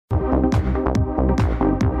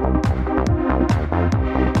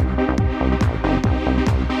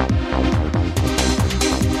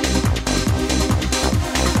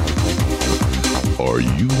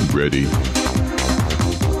ready?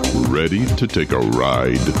 Ready to take a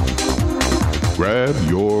ride? Grab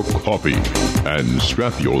your coffee and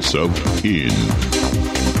strap yourself in,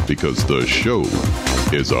 because the show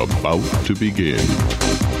is about to begin.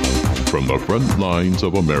 From the front lines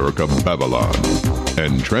of America, Babylon,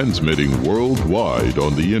 and transmitting worldwide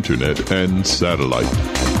on the internet and satellite,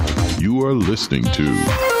 you are listening to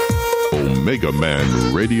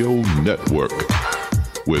Omegaman Radio Network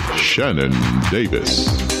with Shannon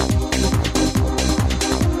Davis.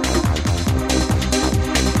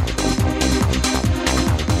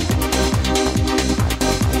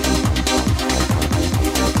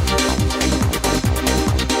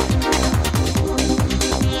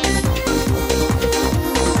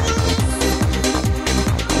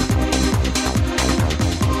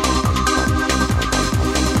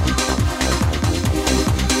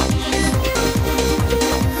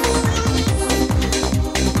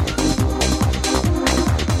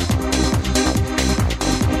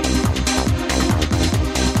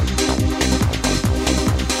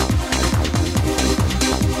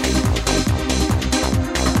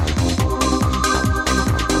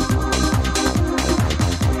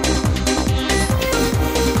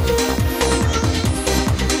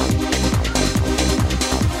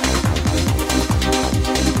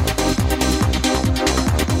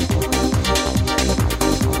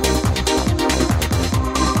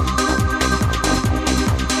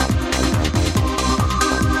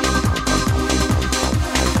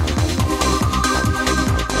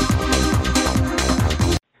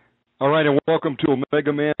 Welcome to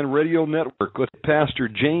Omegaman Radio Network with Pastor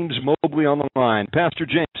James Mobley on the line. Pastor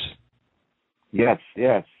James. Yes.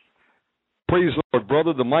 Praise the Lord,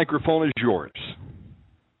 brother. The microphone is yours.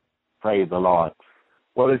 Praise the Lord.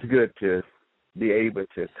 Well, it's good to be able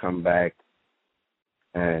to come back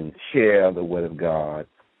and share the Word of God,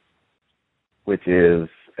 which is,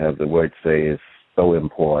 as the Word says, so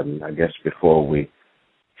important. I guess before we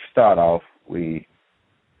start off, we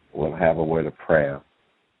will have a word of prayer.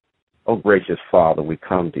 Oh, gracious Father, we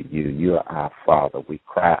come to you. You are our Father. We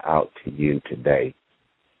cry out to you today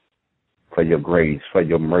for your grace, for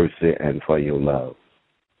your mercy, and for your love.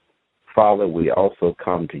 Father, we also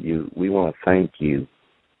come to you. We want to thank you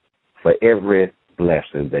for every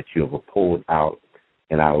blessing that you have poured out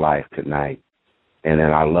in our life tonight and in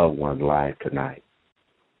our loved one's life tonight.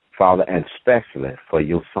 Father, and especially for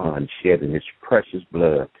your Son shedding his precious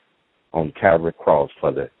blood on Calvary cross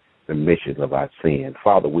for the remission of our sin.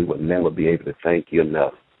 Father, we will never be able to thank you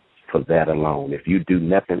enough for that alone. If you do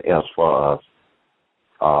nothing else for us,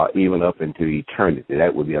 even up into eternity,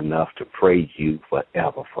 that would be enough to praise you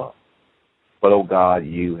forever for. But, oh God,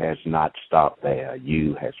 you has not stopped there.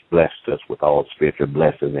 You has blessed us with all spiritual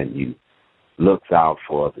blessings, and you looks out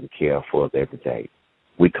for us and cares for us every day.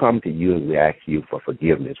 We come to you and we ask you for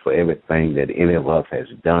forgiveness for everything that any of us has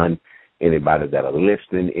done, anybody that are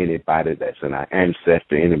listening, anybody that's in our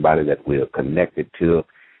ancestor, anybody that we are connected to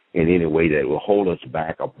in any way that will hold us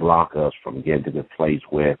back or block us from getting to the place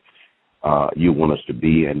where you want us to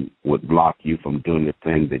be and would block you from doing the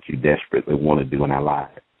thing that you desperately want to do in our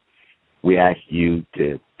lives. We ask you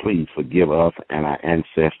to please forgive us and our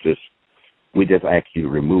ancestors. We just ask you to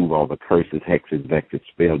remove all the curses, hexes, vexes,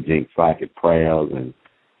 spell, jinx, psychic prayers, and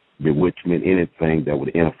bewitchment, anything that would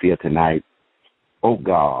interfere tonight. Oh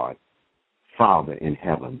God, Father in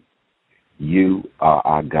heaven, you are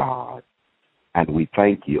our God, and we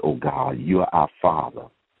thank you, oh God. You are our Father,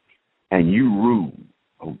 and you rule,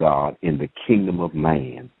 oh God, in the kingdom of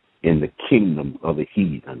man, in the kingdom of the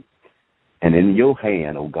heathen, and in your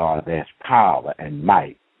hand, oh God, there's power and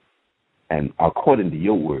might, and according to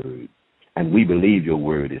your word, and we believe your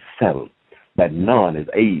word is settled, that none is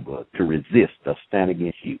able to resist or stand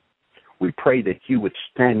against you. We pray that you would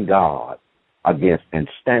stand guard against and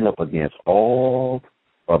stand up against all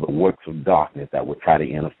of the works of darkness that would try to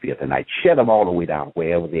interfere tonight. Shut them all the way down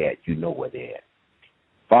wherever they're at. You know where they're at.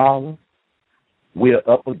 Father, we're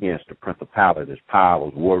up against the principalities,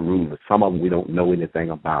 powers, war rulers. Some of them we don't know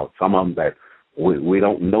anything about. Some of them that we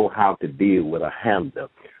don't know how to deal with or handle.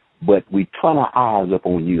 But we turn our eyes up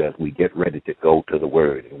on you as we get ready to go to the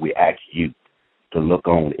Word. And we ask you to look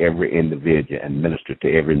on every individual and minister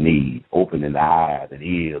to every need, opening the eyes and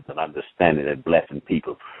ears and understanding and blessing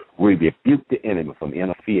people. We rebuke the enemy from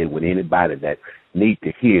interfering with anybody that need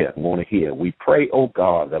to hear and want to hear. We pray, oh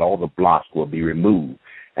God, that all the blocks will be removed.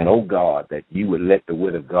 And, oh God, that you would let the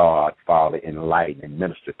word of God, Father, enlighten and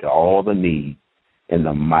minister to all the needs in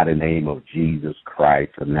the mighty name of Jesus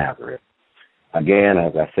Christ of Nazareth. Again,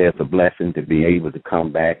 as I said, it's a blessing to be able to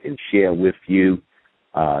come back and share with you.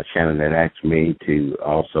 Shannon had asked me to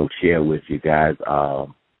also share with you guys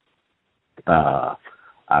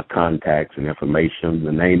our contacts and information.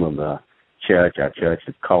 The name of the church, our church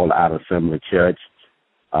is called Out Assembly Church.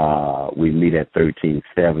 We meet at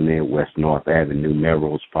 1370 West North Avenue,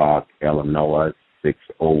 Melrose Park, Illinois,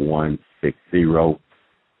 60160.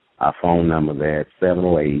 Our phone number there is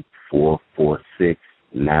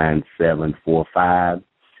 708-446-9745.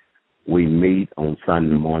 We meet on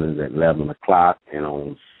Sunday mornings at 11 o'clock and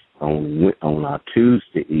on our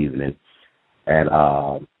Tuesday evening at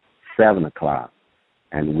 7 o'clock.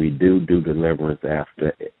 And we do deliverance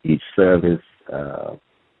after each service.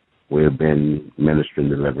 We've been ministering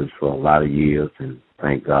deliverance for a lot of years, and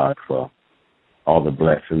thank God for all the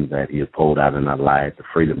blessings that He has poured out in our lives, the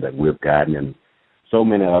freedom that we've gotten, and so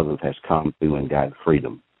many others has come through and gotten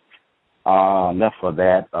freedom. Enough for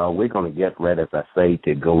that. We're going to get ready, as I say,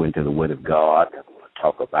 to go into the Word of God. I'm going to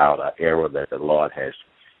talk about an era that the Lord has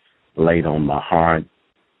laid on my heart.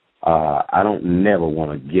 I don't never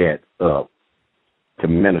want to get up to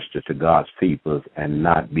minister to God's people and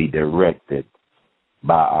not be directed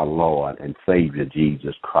by our Lord and Savior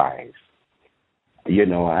Jesus Christ. You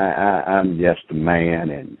know, I'm just a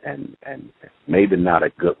man and maybe not a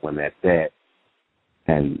good one at that.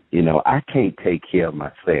 And, you know, I can't take care of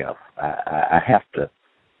myself. I have to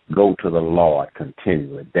go to the Lord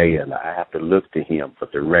continually, daily. I have to look to Him for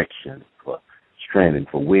direction, for strength, and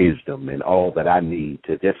for wisdom, and all that I need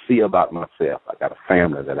to just see about myself. I got a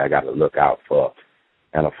family that I got to look out for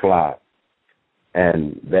and a flock.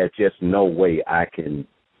 And there's just no way I can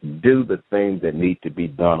do the things that need to be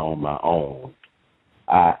done on my own.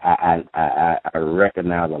 I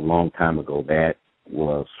recognized a long time ago that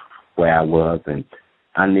was where I was, and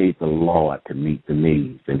I need the Lord to meet the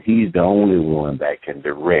needs. And He's the only one that can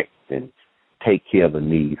direct and take care of the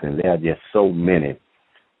needs. And there are just so many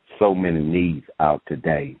needs out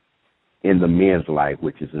today in the men's life,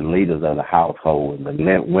 which is the leaders of the household, and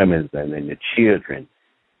the women's and the children.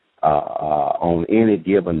 On any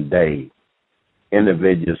given day,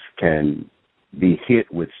 individuals can be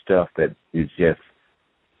hit with stuff that is just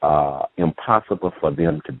impossible for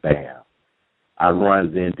them to bear. I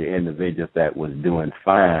run into individuals that was doing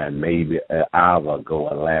fine maybe an hour ago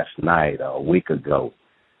or last night or a week ago,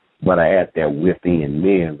 but are at their within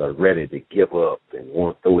men are ready to give up and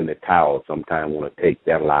want to throw in the towel, sometimes want to take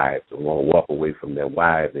their lives and want to walk away from their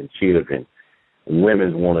wives and children.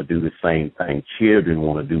 Women want to do the same thing. Children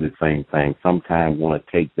want to do the same thing. Sometimes want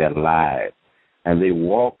to take their lives. And they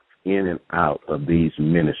walk in and out of these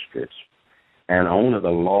ministries. And only the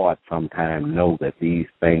Lord sometimes knows that these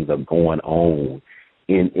things are going on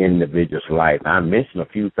in individuals' life. I mentioned a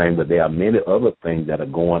few things, but there are many other things that are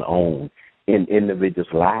going on in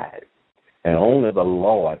individuals' lives. And only the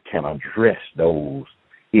Lord can address those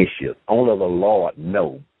issues. Only the Lord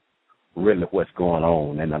knows really what's going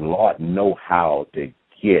on, and the Lord know how to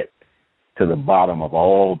get to the bottom of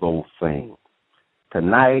all those things.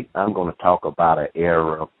 Tonight, I'm going to talk about an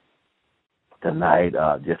era. Tonight,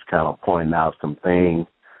 just kind of pointing out some things,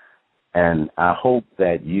 and I hope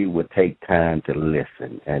that you would take time to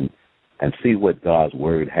listen and see what God's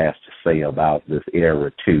Word has to say about this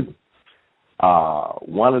era too.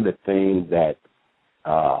 One of the things that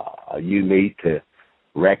you need to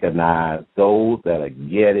recognize, those that are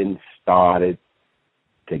getting started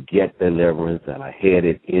to get deliverance and are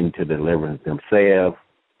headed into deliverance themselves,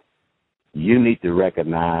 you need to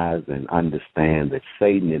recognize and understand that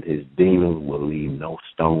Satan and his demons will leave no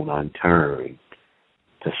stone unturned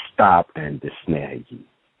to stop and to snare you.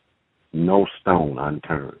 No stone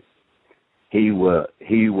unturned. He will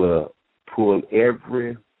pull out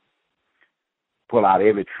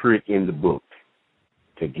every trick in the book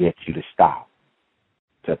to get you to stop,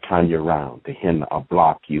 to turn you around, to hinder or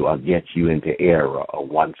block you or get you into error or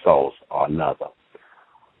one source or another.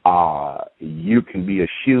 You can be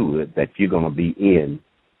assured that you're going to be in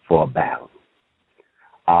for a battle.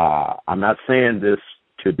 I'm not saying this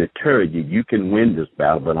to deter you. You can win this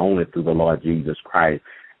battle, but only through the Lord Jesus Christ,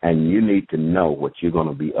 and you need to know what you're going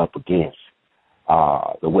to be up against.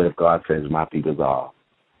 The Word of God says my people are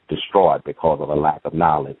destroyed because of a lack of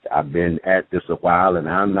knowledge. I've been at this a while, and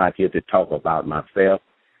I'm not here to talk about myself.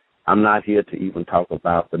 I'm not here to even talk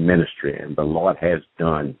about the ministry, and the Lord has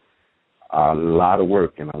done a lot of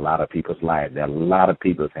work in a lot of people's lives. There are a lot of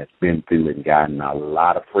people that have been through and gotten a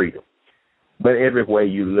lot of freedom. But everywhere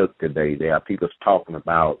you look today, there are people talking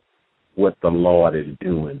about what the Lord is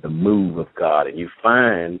doing, the move of God, and you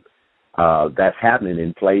find that's happening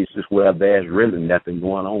in places where there's really nothing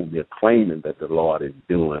going on. They're claiming that the Lord is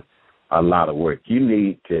doing a lot of work. You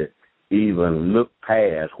need to even look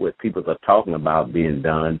past what people are talking about being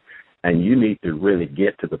done, and you need to really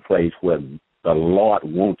get to the place where the Lord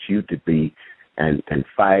wants you to be and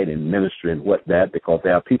fight and minister and whatnot, because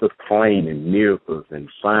there are people claiming miracles and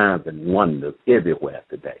signs and wonders everywhere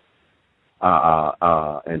today.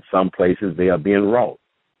 In some places they are being wrought.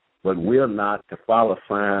 But we're not to follow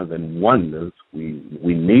signs and wonders. We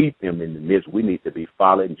need them in the midst. We need to be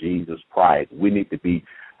following Jesus Christ. We need to be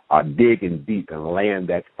digging deep and laying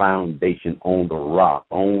that foundation on the rock,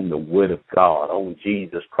 on the word of God, on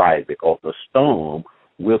Jesus Christ, because the storm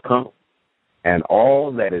will come. And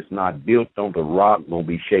all that is not built on the rock will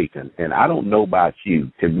be shaken. And I don't know about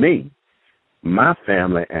you. To me, my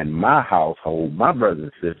family and my household, my brothers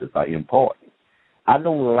and sisters are important. I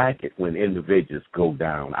don't like it when individuals go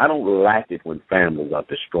down. I don't like it when families are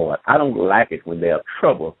destroyed. I don't like it when there's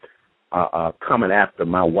trouble coming after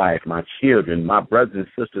my wife, my children, my brothers and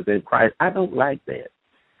sisters in Christ. I don't like that.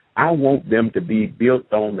 I want them to be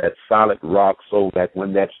built on that solid rock so that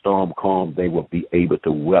when that storm comes, they will be able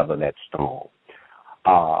to weather that storm.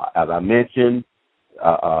 As I mentioned,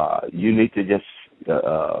 you need to just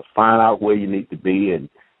find out where you need to be and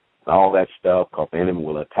all that stuff, because the enemy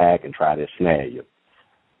will attack and try to snare you.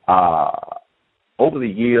 Over the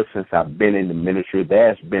years since I've been in the ministry,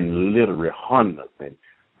 there's been literally hundreds and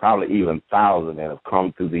probably even thousands that have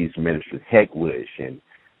come through these ministries, Heckwish and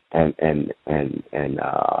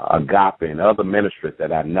Agape and other ministries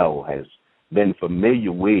that I know has been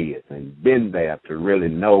familiar with and been there to really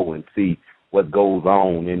know and see what goes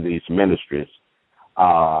on in these ministries.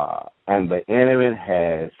 And the enemy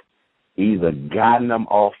has either gotten them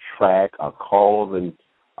off track or caused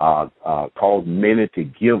many to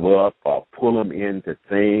give up or pull them into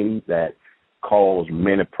things that cause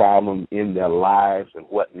many problems in their lives and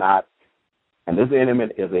whatnot. And this enemy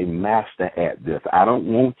is a master at this. I don't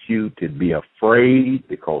want you to be afraid,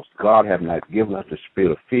 because God has not given us the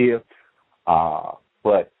spirit of fear,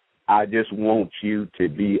 but I just want you to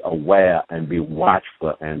be aware and be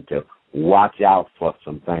watchful and to watch out for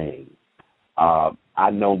some things. I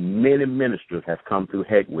know many ministers have come through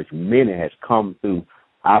Heckwish. Many has come through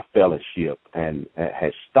our fellowship and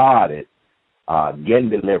has started getting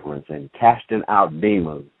deliverance and casting out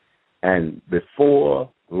demons. And before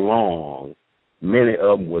long, many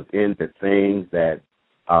of them was into things that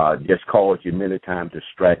just cause you many times to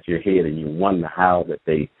scratch your head, and you wonder how that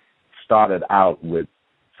they started out with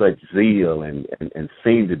such zeal and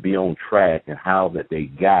seem to be on track, and how that they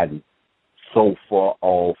gotten so far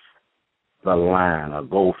off the line or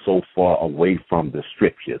go so far away from the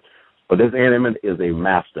scriptures. But this enemy is a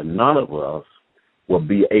master. None of us will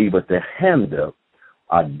be able to handle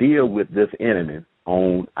or deal with this enemy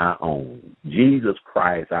on our own. Jesus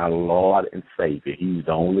Christ, our Lord and Savior, he's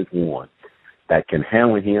the only one that can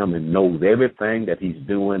handle him and knows everything that he's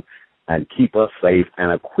doing and keep us safe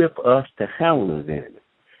and equip us to handle his enemy.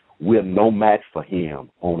 We're no match for him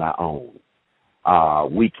on our own.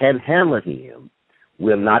 We can handle him.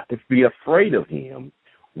 We're not to be afraid of him.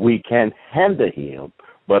 We can handle him,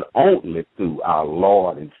 but only through our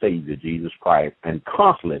Lord and Savior, Jesus Christ, and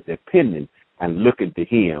constantly depending and looking to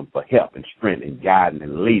him for help and strength and guiding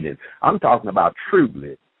and leading. I'm talking about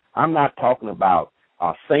truly. I'm not talking about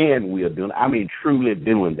saying we are doing. I mean truly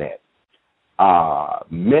doing that.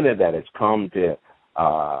 Many that has come to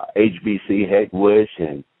HBC Heckwish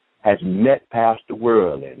and has met Pastor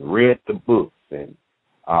World and read the books and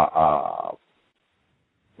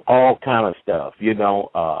all kind of stuff,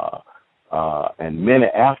 and many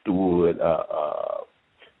afterward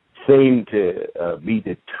seem to be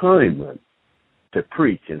determined to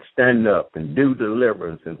preach and stand up and do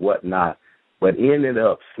deliverance and whatnot, but ended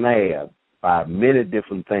up snared by many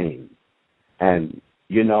different things. And,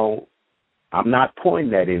 I'm not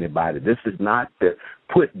pointing at anybody. This is not to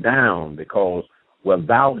put down, because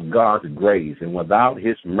without God's grace and without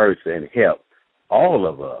his mercy and help, all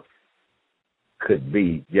of us could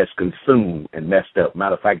be just consumed and messed up.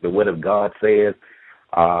 Matter of fact, the word of God says,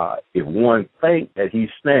 if one think that he's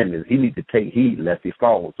standing, he needs to take heed lest he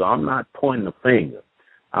falls. So I'm not pointing a finger.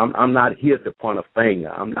 I'm not here to point a finger.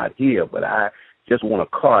 I'm not here, but I just want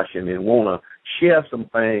to caution and want to share some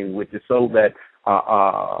things with you so that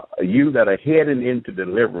you that are heading into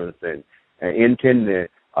deliverance and intend to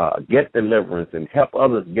get deliverance and help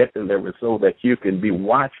others get deliverance, so that you can be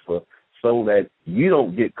watchful, so that you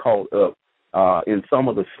don't get caught up in some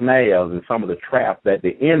of the snares and some of the traps that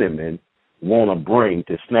the enemy want to bring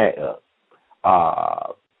to snare us.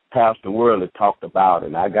 Pastor Worley talked about,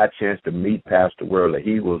 and I got a chance to meet Pastor Worley.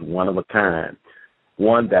 He was one of a kind,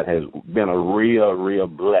 one that has been a real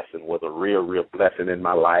blessing, was a real blessing in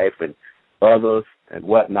my life and others and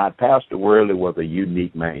whatnot. Pastor Worley was a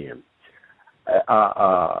unique man.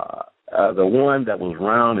 The one that was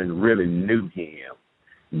around and really knew him,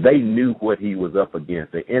 they knew what he was up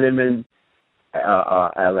against. The enemy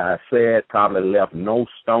as I said, probably left no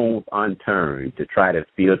stones unturned to try to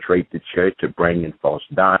filtrate the church, to bring in false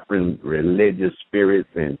doctrine, religious spirits,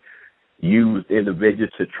 and use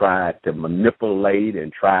individuals to try to manipulate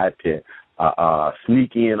and try to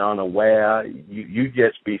sneak in unaware. You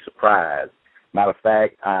just be surprised. Matter of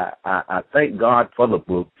fact, I thank God for the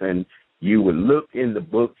books, and you would look in the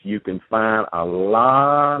books, you can find a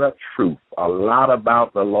lot of truth, a lot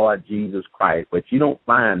about the Lord Jesus Christ, but you don't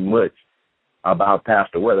find much about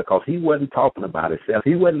Pastor Weather, because he wasn't talking about himself.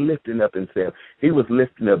 He wasn't lifting up himself. He was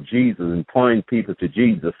lifting up Jesus and pointing people to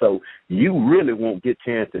Jesus. So you really won't get a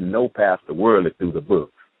chance to know Pastor Worley through the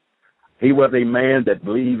book. He was a man that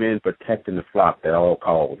believed in protecting the flock at all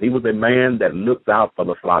costs. He was a man that looked out for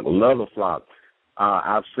the flock, loved the flock.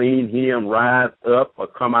 I've seen him rise up or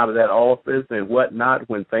come out of that office and whatnot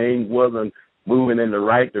when things wasn't moving in the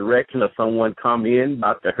right direction, or someone come in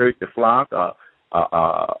about to hurt the flock,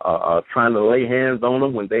 trying to lay hands on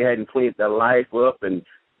them when they hadn't cleaned their life up, and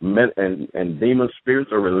demon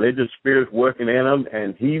spirits or religious spirits working in them,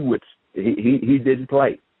 and he didn't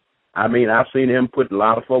play. I mean, I've seen him put a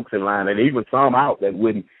lot of folks in line, and even some out that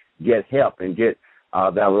wouldn't get help and get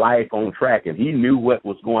their life on track, and he knew what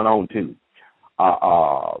was going on too.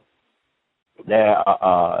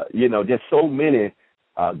 Just so many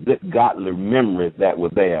good godly memories that were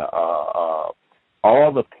there.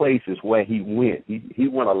 All the places where he went. He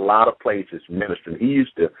went a lot of places ministering. He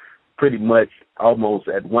used to pretty much almost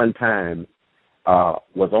at one time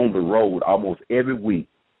was on the road almost every week,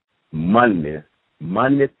 Monday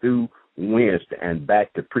through Wednesday, and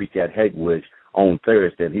back to preach at Hegwitch on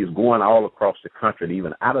Thursday. And he's going all across the country and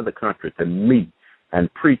even out of the country to meet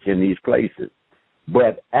and preach in these places.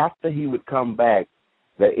 But after he would come back,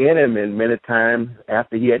 the enemy many times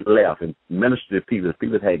after he had left and ministered to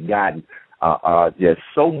people had gotten just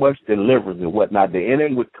so much deliverance and whatnot, the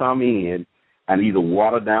enemy would come in and either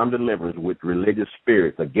water down deliverance with religious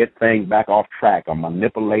spirits or get things back off track or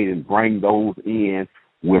manipulate and bring those in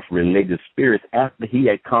with religious spirits after he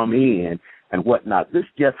had come in and whatnot. This is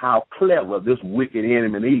just how clever this wicked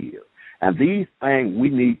enemy is. And these things we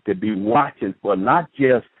need to be watching for, not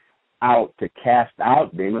just out to cast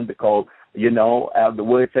out demons, because, as the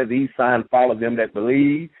word says, these signs follow them that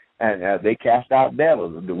believe, and they cast out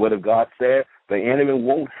devils. The word of God said the enemy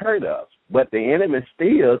won't hurt us, but the enemy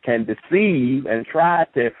still can deceive and try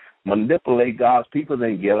to manipulate God's people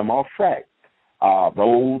and get them off track.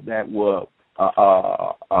 Those that were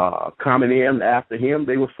coming in after him,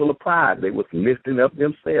 they were full of pride. They were lifting up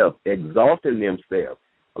themselves, exalting themselves.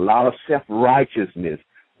 A lot of self-righteousness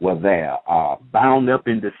were there, bound up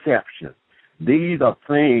in deception. These are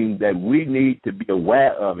things that we need to be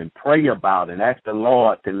aware of and pray about and ask the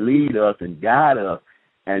Lord to lead us and guide us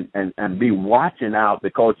and be watching out,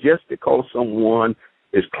 because just because someone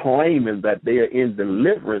is claiming that they are in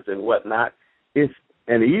deliverance and whatnot,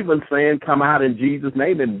 and even saying come out in Jesus'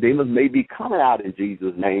 name, and demons may be coming out in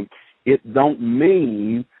Jesus' name, it don't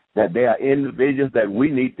mean that there are individuals that we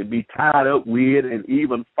need to be tied up with and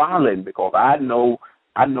even following, because I know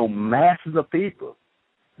masses of people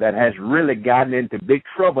that has really gotten into big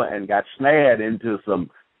trouble and got snared into some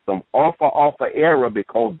awful error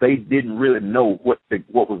because they didn't really know what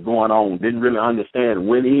was going on, didn't really understand,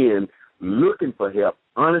 went in looking for help,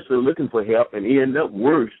 honestly looking for help, and ended up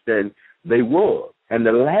worse than they were. And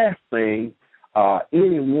the last thing,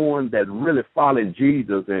 anyone that really following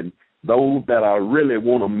Jesus and those that are really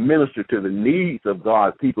want to minister to the needs of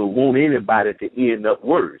God's people want anybody to end up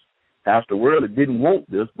worse. Pastor Worley didn't want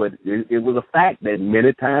this, but it was a fact that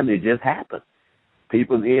many times it just happened.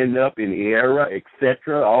 People end up in error,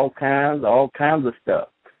 etc., all kinds of stuff.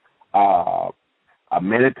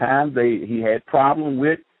 Many times he had problems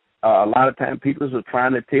with. A lot of times people are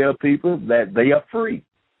trying to tell people that they are free.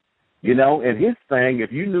 And his thing,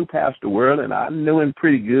 if you knew Pastor Worley, and I knew him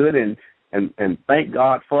pretty good, and thank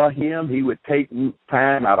God for him, he would take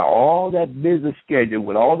time out of all that busy schedule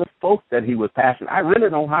with all the folks that he was pastoring. I really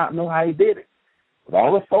don't know how he did it. With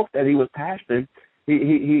all the folks that he was pastoring,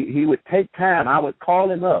 he would take time. I would call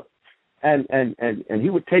him up, and he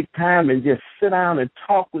would take time and just sit down and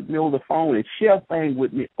talk with me over the phone and share things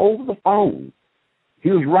with me over the phone. He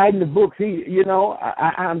was writing the books.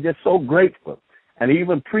 I'm just so grateful, and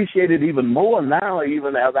even appreciate it even more now,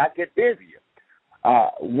 even as I get busier.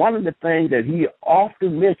 One of the things that he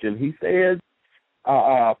often mentioned, he says,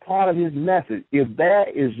 part of his message, if there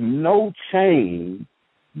is no change,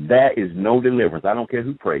 there is no deliverance. I don't care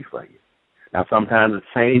who prays for you. Now, sometimes the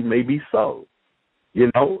change may be so.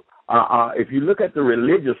 If you look at the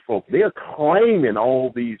religious folk, they're claiming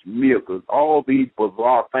all these miracles, all these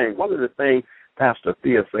bizarre things. One of the things Pastor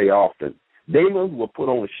Thea say often, Demons were put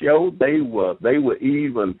on a show. They were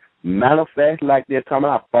even manifest like they're talking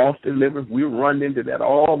about false deliverance. We run into that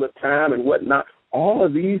all the time and whatnot. All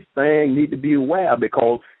of these things need to be aware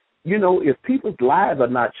because, you know, if people's lives are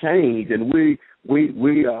not changed and we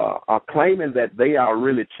are claiming that they are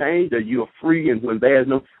really changed or you're free, and when there's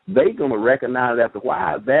no, they're going to recognize after a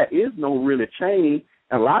while there is no really change.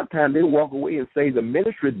 And a lot of times they walk away and say the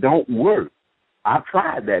ministry don't work. I've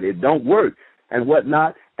tried that. It don't work and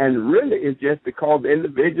whatnot. And really it's just because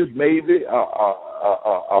individuals maybe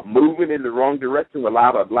are moving in the wrong direction with a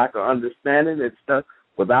lot of lack of understanding and stuff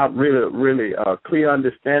without really clear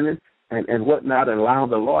understanding and whatnot, and allow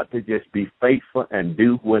the Lord to just be faithful and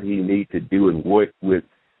do what he needs to do and work with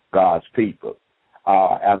God's people.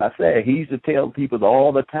 As I said, he used to tell people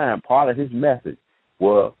all the time, part of his message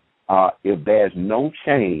was, if there's no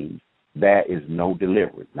change, there is no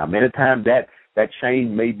deliverance. Now, many times that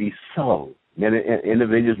change may be subtle. Many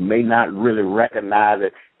individuals may not really recognize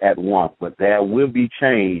it at once, but there will be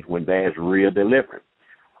change when there's real deliverance.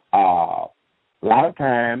 A lot of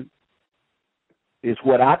times, it's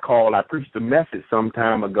what I preached a message some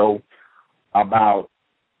time ago about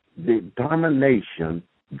determination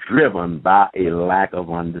driven by a lack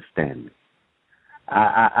of understanding.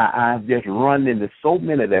 I've just run into so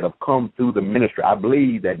many that have come through the ministry, I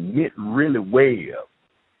believe, that meant really well,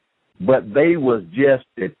 but they was just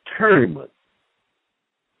determined,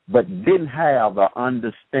 but didn't have the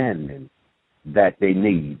understanding that they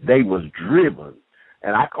need. They was driven,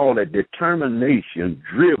 and I call it determination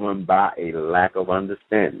driven by a lack of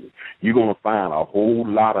understanding. You're going to find a whole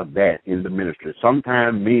lot of that in the ministry,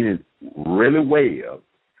 sometimes meaning really well,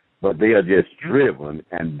 but they are just driven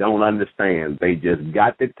and don't understand. They just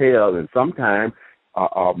got to tell, and sometimes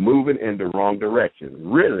are moving in the wrong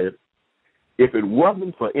direction. Really, if it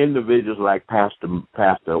wasn't for individuals like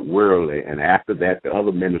Pastor Worley, and after that the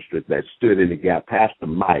other ministers that stood in the gap, Pastor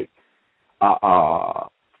Mike,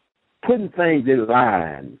 putting things in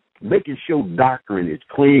line, making sure doctrine is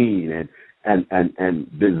clean and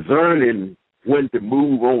discerning when to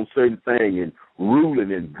move on certain things and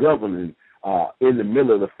ruling and governing in the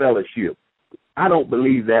middle of the fellowship, I don't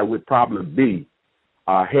believe that would probably be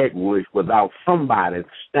Headwoods without somebody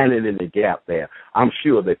standing in the gap there. I'm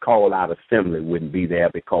sure the call out assembly wouldn't be there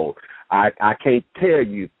because I can't tell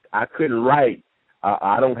you, I couldn't write,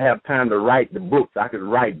 I don't have time to write the books. I could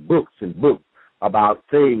write books and books about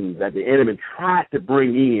things that the enemy tried to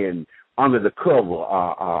bring in under the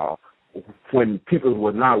cover when people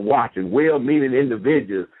were not watching. Well-meaning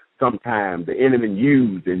individuals sometimes the enemy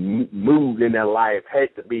used and moved in their life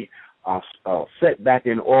had to be set back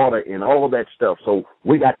in order and all that stuff. So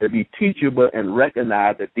we got to be teachable and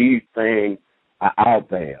recognize that these things are out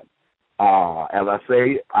there. As I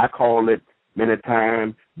say, I call it many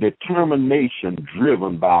times determination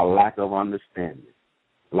driven by a lack of understanding.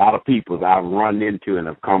 A lot of people that I've run into and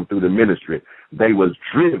have come through the ministry, they was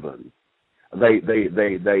driven.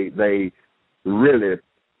 They really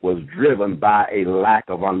was driven by a lack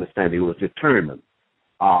of understanding. It was determined.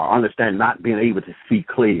 Understand, not being able to see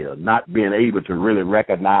clear, not being able to really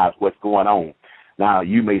recognize what's going on. Now,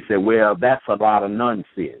 you may say, well, that's a lot of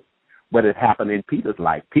nonsense. But it happened in Peter's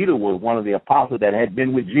life. Peter was one of the apostles that had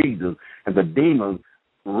been with Jesus, and the demons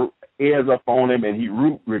airs up on him, and he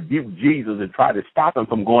rebuked Jesus and tried to stop him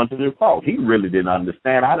from going to the cross. He really didn't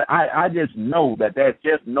understand. I just know that there's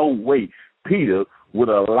just no way Peter would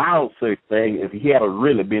allow such thing if he had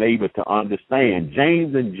really been able to understand.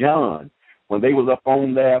 James and John, when they was up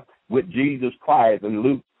on there with Jesus Christ in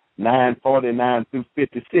Luke 9:49 through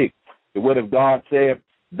 56, the word of God said,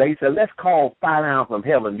 they said, let's call fire down from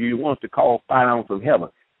heaven. You want to call fire down from heaven.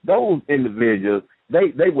 Those individuals,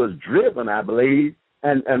 they was driven, I believe,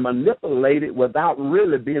 and manipulated without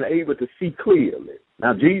really being able to see clearly.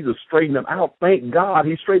 Now, Jesus straightened them out. Thank God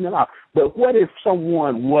he straightened them out. But what if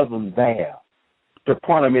someone wasn't there to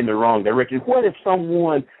point them in the wrong direction? What if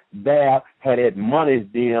someone there had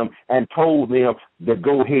admonished them and told them to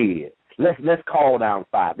go ahead? Let's call down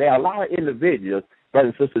fire. There are a lot of individuals,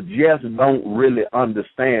 brothers and sisters, just don't really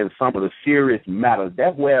understand some of the serious matters.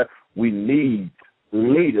 That's where we need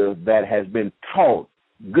leaders that has been taught,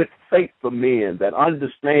 good faithful men that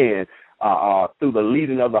understand through the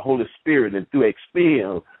leading of the Holy Spirit and through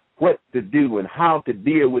experience what to do and how to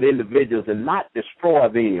deal with individuals and not destroy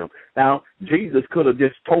them. Now, Jesus could have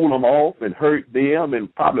just told them off and hurt them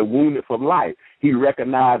and probably wounded for life. He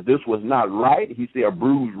recognized this was not right. He said, a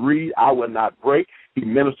bruised reed I will not break. He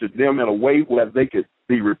ministered them in a way where they could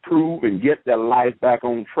be reproved and get their life back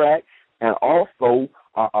on track, and also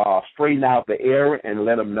straighten out the error and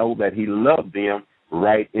let them know that he loved them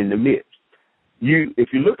right in the midst. if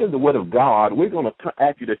you look at the Word of God, we're going to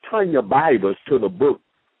ask you to turn your Bibles to the book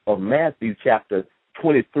of Matthew chapter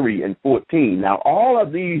 23 and 14. Now, all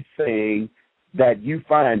of these things that you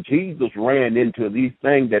find Jesus ran into, these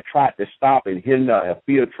things that tried to stop and hinder,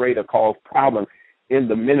 infiltrate, or cause problems in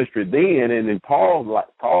the ministry then and in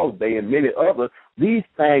Paul's day and many others, these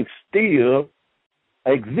things still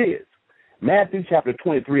exist. Matthew chapter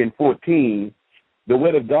 23 and 14, the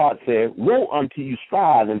Word of God says, "Woe unto you,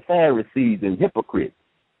 scribes and Pharisees and hypocrites,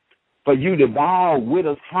 for you devour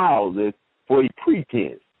widows' houses for a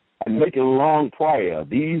pretense, and making long prayer."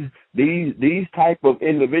 These type of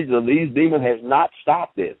individuals, these demons has not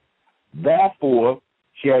stopped this. "Therefore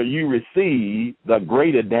shall you receive the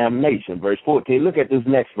greater damnation." Verse 14. Look at this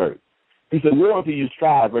next verse. He said, "Woe unto you,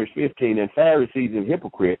 scribes," verse 15, "and Pharisees and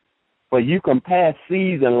hypocrites, for you compare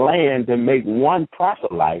seas and land to make one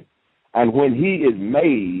proselyte, and when he is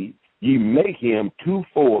made, you make him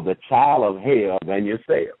twofold the child of hell than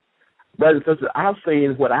yourself." Brothers and sisters, I've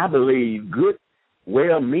seen what I believe good,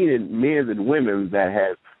 well-meaning men and women that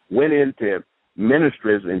have went into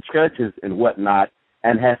ministries and churches and whatnot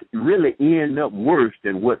and has really ended up worse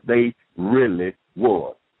than what they really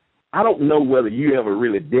was. I don't know whether you ever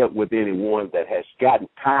really dealt with anyone that has gotten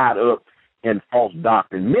tied up in false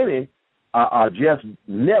doctrine. Many just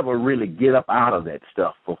never really get up out of that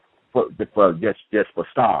stuff for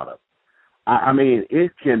starters. I mean,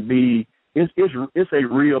 it can be it's a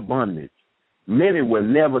real bondage. Many will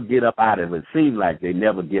never get up out of it. It seems like they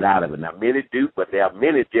never get out of it. Now, many do, but there are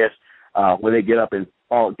many just when they get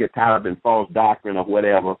tied up in false doctrine or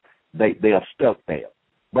whatever, they are stuck there.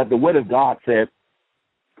 But the Word of God says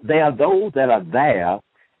there are those that are there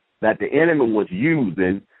that the enemy was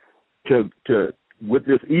using to with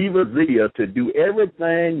this evil zeal to do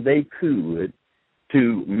everything they could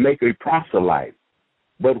to make a proselyte.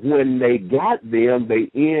 But when they got them, they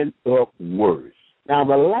end up worse. Now,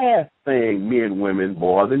 the last thing, men, women,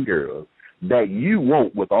 boys, and girls, that you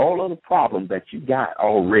want with all of the problems that you got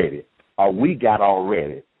already, or we got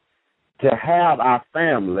already, to have our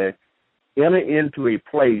family enter into a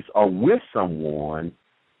place or with someone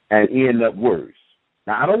and end up worse.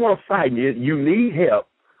 Now, I don't want to frighten you. You need help,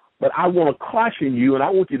 but I want to caution you, and I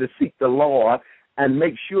want you to seek the Lord and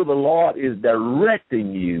make sure the Lord is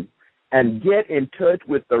directing you and get in touch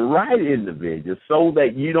with the right individual so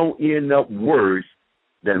that you don't end up worse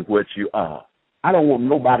than what you are. I don't want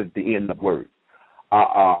nobody to end up worse.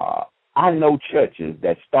 I know churches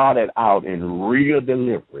that started out in real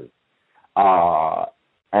deliverance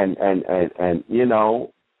and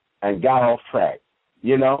got off track,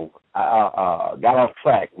 got off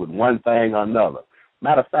track with one thing or another.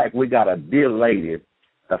 Matter of fact, we got a dear lady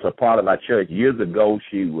that's a part of our church. Years ago,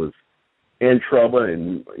 she was in trouble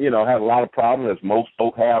and, had a lot of problems, as most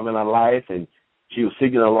folk have in her life, and she was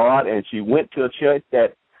seeking the Lord, and she went to a church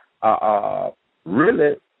that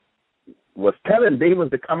really was telling demons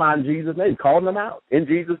to come out in Jesus' name, calling them out in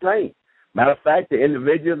Jesus' name. Matter of fact, the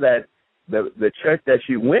individual that the church that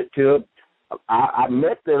she went to, I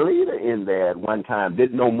met the leader in there at one time,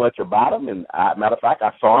 didn't know much about him, and matter of fact,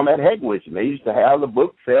 I saw him at Hegwich, and they used to have the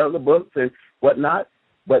books, sell the books and whatnot.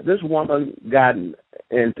 But this woman got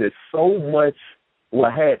into so much,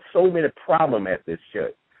 had so many problems at this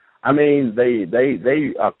church. I mean, they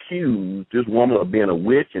accused this woman of being a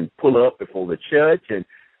witch and pull her up before the church and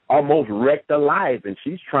almost wrecked her life. And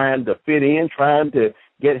she's trying to fit in, trying to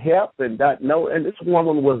get help, and and this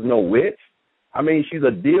woman was no witch. I mean, she's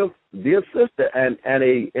a dear sister and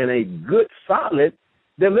a good, solid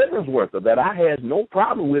deliverance worker that I had no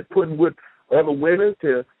problem with putting with other women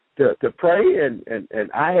to pray,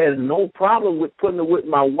 and I had no problem with putting her with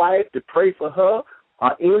my wife to pray for her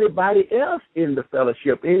or anybody else in the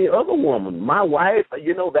fellowship, any other woman. My wife,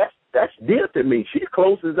 that's dear to me. She's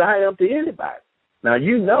close as I am to anybody. Now,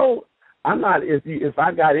 I'm not, if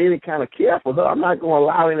I got any kind of care for her, I'm not going to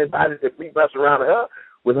allow anybody to be messing around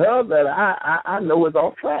with her that I know is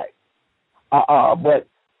off track. But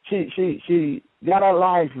she got her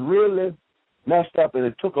life really messed up, and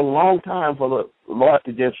it took a long time for the Lord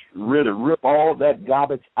to just really rip all that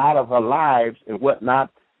garbage out of her lives and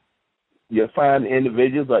whatnot. You'll find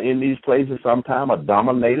individuals are in these places sometimes are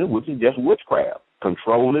dominated, which is just witchcraft,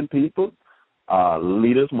 controlling people,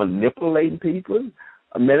 leaders manipulating people,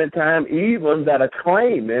 many times even that are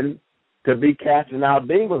claiming to be casting out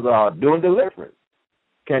demons or doing deliverance,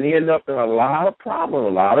 can end up in a lot of problems,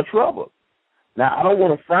 a lot of trouble. Now, I don't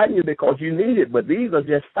want to frighten you because you need it, but these are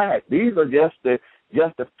just facts. These are just the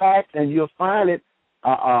facts, and you'll find it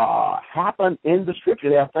happen in the Scripture.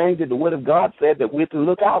 There are things that the Word of God said that we're to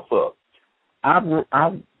look out for.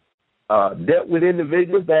 I've dealt with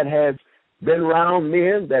individuals that has been around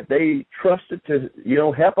men that they trusted to,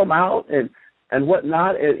 help them out and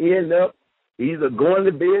whatnot, and end up either going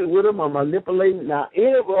to bed with them or manipulating. Now,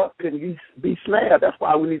 any of us can be snared. That's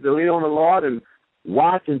why we need to lean on the Lord and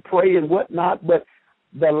watch and pray and whatnot. But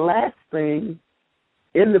the last thing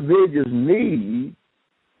individuals need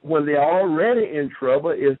when they're already in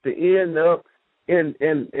trouble is to end up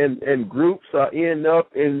in groups or end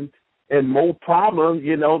up in more problems.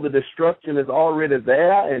 The destruction is already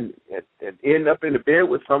there, and end up in the bed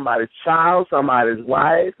with somebody's child, somebody's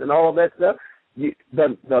wife, and all that stuff.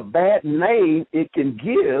 The bad name it can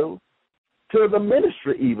give to the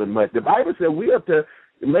ministry even much. The Bible says we have to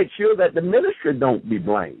make sure that the ministry don't be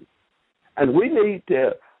blamed, and we need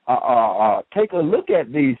to take a look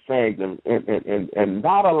at these things and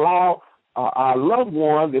not allow our loved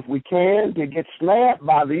ones, if we can, to get snared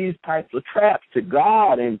by these types of traps to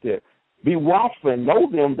God, and to be watchful and know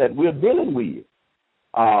them that we're dealing with.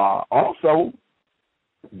 Also,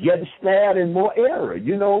 getting snared in more error.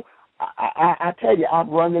 I tell you, I've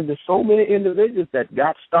run into so many individuals that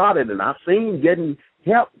got started, and I've seen getting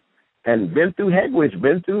help and been through Hegwitch,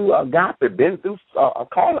 been through Agape, been through a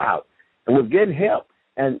call-out, and was getting help,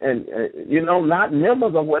 and not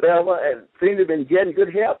members or whatever, and seem to have been getting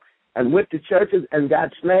good help, and went to churches and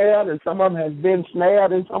got snared, and some of them has been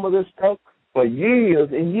snared in some of this stuff for years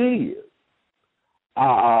and years.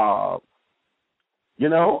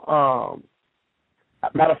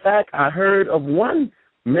 Matter of fact, I heard of one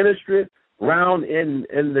ministry around in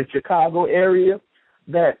the Chicago area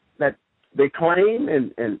that they claim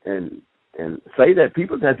and say that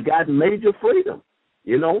people has gotten major freedom,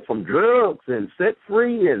 from drugs and set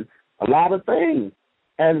free and a lot of things.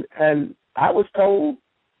 And I was told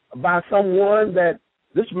by someone that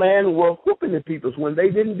this man was whooping the people when they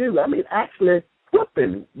didn't do. I mean, actually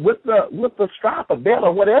whipping with the strap or belt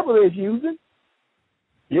or whatever they're using.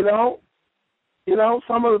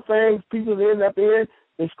 Some of the things people end up in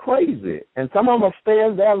is crazy, and some of them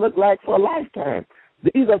stand there look like for a lifetime.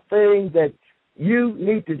 These are things that you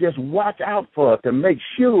need to just watch out for to make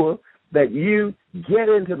sure that you get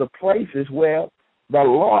into the places where the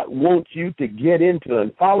Lord wants you to get into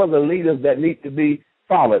and follow the leaders that need to be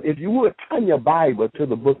followed. If you would, turn your Bible to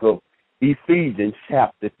the book of Ephesians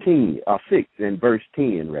chapter 6 and verse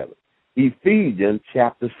 10, rather. Ephesians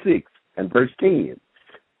chapter 6 and verse 10.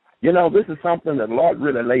 This is something that the Lord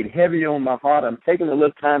really laid heavy on my heart. I'm taking a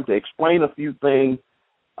little time to explain a few things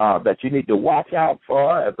that you need to watch out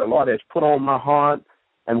for as the Lord has put on my heart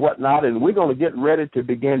and whatnot. And we're going to get ready to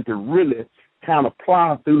begin to really kind of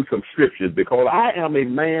plow through some scriptures, because I am a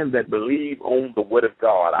man that believes on the Word of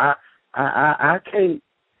God. I can't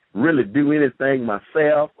really do anything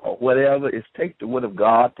myself or whatever. It's take the Word of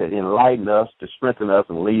God to enlighten us, to strengthen us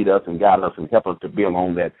and lead us and guide us and help us to build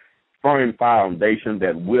on that firm foundation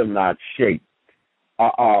that will not shake.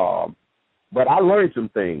 But I learned some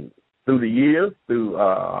things through the years, through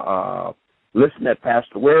listening to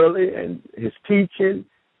Pastor Worley and his teaching,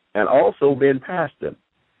 and also being pastor.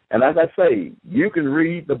 And as I say, you can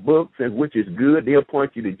read the books, and which is good. They'll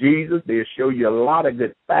point you to Jesus. They'll show you a lot of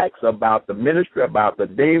good facts about the ministry, about the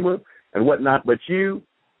demon and whatnot. But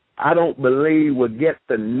I don't believe, will get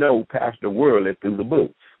to know Pastor Worley through the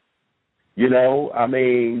books.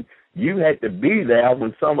 You had to be there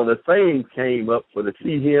when some of the things came up for to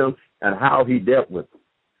see him and how he dealt with them,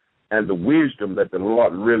 and the wisdom that the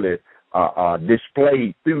Lord really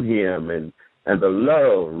displayed through him, and the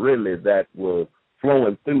love really that was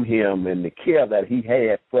flowing through him, and the care that he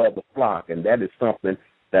had for the flock, and that is something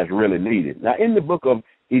that's really needed. Now, in the book of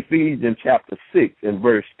Ephesians chapter 6 and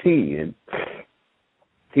verse 10,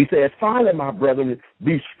 he says, finally, my brethren,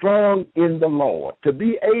 be strong in the Lord, to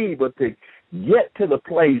be able to get to the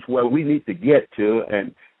place where we need to get to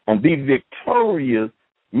and be victorious,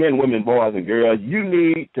 men, women, boys, and girls. You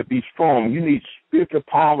need to be strong. You need spiritual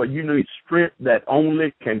power. You need strength that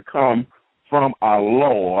only can come from our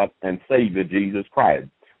Lord and Savior, Jesus Christ.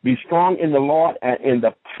 Be strong in the Lord and in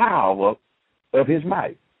the power of his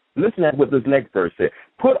might. Listen at what this next verse says.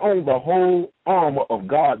 Put on the whole armor of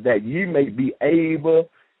God that you may be able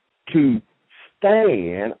to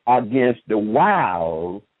stand against the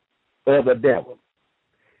wiles of the devil.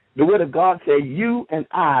 The Word of God says you and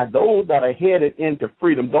I, those that are headed into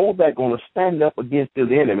freedom, those that are going to stand up against the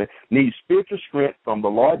enemy, need spiritual strength from the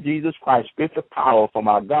Lord Jesus Christ, spiritual power from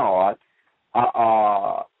our God,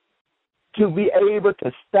 to be able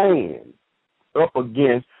to stand up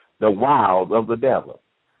against the wiles of the devil.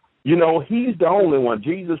 He's the only one,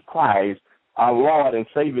 Jesus Christ, our Lord and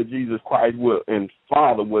Savior Jesus Christ and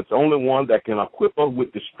Father, was the only one that can equip us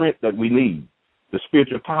with the strength that we need, the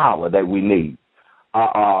spiritual power that we need.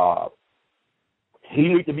 he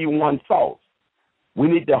needs to be one sauce. We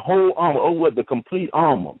need the whole armor, the complete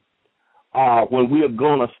armor, when we are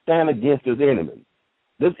going to stand against this enemy.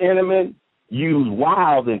 This enemy use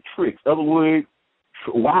wiles and tricks. In other words,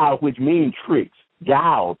 wiles, which mean tricks,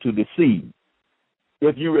 guile, to deceive.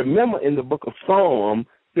 If you remember in the book of Psalm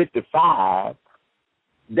 55,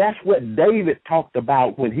 that's what David talked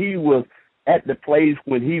about when he was at the place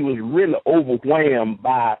when he was really overwhelmed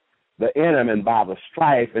by the enemy and by the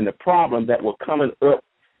strife and the problems that were coming up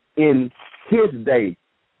in his day,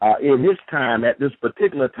 in his time, at this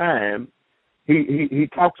particular time. He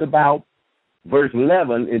talks about verse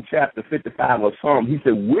 11 in chapter 55 of Psalm. He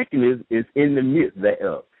said, wickedness is in the midst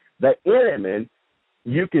thereof. The enemy,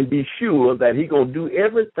 you can be sure that he's going to do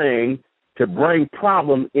everything to bring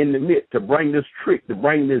problem in the midst, to bring this trick, to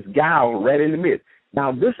bring this guile right in the midst.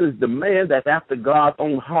 Now, this is the man that's after God's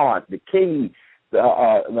own heart, the king,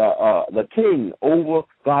 the king over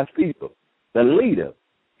God's people, the leader.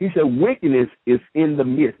 He said, wickedness is in the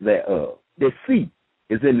midst thereof. Deceit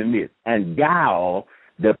is in the midst, and guile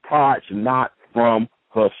departs not from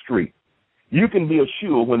her street. You can be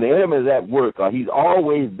assured when the enemy is at work, he's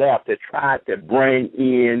always there to try to bring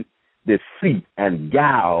in deceit and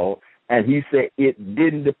guile. And he said it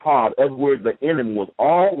didn't depart. In other words, the enemy was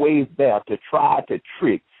always there to try to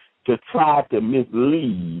trick, to try to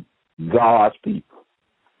mislead God's people.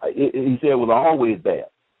 He said it was always there.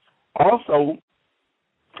 Also,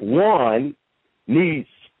 one needs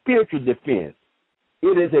spiritual defense.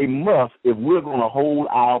 It is a must if we're going to hold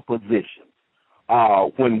our position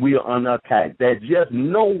when we are under attack. There's just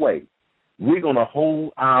no way we're going to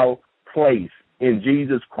hold our place in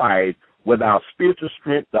Jesus Christ with our spiritual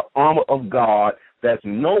strength, the armor of God. There's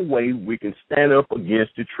no way we can stand up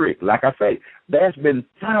against the trick. Like I say, there's been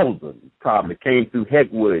thousands probably came through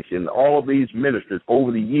Heckwood and all these ministries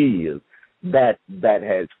over the years that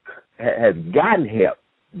has gotten help.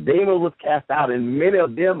 Demons was cast out, and many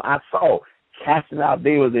of them I saw casting out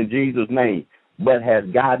demons in Jesus' name, but has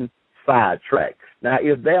gotten sidetracked. Now,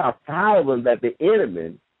 if there are thousands that the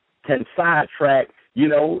enemy can sidetrack,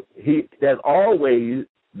 there's always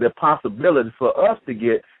the possibility for us to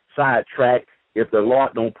get sidetracked if the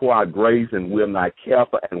Lord don't pour out grace and we're not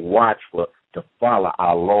careful and watchful to follow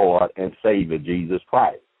our Lord and Savior Jesus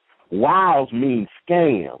Christ. Wiles means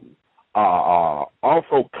scam.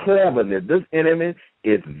 Also cleverness. This enemy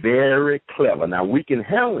is very clever. Now, we can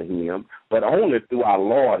handle him, but only through our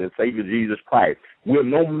Lord and Savior Jesus Christ. We're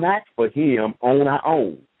no match for him on our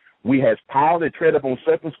own. We have power to tread upon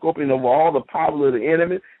serpent, scorpion, over all the power of the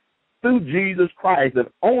enemy through Jesus Christ and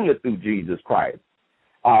only through Jesus Christ.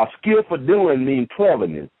 Skillful doing means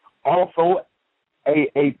cleverness. Also,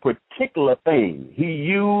 a particular thing. He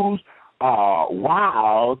used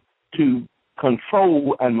wiles to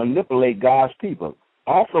control and manipulate God's people.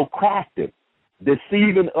 Also, crafty,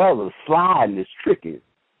 deceiving others, slyness, tricky.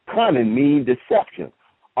 Cunning means deception.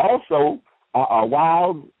 Also,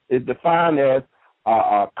 wiles is defined as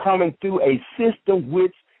coming through a system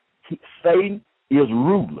which Satan is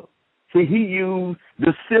ruler. See, he used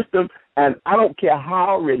the system, and I don't care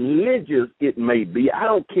how religious it may be. I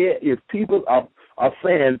don't care if people are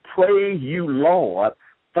saying, praise you, Lord,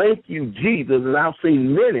 thank you, Jesus. And I've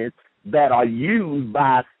seen many that are used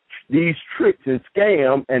by these tricks and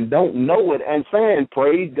scams and don't know it and saying,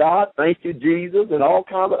 praise God, thank you, Jesus, and all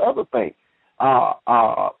kinds of other things.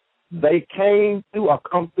 They came through or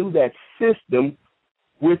come through that system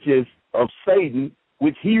which is of Satan,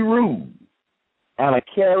 which he rules, and are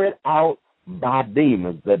carried out by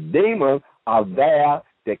demons. The demons are there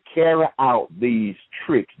to carry out these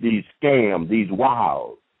tricks, these scams, these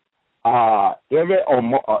wiles. Every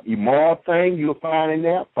immoral thing you'll find in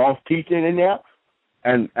there, false teaching in there,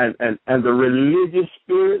 and the religious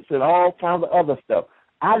spirits and all kinds of other stuff.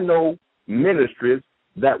 I know ministries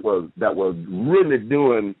that was really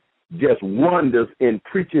doing just wonders in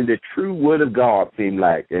preaching the true word of God, seemed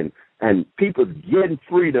like, and people getting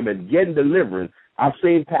freedom and getting deliverance. I've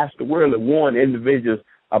seen Pastor Worley warn individuals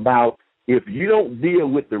about if you don't deal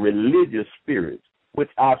with the religious spirits, which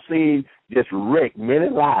I've seen just wreck many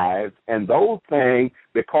lives, and those things,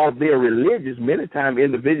 because they're religious, many times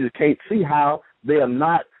individuals can't see how they are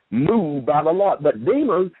not moved by the Lord. But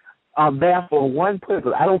demons are there for one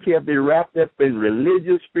purpose. I don't care if they're wrapped up in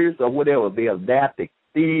religious spirits or whatever. They are there to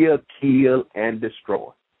steal, kill, and destroy.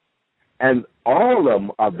 And all of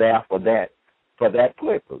them are there for that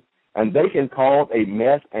purpose. And they can cause a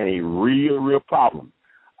mess and a real problem.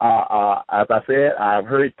 As I said, I've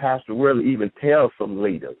heard Pastor Worley even tell some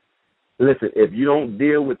leaders, listen, if you don't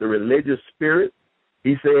deal with the religious spirit,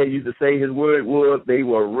 He said, used to say his word was, they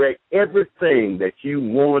will wreck everything that you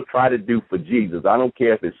want to try to do for Jesus. I don't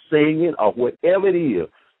care if it's singing or whatever it is,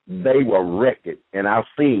 they will wreck it. And I've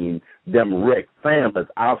seen them wreck families.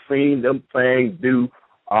 I've seen them things do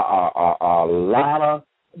a lot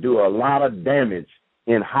of damage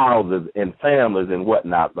in houses and families and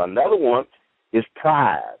whatnot. Another one is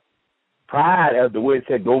pride. Pride, as the word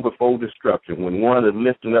said, go before destruction. When one is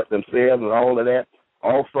lifting up themselves and all of that.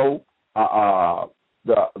 Also,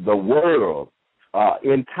 the world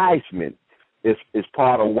enticement is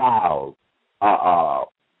part of wild.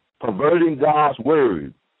 Perverting God's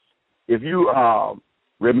word. If you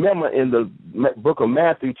remember in the book of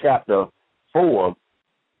Matthew chapter 4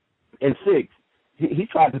 and 6, he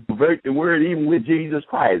tried to pervert the word even with Jesus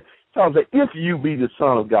Christ. He tells us, if you be the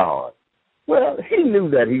Son of God. Well, he knew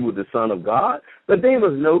that he was the Son of God, but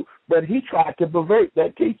Demas knew, but he tried to pervert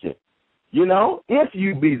that teaching. You know, if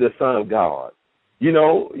you be the Son of God, you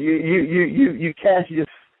know, you cast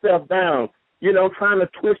yourself down, you know, trying to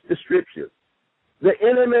twist the scriptures. The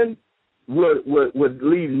enemy would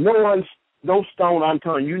leave no stone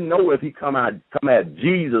unturned. You know, if he come at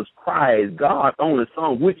Jesus Christ, God's only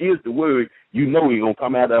Son, which is the word, you know he's going to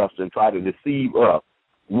come at us and try to deceive us,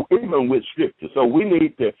 even with scripture. So we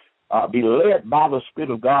need to be led by the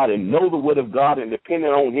Spirit of God and know the word of God and depending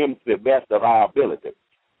on him to the best of our ability.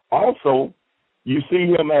 Also, you see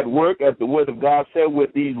him at work, as the word of God said,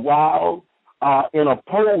 with these wild in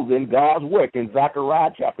opposing God's work. In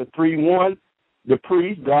Zechariah chapter 3:1, the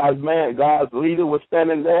priest, God's leader, was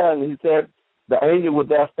standing there, and he said the angel was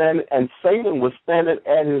there standing, and Satan was standing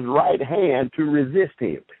at his right hand to resist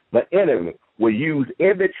him. The enemy will use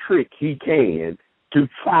every trick he can to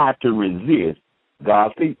try to resist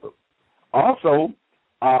God's people. Also,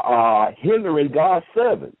 hindering God's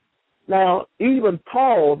servants. Now, even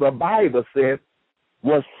Paul, the Bible said,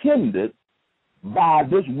 was hindered by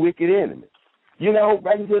this wicked enemy. You know,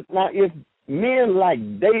 now if men like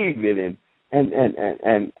David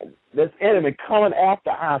and this enemy coming after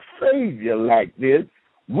our Savior like this,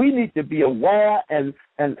 we need to be aware and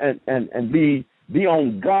be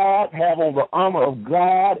on guard, have on the armor of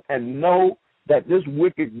God, and know that this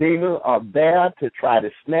wicked demons are there to try to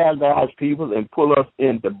snare God's people and pull us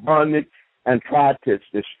into bondage and try to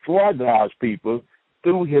destroy God's people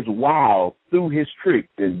through his wiles, through his tricks,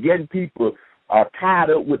 and getting people tied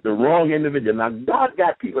up with the wrong individual. Now, God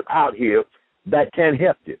got people out here that can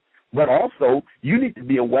help you. But also, you need to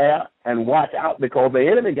be aware and watch out, because the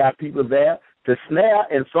enemy got people there to snare,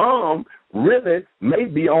 and some really may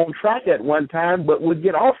be on track at one time but would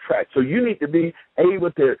get off track. So you need to be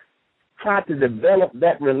able to try to develop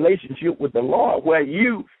that relationship with the Lord where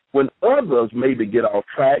you, when others maybe get off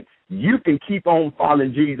track, you can keep on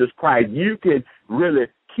following Jesus Christ. You can really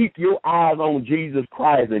keep your eyes on Jesus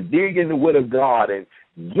Christ and dig in the Word of God and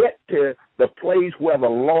get to the place where the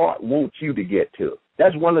Lord wants you to get to.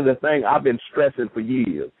 That's one of the things I've been stressing for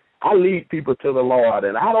years. I lead people to the Lord,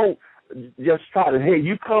 and I don't just try to, hey,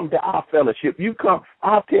 you come to our fellowship. You come.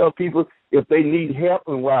 I'll tell people if they need help,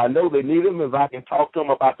 and where I know they need them, if I can talk to them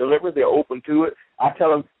about deliverance, they're open to it. I tell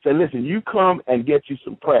them, say, listen, you come and get you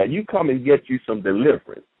some prayer. You come and get you some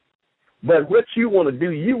deliverance. But what you want to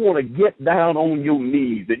do, you want to get down on your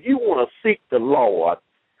knees, and you want to seek the Lord.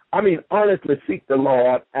 I mean, honestly seek the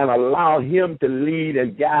Lord and allow him to lead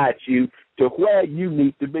and guide you to where you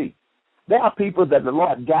need to be. There are people that the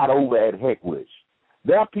Lord got over at Heckwish.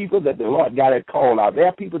 There are people that the Lord got at Call Out. There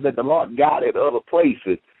are people that the Lord got at other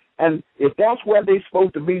places. And if that's where they're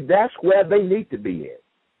supposed to be, that's where they need to be at.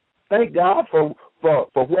 Thank God for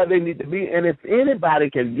where they need to be. And if anybody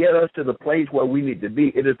can get us to the place where we need to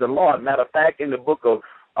be, it is the Lord. Matter of fact, in the book of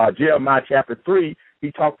Jeremiah chapter 3,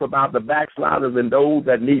 he talks about the backsliders and those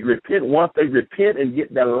that need repent. Once they repent and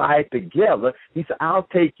get their life together, he said, I'll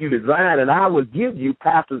take you to Zion, and I will give you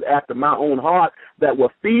pastors after my own heart that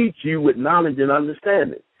will feed you with knowledge and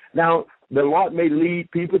understanding. Now, the Lord may lead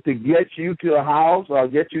people to get you to a house or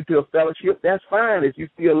get you to a fellowship. That's fine if you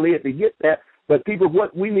feel led to get that. But people,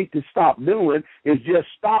 what we need to stop doing is just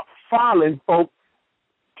stop following folks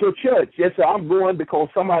to church. Yes, sir, I'm going because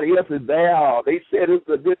somebody else is there, or they said it's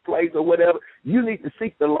a good place or whatever. You need to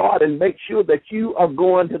seek the Lord and make sure that you are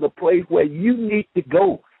going to the place where you need to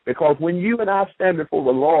go. Because when you and I stand before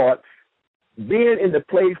the Lord, being in the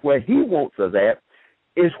place where he wants us at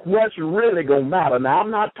is what's really going to matter. Now,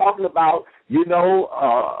 I'm not talking about,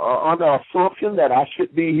 under assumption that I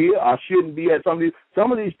should be here, I shouldn't be at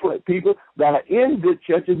some of these people that are in good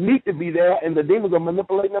churches need to be there, and the demons are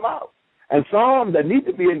manipulating them out. And some that need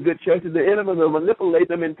to be in good churches, the enemy will manipulate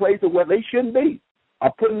them in places where they shouldn't be,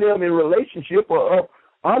 or putting them in relationship or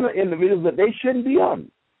under individuals that they shouldn't be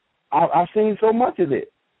on. I've seen so much of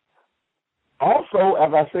it. Also,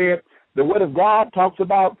 as I said, the Word of God talks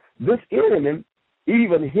about this enemy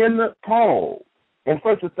even hindered Paul. In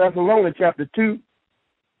 1 Thessalonians chapter 2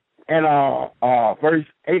 and verse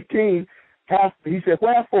 18, he said,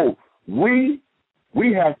 wherefore we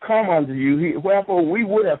have come unto you, wherefore we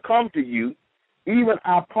would have come to you, even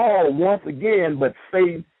our Paul once again, but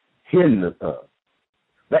Satan hindered us.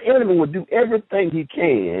 The enemy will do everything he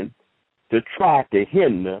can to try to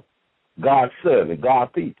hinder God's servant,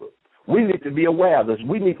 God's people. We need to be aware of this.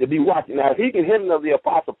 We need to be watching. Now, if he can hinder the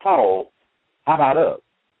Apostle Paul, how about us?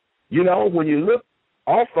 You know, when you look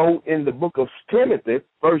also in the book of Timothy,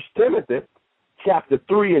 1 Timothy, chapter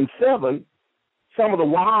 3 and 7, some of the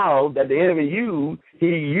wiles that the enemy used, he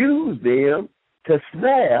used them to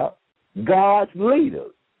snare God's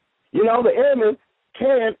leaders. You know, the enemy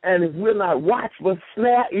can and if we're not watch, will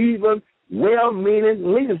snare even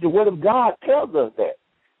well-meaning leaders. The Word of God tells us that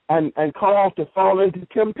and cause to fall into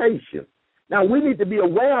temptation. Now, we need to be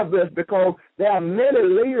aware of this because there are many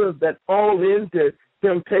leaders that fall into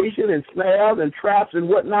temptation and snares and traps and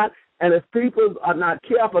whatnot, and if people are not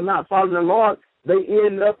careful, not following the Lord, they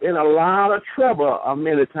end up in a lot of trouble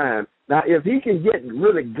many times. Now, if he can get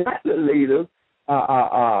really godly leaders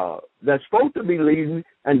that's supposed to be leading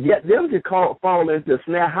and get them to fall into a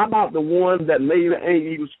snare, how about the ones that maybe ain't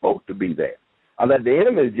even supposed to be there, or that the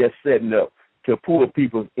enemy is just setting up to pull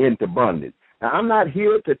people into bondage? Now, I'm not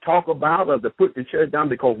here to talk about or to put the church down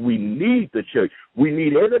because we need the church. We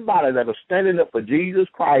need everybody that are standing up for Jesus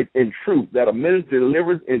Christ in truth, that are ministering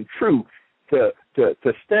deliverance in truth, to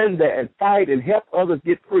stand there and fight and help others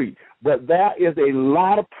get free. But there is a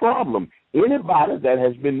lot of problem. Anybody that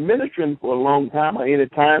has been ministering for a long time or any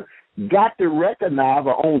time got to recognize,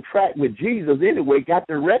 or on track with Jesus anyway, got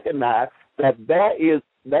to recognize that there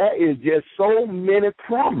is just so many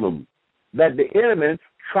problems that the enemy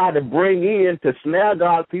try to bring in to snare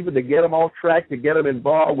God's people, to get them off track, to get them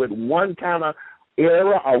involved with one kind of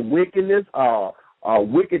error or wickedness,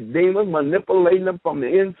 wicked demons manipulating them from the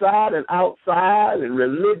inside and outside, and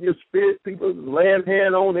religious spirit people laying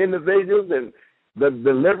hand on individuals, and the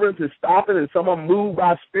deliverance is stopping, and some of them moved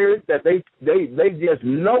by spirits that they just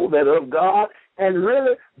know that of God, and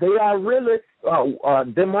really they are really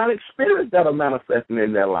demonic spirits that are manifesting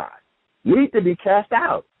in their lives. Need to be cast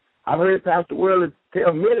out. I've heard Pastor Worley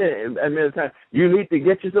tell many times, you need to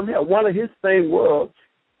get you some help. One of his things was,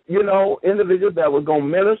 you know, individuals that were going to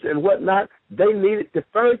minister and whatnot, they needed to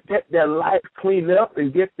first get their life cleaned up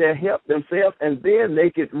and get their help themselves, and then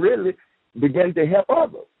they could really begin to help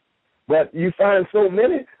others. But you find so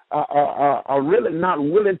many are really not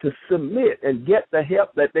willing to submit and get the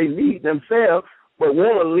help that they need themselves, but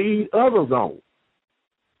want to lead others on.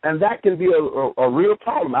 And that can be a real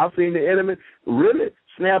problem. I've seen the enemy really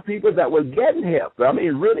snare people that were getting help. I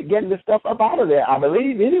mean, really getting the stuff up out of there, I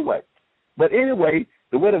believe, anyway. But anyway,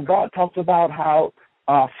 the Word of God talks about how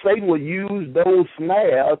Satan will use those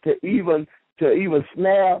snares to even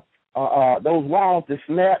snare those wiles to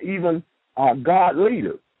snare even God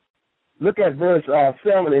leaders. Look at verse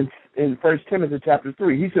 7 in 1 Timothy chapter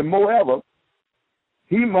 3. He said, moreover,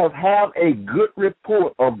 he must have a good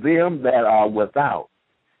report of them that are without.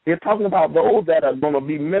 He's talking about those that are going to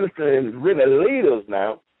be ministering and really leaders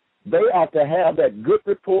now. They ought to have that good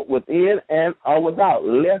report within and or without,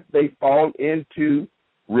 lest they fall into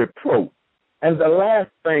reproach. And the last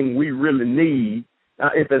thing we really need, now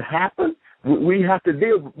if it happens, we have to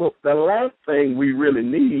deal with the last thing we really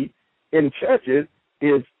need in churches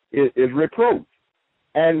is reproach.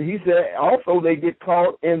 And he said also they get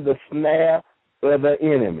caught in the snare of the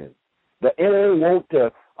enemy. The enemy wants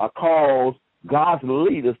to cause God's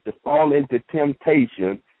leaders to fall into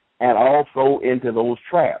temptation and also into those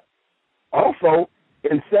traps. Also,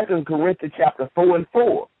 in 2 Corinthians chapter 4 and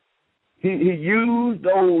 4, he used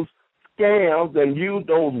those scams and used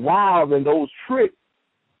those wiles and those tricks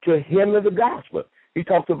to hinder the gospel. He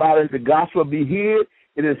talks about if the gospel be hid,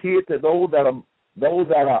 it is hid to those that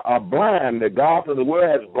are blind. The God of the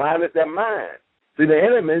world has blinded their mind. See, the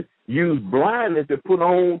enemy used blindness to put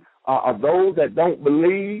on those that don't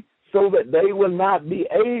believe, so that they will not be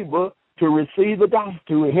able to receive the gospel,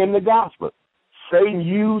 to hear the gospel. Satan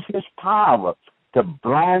used his power to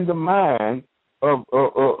blind the mind of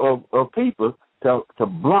people, to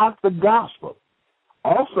block the gospel.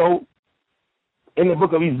 Also, in the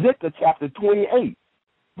book of Ezekiel, chapter 28,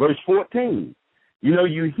 verse 14, you know,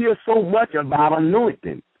 you hear so much about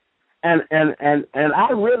anointing. And I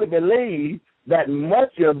really believe that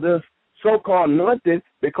much of this so-called anointing,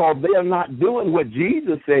 because they are not doing what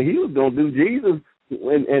Jesus said he was going to do. Jesus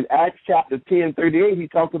in Acts chapter 10:38, he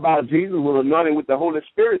talks about Jesus was anointed with the Holy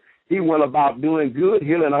Spirit. He went about doing good,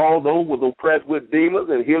 healing all those who were oppressed with demons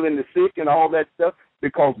and healing the sick and all that stuff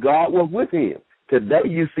because God was with him. Today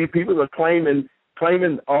you see people are claiming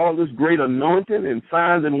all this great anointing and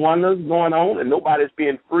signs and wonders going on, and nobody's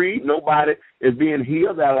being freed, nobody is being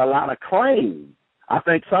healed. There are a lot of claims. I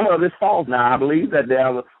think some of it's false. Now, I believe that there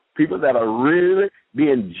are people that are really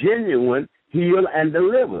being genuine, healed, and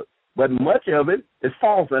delivered. But much of it is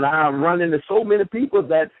false, and I've run into so many people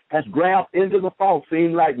that has grabbed into the false.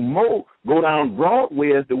 Seems like more go down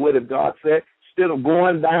Broadway, as the word of God said, instead of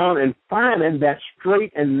going down and finding that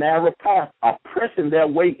straight and narrow path, or pressing their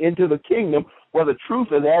way into the kingdom where the truth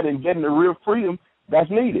is at and getting the real freedom that's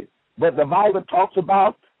needed. But the Bible talks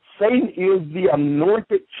about Satan is the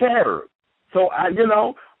anointed cherub. So,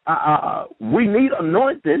 we need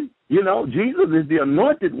anointing. Jesus is the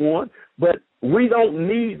anointed one, but we don't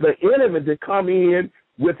need the enemy to come in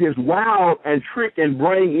with his wild and trick and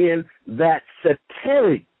bring in that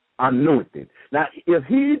satanic anointing. Now, if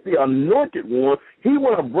he's the anointed one, he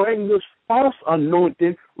want to bring this false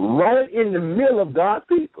anointing right in the middle of God's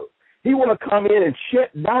people. He want to come in and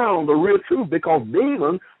shut down the real truth because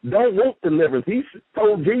demons don't want deliverance. He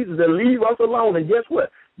told Jesus to leave us alone. And guess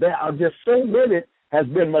what? There are just so many has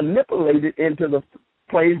been manipulated into the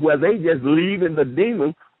place where they just leaving the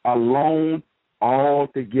demons alone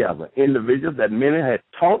altogether. Individuals that many had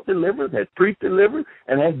taught deliverance, had preached deliverance,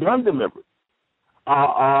 and had done deliverance,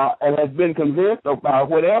 and has been convinced about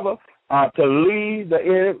whatever to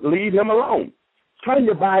leave him alone. Turn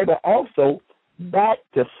your Bible also back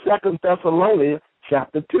to 2 Thessalonians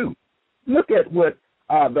chapter 2. Look at what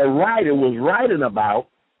the writer was writing about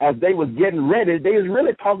as they was getting ready. They was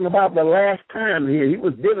really talking about the last time here. He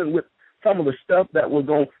was dealing with some of the stuff that was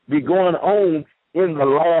going to be going on in the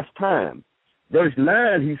last time. Verse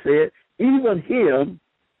 9, he said, even him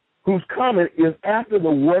whose coming is after the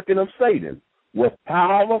working of Satan, with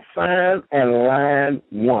power, signs, and lying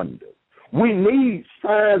wonders. We need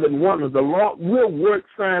signs and wonders. The Lord will work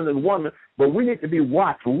signs and wonders, but we need to be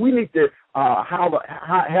watchful. We need to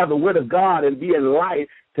have the word of God and be in light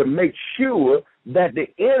to make sure that the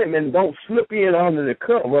enemy don't slip in under the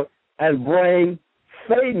cover and bring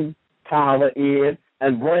Satan power in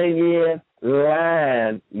and bring in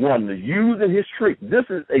lying wonders, using his trick. This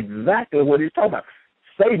is exactly what he's talking about.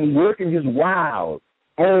 Satan working his wiles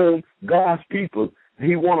on God's people.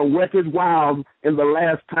 He want to work his wiles in the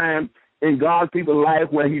last time in God's people's life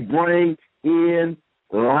where he bring in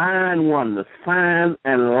lying wonders, signs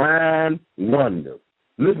and lying wonders.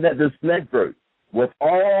 Listen at this next verse. With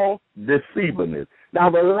all deceivableness. Now,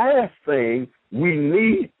 the last thing we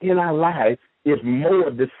need in our life is more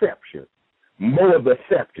deception. More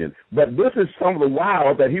deception. But this is some of the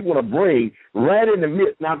wiles that he want to bring right in the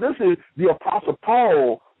midst. Now, this is the Apostle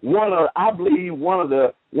Paul, one of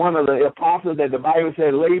the apostles that the Bible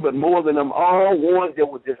said labored more than them all, one that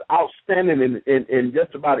was just outstanding in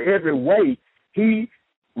just about every way. He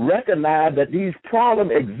recognized that these problems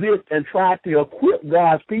exist and tried to equip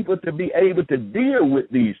God's people to be able to deal with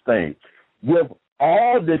these things. With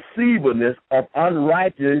all deceivableness of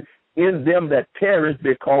unrighteous in them that perish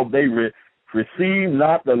because they receive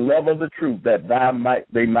not the love of the truth that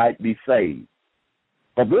they might be saved.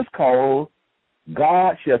 For this cause,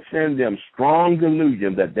 God shall send them strong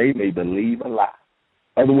delusion that they may believe a lie.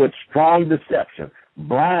 In other words, strong deception,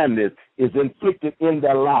 blindness is inflicted in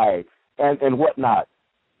their life and whatnot.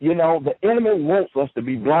 The enemy wants us to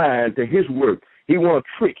be blind to his work. He want to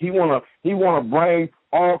trick. He want to bring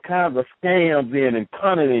all kinds of scams in and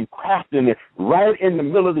cunning and crafting it right in the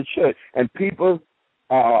middle of the church. And people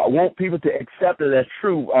want people to accept it as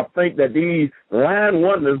true or think that these lying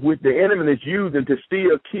wonders which the enemy is using to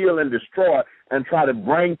steal, kill, and destroy and try to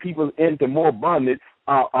bring people into more bondage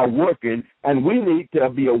are working. And we need to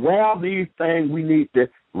be aware of these things. We need to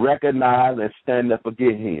recognize and stand up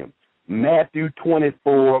against him. Matthew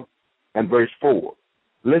 24 and verse 4.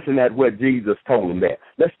 Listen at what Jesus told him there.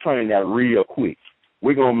 Let's turn that real quick.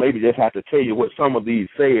 We're going to maybe just have to tell you what some of these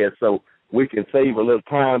says so we can save a little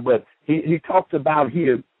time. But he talks about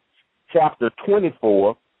here, chapter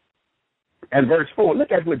 24 and verse 4.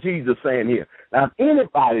 Look at what Jesus is saying here. Now, if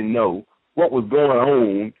anybody know what was going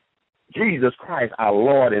on, Jesus Christ, our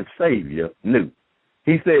Lord and Savior, knew.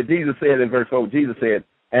 Jesus said in verse 4, Jesus said,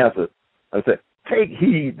 take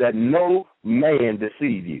heed that no man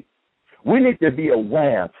deceive you. We need to be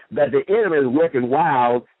aware that the enemy is working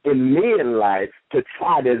wild in men's life to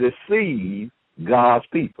try to deceive God's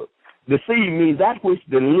people. Deceive means that which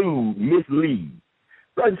delude, mislead.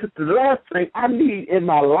 But the last thing I need in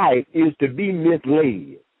my life is to be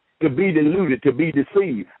misled. to be deluded, to be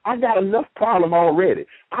deceived. I got enough problem already.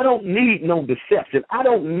 I don't need no deception. I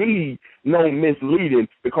don't need no misleading,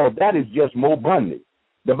 because that is just more abundant.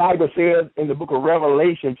 The Bible says in the book of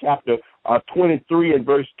Revelation, chapter 23 and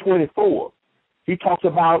verse 24, he talks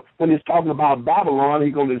about, when he's talking about Babylon,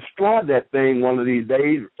 he's going to destroy that thing one of these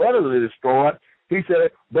days, utterly destroy it. He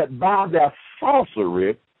said, but by their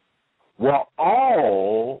sorcery were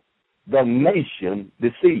all the nation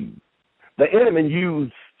deceived. The enemy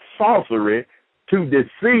used sorcery to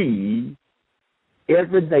deceive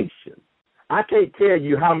every nation. I can't tell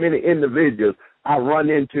you how many individuals I run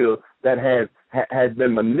into that has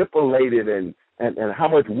been manipulated and how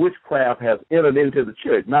much witchcraft has entered into the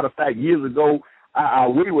church. Matter of fact, years ago,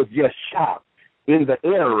 we was just shocked in the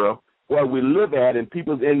era where we live at, and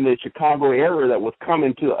people in the Chicago area that was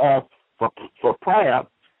coming to us for prayer,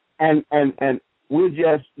 and we're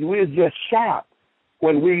just shocked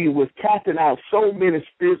when we was casting out so many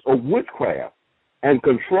spirits of witchcraft and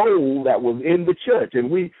control that was in the church, and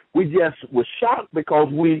we just was shocked because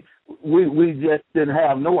we just didn't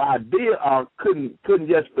have no idea or couldn't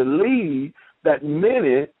just believe that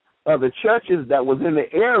many of the churches that was in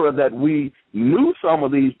the area that we knew some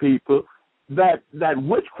of these people, that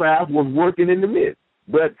witchcraft was working in the midst.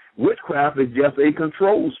 But witchcraft is just a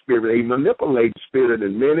control spirit, a manipulating spirit,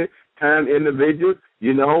 and many times individuals,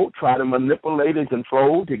 try to manipulate and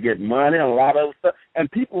control to get money and a lot of stuff.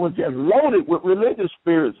 And people were just loaded with religious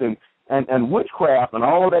spirits and witchcraft and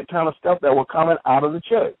all of that kind of stuff that were coming out of the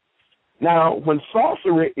church. Now, when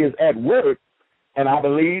sorcery is at work, and I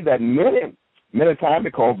believe that many times,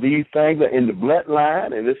 because these things are in the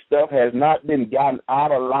bloodline and this stuff has not been gotten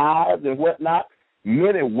out of lives and whatnot,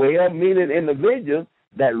 many well-meaning individuals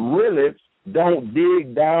that really don't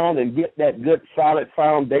dig down and get that good solid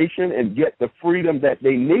foundation and get the freedom that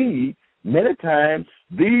they need, many times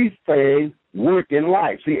these things work in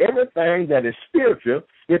life. See, everything that is spiritual,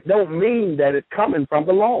 it don't mean that it's coming from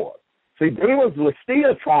the Lord. See, demons will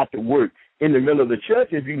still try to work in the middle of the church.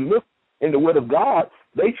 If you look in the Word of God,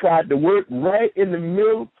 they tried to work right in the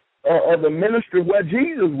middle of the ministry where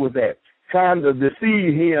Jesus was at, trying to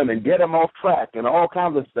deceive him and get him off track and all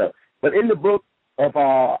kinds of stuff. But in the book of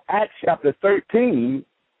Acts chapter 13,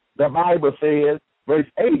 the Bible says, verse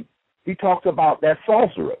 8, he talks about that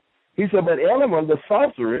sorcerer. He said, but Elymas, the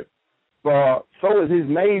sorcerer, so is his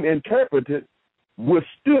name interpreted,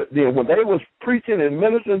 withstood them. When they was preaching and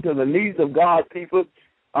ministering to the needs of God's people,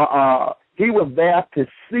 he was there to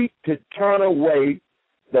seek to turn away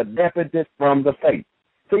the definite from the faith.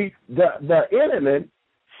 See, the enemy,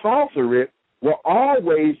 sorcery, will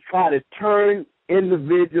always try to turn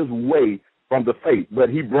individuals away from the faith, but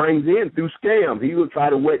he brings in through scams. He will try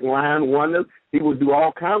to work lying wonders. He will do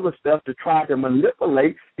all kinds of stuff to try to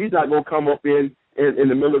manipulate. He's not going to come up in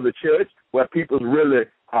the middle of the church where people's really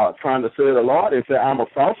trying to serve the Lord and say, I'm a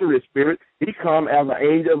sorcery spirit. He come as an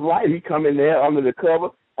angel of light. He come in there under the cover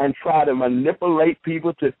and try to manipulate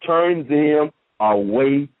people to turn them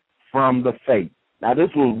away from the faith. Now, this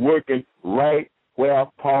was working right where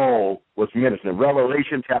Paul was ministering.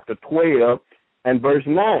 Revelation chapter 12 and verse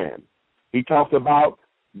 9. He talks about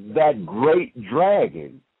that great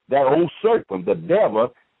dragon, that old serpent, the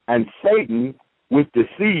devil, and Satan, which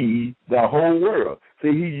deceived the whole world. See,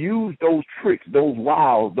 he used those tricks, those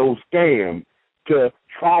wiles, those scams to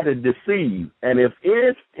try to deceive. And if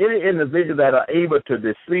any individual that are able to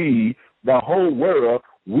deceive the whole world,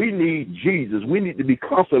 we need Jesus. We need to be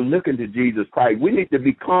constantly looking to Jesus Christ. We need to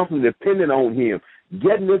be constantly dependent on him,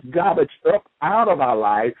 getting this garbage up out of our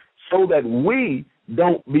lives so that we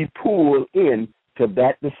don't be pulled into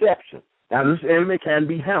that deception. Now, this enemy can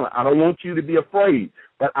be handled. I don't want you to be afraid,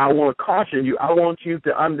 but I want to caution you. I want you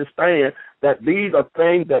to understand that these are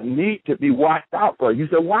things that need to be watched out for. You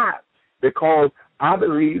say, why? Because I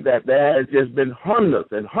believe that there has just been hundreds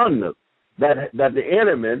and hundreds that the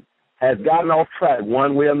enemy has gotten off track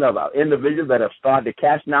one way or another. Individuals that have started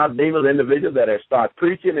casting out demons, individuals that have started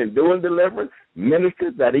preaching and doing deliverance,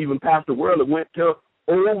 ministers that even Pastor Worley went to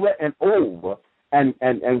over and over. And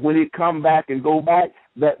when he come back and go back,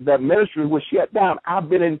 the ministry was shut down. I've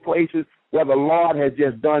been in places where the Lord has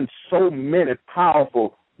just done so many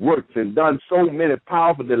powerful works and done so many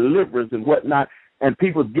powerful deliverance and whatnot, and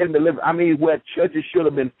people getting delivered. I mean, where churches should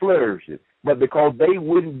have been flourishing. But because they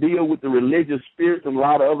wouldn't deal with the religious spirits and a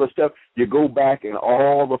lot of other stuff, you go back and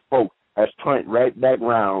all the folks has turned right back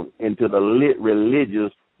around into the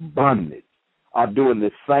religious bondage, are doing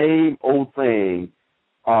the same old thing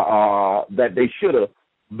that they should have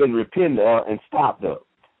been repentant of and stopped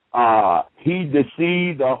of. He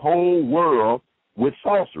deceived the whole world with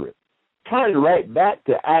sorcery. Turn right back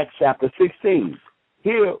to Acts chapter 16.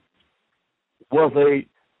 Here was a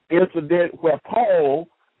incident where Paul,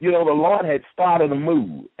 the Lord had started a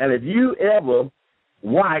move. And if you ever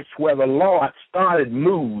watch where the Lord started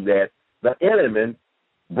move, that the enemy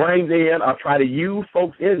brings in or try to use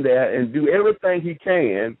folks in there and do everything he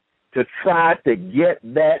can to try to get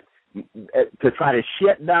that, to try to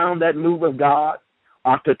shut down that move of God,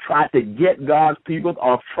 or to try to get God's people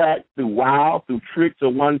off track through tricks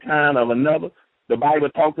of one kind or another. The Bible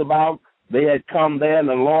talks about they had come there and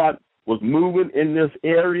the Lord was moving in this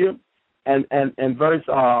area. And verse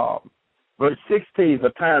 16, for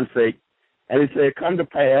time's sake, and it said, come to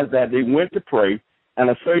pass that they went to pray, and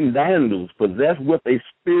a certain damsel possessed with a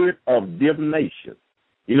spirit of divination,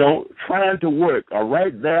 trying to work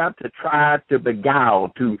right there to try to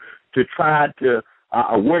beguile, to try to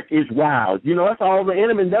work his wiles. That's all the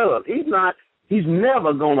enemy does. He's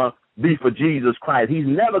never going to be for Jesus Christ. He's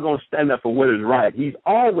never going to stand up for what is right. He's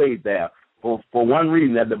always there for one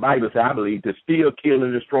reason, that the Bible says, I believe, to steal, kill,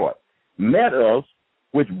 and destroy. Met us,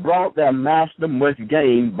 which brought their master much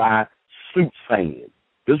gain by soothsaying.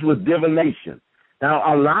 This was divination.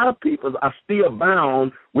 Now, a lot of people are still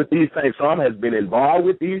bound with these things. Some has been involved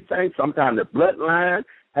with these things. Sometimes the bloodline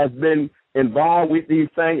has been involved with these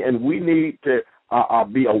things, and we need to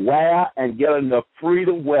be aware and get enough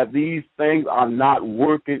freedom where these things are not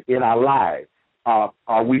working in our lives.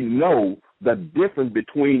 We know the difference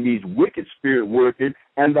between these wicked spirit working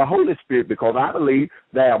and the Holy Spirit, because I believe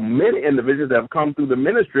there are many individuals that have come through the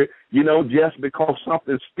ministry, just because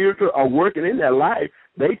something spiritual are working in their life,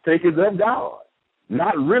 they think it's of God,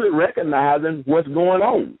 not really recognizing what's going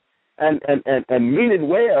on and meaning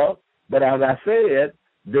well, but as I said,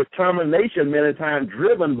 determination many times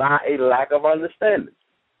driven by a lack of understanding.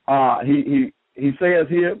 He says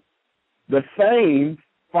here, the same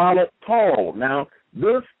followed Paul. Now,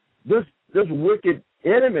 this wicked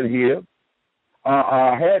enemy here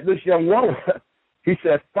had this young woman, he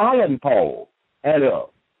said, following Paul and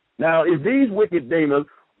up. Now, if these wicked demons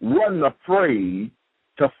wasn't afraid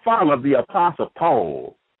to follow the Apostle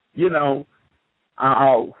Paul,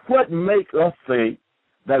 what makes us think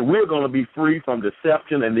that we're going to be free from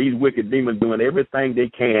deception and these wicked demons doing everything they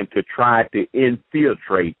can to try to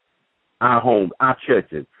infiltrate our homes, our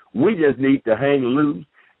churches? We just need to hang loose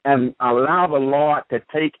and allow the Lord to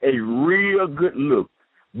take a real good look.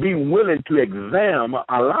 Be willing to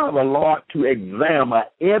allow the Lord to examine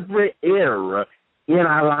every error in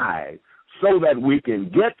our lives so that we can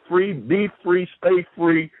get free, be free, stay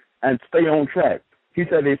free, and stay on track. He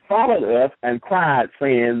said, they followed us and cried,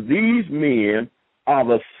 saying, these men are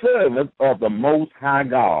the servants of the Most High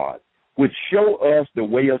God, which show us the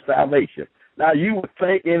way of salvation. Now, you would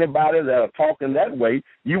think anybody that are talking that way,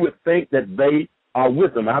 you would think that they are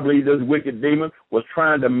with them. I believe this wicked demon was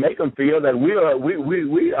trying to make them feel that we are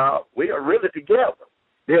really together.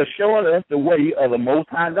 They are showing us the way of the Most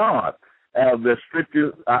High God. The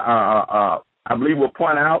scriptures, I believe, will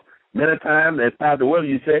point out many times, as Pastor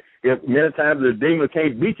Williams said, many times the demon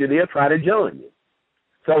can't beat you, they'll try to join you.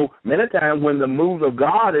 So many times when the move of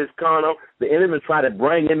God is coming up, the enemy try to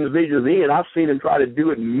bring individuals in. I've seen him try to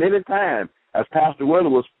do it many times. As Pastor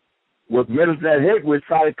Williams was ministering at Hick, would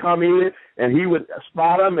try to come in, and he would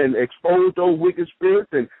spot them and expose those wicked spirits,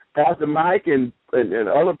 and Pastor Mike and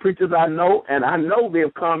other preachers I know, and I know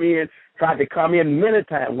they've tried to come in many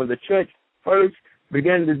times. When the church first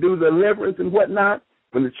began to do deliverance and whatnot,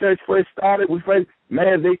 when the church first started,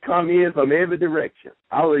 they come in from every direction.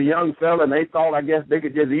 I was a young fella, and they thought, I guess, they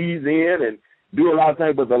could just ease in and do a lot of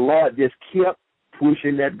things, but the Lord just kept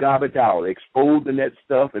pushing that garbage out, exposing that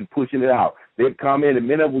stuff and pushing it out. They'd come in, and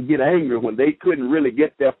many of them would get angry when they couldn't really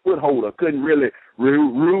get their foothold or couldn't really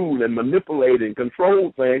rule and manipulate and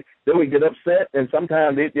control things. They would get upset, and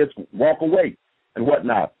sometimes they'd just walk away and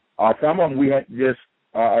whatnot. Some of them we had to just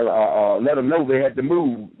let them know they had to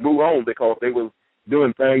move on because they were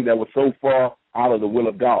doing things that were so far out of the will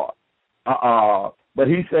of God. But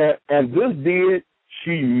he said, and this did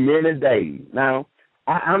she many days. Now,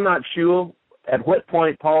 I'm not sure at what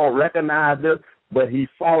point Paul recognized this, but he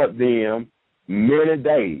followed them many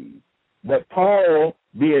days. But Paul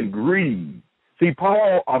being grieved. See,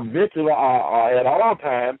 Paul eventually, at all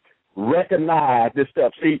times, recognized this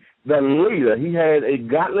stuff. See, the leader, he had a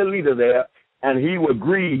godly leader there, and he would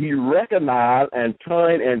grieve. He recognized and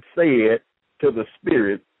turned and said to the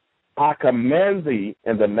Spirit, I command thee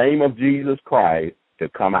in the name of Jesus Christ to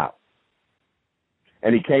come out.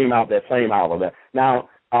 And he came out that same hour. Now,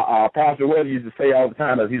 Pastor Weber used to say all the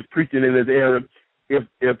time as he's preaching in this area, if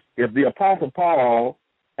the Apostle Paul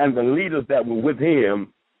and the leaders that were with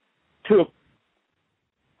him took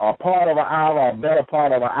a part of an hour, or a better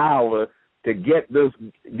part of an hour to get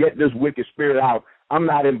this wicked spirit out, I'm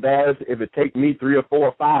not embarrassed if it takes me 3 or 4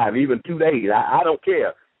 or 5, even 2 days. I don't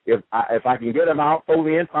care. If I can get him out, throw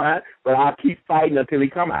me in, fine, but I'll keep fighting until he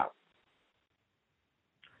come out.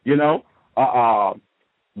 You know,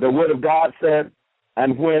 the Word of God said,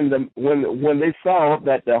 and when they saw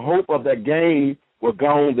that the hope of that gain was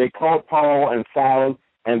gone, they caught Paul and Silas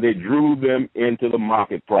and they drew them into the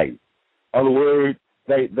marketplace. In other words,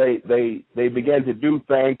 they began to do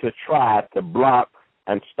things to try to block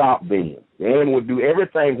and stop them. The enemy would do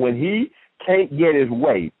everything when he can't get his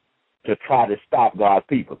way to try to stop God's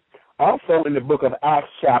people. Also in the book of Acts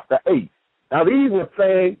chapter 8. Now these were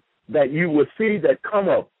things that you would see that come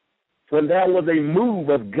up when there was a move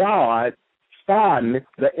of God starting.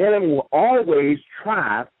 The enemy will always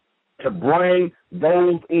try to bring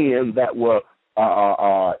those in that will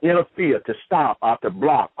interfere, to stop or to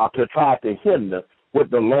block or to try to hinder what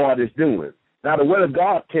the Lord is doing. Now the Word of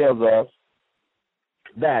God tells us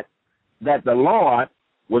that the Lord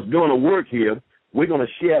was doing a work here. We're going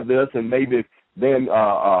to share this, and maybe then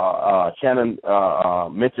Shannon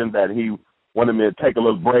mentioned that he wanted me to take a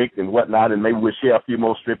little break and whatnot, and maybe we'll share a few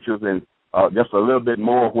more scriptures and just a little bit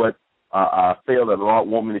more of what I feel that the Lord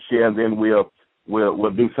wants me to share, and then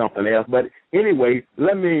we'll do something else. But anyway,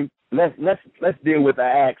 let's deal with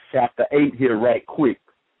Acts chapter 8 here right quick.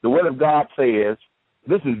 The Word of God says,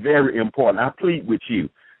 this is very important. I plead with you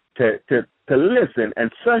to listen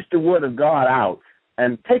and search the Word of God out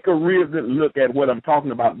and take a real good look at what I'm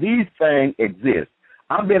talking about. These things exist.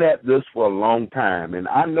 I've been at this for a long time, and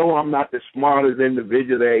I know I'm not the smartest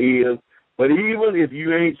individual there is, but even if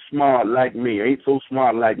you ain't smart like me, ain't so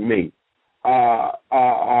smart like me,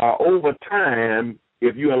 over time,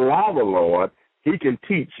 if you allow the Lord, he can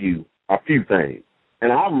teach you a few things.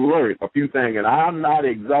 And I've learned a few things, and I'm not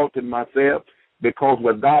exalting myself, because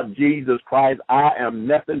without Jesus Christ, I am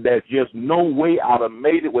nothing. There's just no way I'd have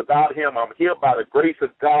made it without him. I'm here by the grace of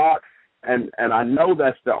God, and I know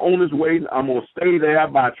that's the only way I'm going to stay there,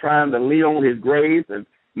 by trying to lean on his grace and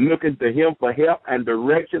looking to him for help and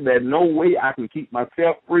direction. There's no way I can keep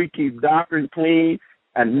myself free, keep doctrine clean,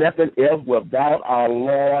 and nothing else without our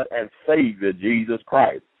Lord and Savior, Jesus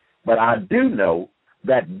Christ. But I do know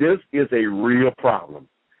that this is a real problem.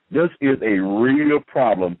 This is a real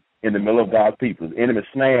problem in the middle of God's people. The enemy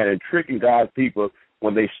snaring and tricking God's people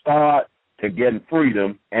when they start to get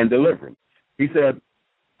freedom and deliverance. He said,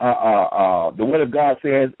 the Word of God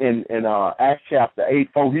says in Acts chapter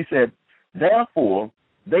 8:4, he said, therefore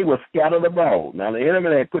they were scattered abroad. Now the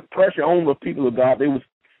enemy had put pressure on the people of God. They were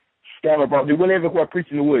scattered abroad. They went everywhere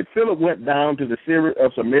preaching the word. Philip went down to the city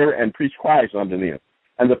of Samaria and preached Christ unto them.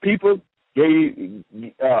 And the people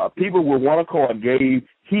with one accord gave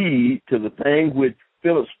heed to the things which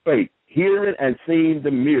Philip spake, hearing and seeing the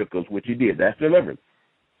miracles which he did. That's deliverance.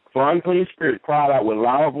 For unclean spirits cried out with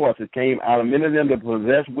loud voices, came out of many of them that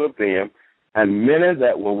possessed with them, and many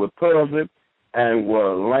that were with palsy and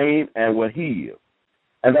were lame and were healed.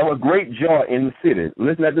 And there was great joy in the city.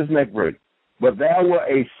 Listen at this next verse. But there were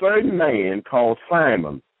a certain man called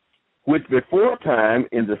Simon, which before time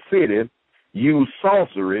in the city used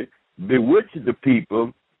sorcery, bewitched the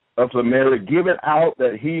people of Samaria, giving out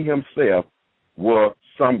that he himself were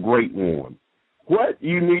some great one. What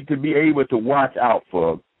you need to be able to watch out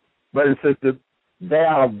for, brothers and sisters, there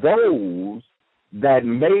are those that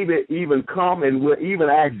maybe even come and will even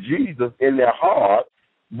ask Jesus in their heart,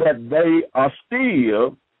 but they are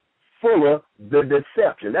still full of the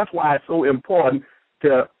deception. That's why it's so important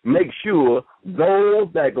to make sure those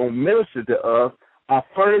that are going to minister to us are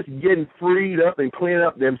first getting freed up and clean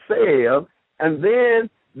up themselves, and then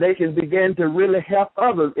they can begin to really help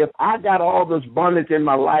others. If I got all this bondage in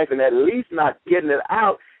my life and at least not getting it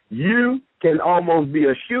out, you can almost be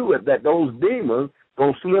assured that those demons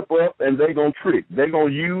going to slip up and they're going to trick. They're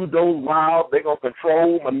going to use those wiles. They're going to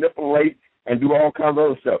control, manipulate, and do all kinds of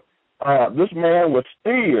other stuff. This man was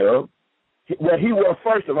still, well, he was,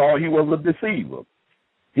 first of all, he was a deceiver.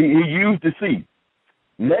 He used deceit.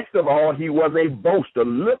 Next of all, he was a boaster.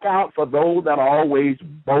 Look out for those that are always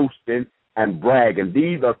boasting and bragging.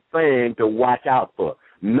 These are things to watch out for.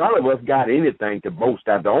 None of us got anything to boast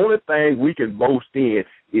at. The only thing we can boast in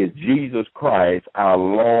is Jesus Christ, our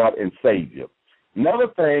Lord and Savior. Another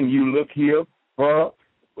thing you look here for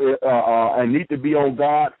and need to be on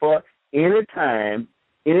God for, anytime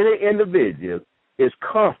any individual is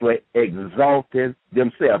constantly exalting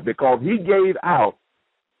themselves, because he gave out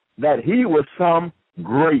that he was some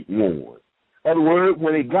great one. In other words,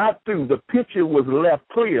 when he got through, the picture was left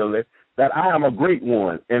clearly that I am a great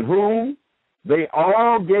one, in whom they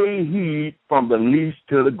all gave heed from the least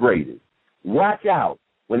to the greatest. Watch out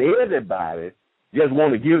when everybody just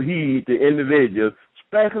want to give heed to individuals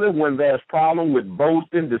especially when there's problem with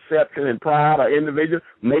boasting, deception, and pride, or individual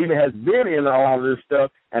maybe has been in all of this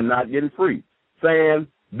stuff and not getting free, saying,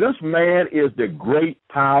 this man is the great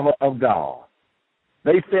power of God.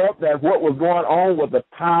 They felt that what was going on was the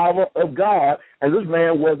power of God, and this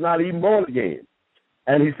man was not even born again.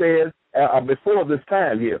 And he says, before this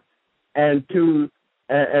time here, and to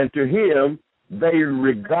him, they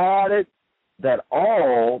regarded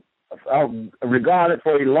regarded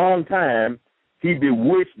for a long time, he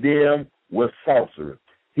bewitched them with sorcery.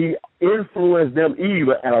 He influenced them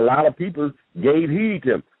evil, and a lot of people gave heed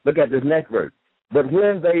to him. Look at this next verse. But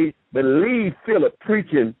when they believed Philip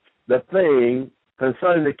preaching the thing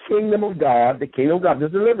concerning the kingdom of God, this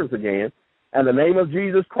deliverance again, and the name of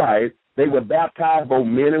Jesus Christ, they were baptized, both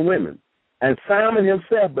men and women. And Simon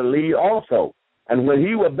himself believed also. And when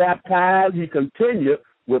he was baptized, he continued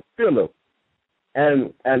with Philip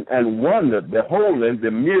and wondered, beholding the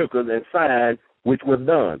miracles and signs which was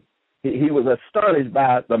done. He was astonished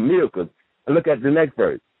by the miracles. And look at the next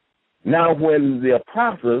verse. Now when the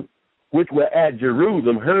apostles, which were at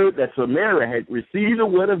Jerusalem, heard that Samaria had received the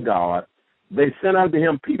word of God, they sent unto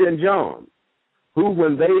him Peter and John, who,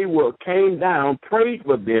 when they came down, prayed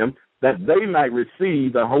for them that they might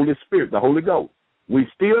receive the Holy Spirit, the Holy Ghost. We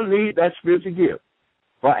still need that spiritual gift.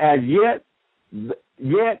 For as yet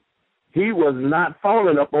he was not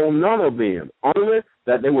fallen upon none of them, only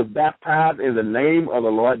that they was baptized in the name of the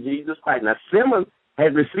Lord Jesus Christ. Now, Simon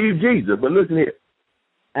had received Jesus, but listen here.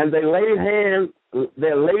 And they laid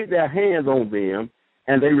their hands on them,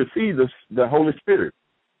 and they received the Holy Spirit.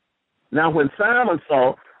 Now, when Simon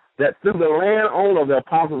saw that through the laying on of the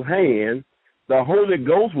apostles' hands, the Holy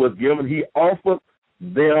Ghost was given, he offered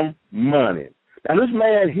them money. Now, this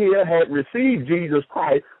man here had received Jesus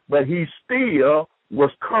Christ, but he still was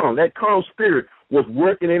carnal. That carnal spirit was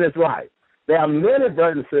working in his life. There are many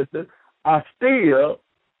brothers and sisters are still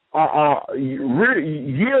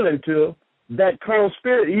yielding to that carnal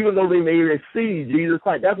spirit, even though they may receive Jesus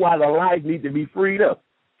Christ. That's why the life needs to be freed up,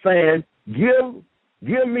 saying, give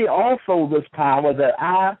me also this power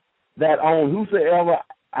that on whosoever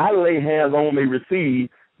I lay hands on may receive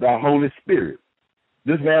the Holy Spirit.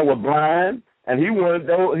 This man was blind, and he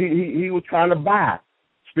was trying to buy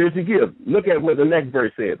spiritual gift. Look at what the next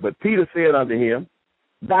verse said. But Peter said unto him,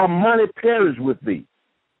 thy money perish with thee,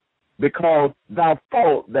 because thou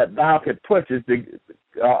thought that thou could purchase the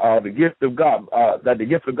gift of God, that the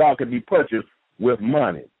gift of God could be purchased with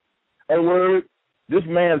money. In other words, this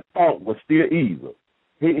man's thought was still evil.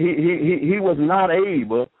 He was not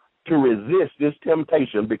able to resist this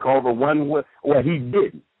temptation because of he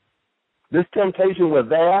didn't. This temptation was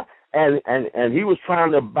there, and he was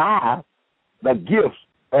trying to buy the gifts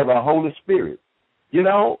of the Holy Spirit. You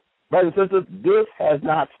know, brothers and sisters, this has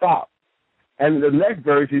not stopped. And the next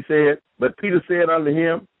verse he said, but Peter said unto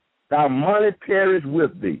him, thy money perish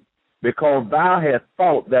with thee, because thou hast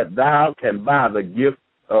thought that thou can buy the gift,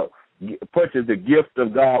 purchase the gift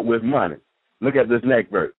of God with money. Look at this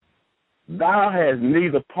next verse. Thou hast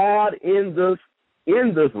neither part in this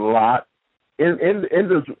lot, in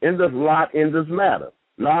this matter,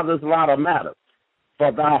 nor this lot of matter.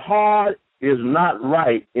 For thy heart is not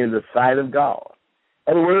right in the sight of God.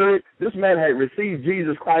 In other words, this man had received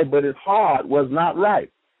Jesus Christ, but his heart was not right.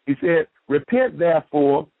 He said, repent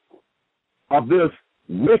therefore of this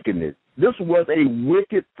wickedness. This was a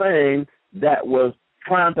wicked thing that was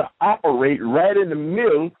trying to operate right in the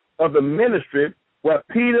middle of the ministry where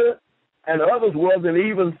Peter and others was, and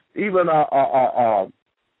even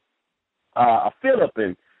Philip,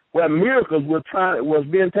 and where miracles was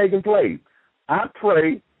being taken place. I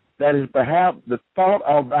pray that is perhaps the thought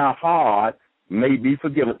of thy heart may be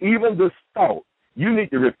forgiven. Even this thought, you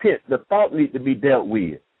need to repent. The thought needs to be dealt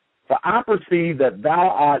with. For I perceive that thou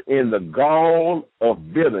art in the gall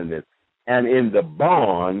of bitterness and in the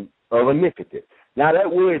bond of iniquity. Now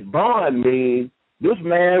that word bond means this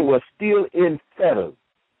man was still in fetters.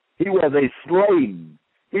 He was a slave.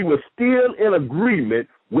 He was still in agreement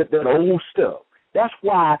with that old stuff. That's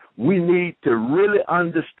why we need to really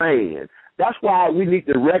understand. That's why we need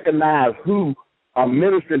to recognize who are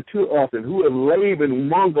ministering to us and who are laboring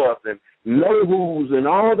among us and know who's and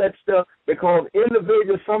all that stuff, because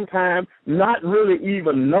individuals sometimes not really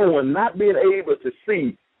even knowing, not being able to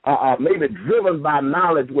see, maybe driven by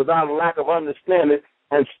knowledge without a lack of understanding,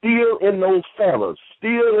 and still in those fellows,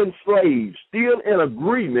 still enslaved, still in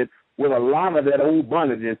agreement with a lot of that old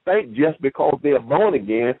bondage, and think just because they're born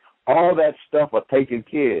again, all that stuff are taken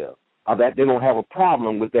care of, or that they don't have a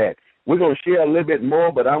problem with that. We're going to share a little bit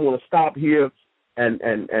more, but I want to stop here and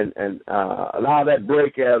allow that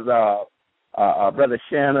break as Brother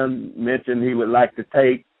Shannon mentioned he would like to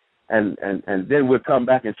take. and then we'll come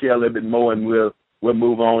back and share a little bit more, and we'll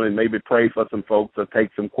move on and maybe pray for some folks or take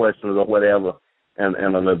some questions or whatever in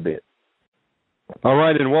a little bit. All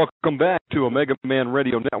right, and welcome back to Omegaman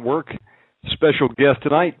Radio Network. Special guest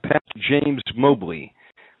tonight, Pastor James Mobley.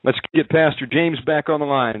 Let's get Pastor James back on the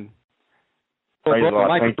line. Praise the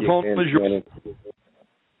Lord.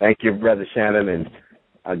 Thank you, Brother Shannon, and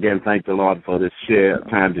again, thank the Lord for this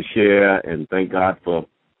time to share, and thank God for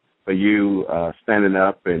you standing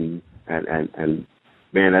up and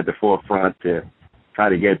being at the forefront to try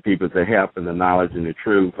to get people to help and the knowledge and the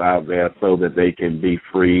truth out there so that they can be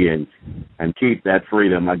free and keep that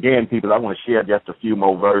freedom. Again, people, I want to share just a few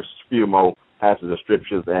more passages of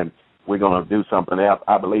scriptures, and we're going to do something else.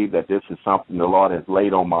 I believe that this is something the Lord has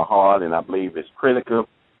laid on my heart, and I believe it's critical,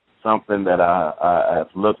 something that I have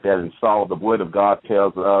looked at and saw. The Word of God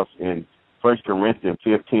tells us in 1 Corinthians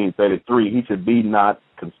 15:33, he said, be not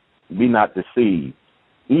deceived.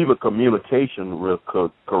 Evil communication will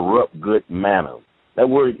corrupt good manners. That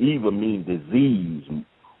word evil means disease,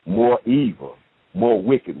 more evil, more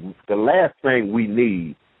wicked. The last thing we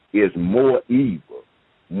need is more evil,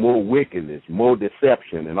 more wickedness, more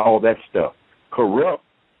deception, and all that stuff. Corrupt,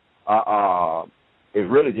 it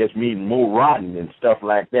really just means more rotten and stuff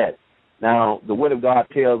like that. Now, the Word of God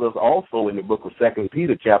tells us also in the book of 2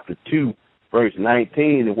 Peter chapter 2, verse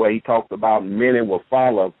 19, where he talks about many will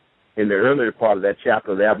follow, in the earlier part of that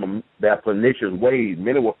chapter, their pernicious ways.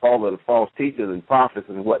 Many will follow the false teachers and prophets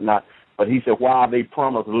and whatnot. But he said, while they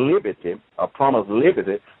promise liberty,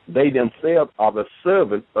 they themselves are the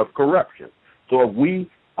servants of corruption. So if we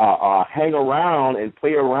hang around and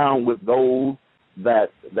play around with those that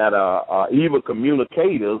are evil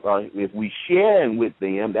communicators, or if we sharing with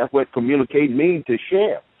them, that's what communicate means, to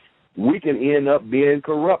share, we can end up being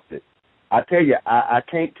corrupted. I tell you, I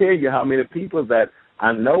can't tell you how many people that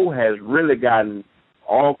I know has really gotten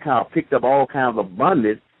picked up all kinds of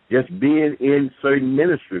abundance just being in certain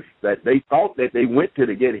ministries that they thought that they went to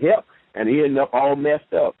get help and ended up all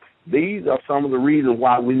messed up. These are some of the reasons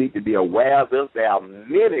why we need to be aware of this. There are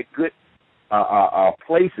many good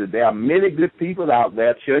places. There are many good people out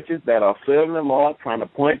there, churches that are serving the Lord, trying to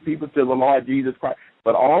point people to the Lord Jesus Christ.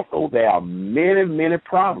 But also there are many, many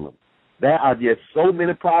problems. There are just so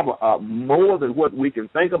many problems, more than what we can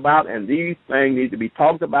think about, and these things need to be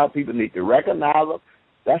talked about. People need to recognize them.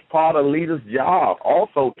 That's part of leaders' job,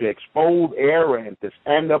 also to expose error and to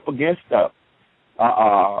stand up against stuff.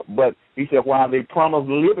 But he said, while they promise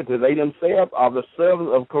liberty, they themselves are the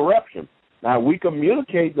servants of corruption. Now, we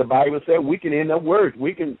communicate, the Bible said, we can end up worse.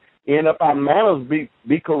 We can end up, our manners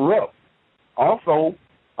be corrupt. Also,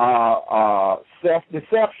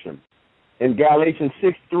 self-deception. In Galatians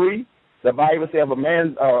 6:3, the Bible says, if a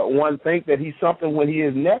man one think that he's something when he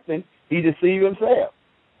is nothing, he deceives himself.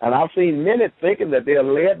 And I've seen many thinking that they're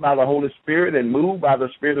led by the Holy Spirit and moved by the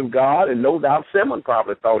Spirit of God, and no doubt Simon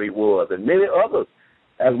probably thought he was, and many others,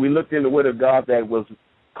 as we looked in the Word of God, that was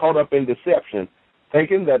caught up in deception,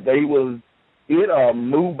 thinking that they was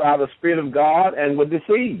moved by the Spirit of God and were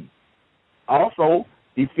deceived. Also,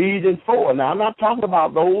 Ephesians 4. Now, I'm not talking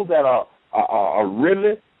about those that are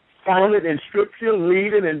really founded in Scripture,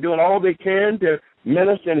 leading and doing all they can to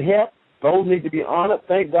minister and help. Those need to be honored.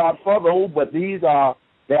 Thank God for those. But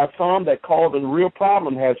there are some that cause a real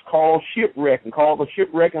problem, has caused shipwreck and caused a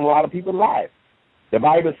shipwreck in a lot of people's lives. The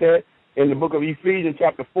Bible said in the book of Ephesians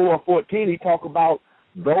chapter 4:14, he talks about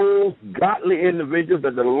those godly individuals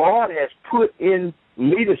that the Lord has put in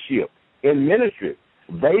leadership, in ministry.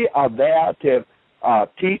 They are there to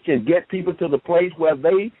teach and get people to the place where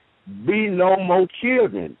they be no more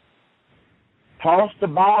children, tossed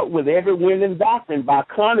about with every wind and doctrine by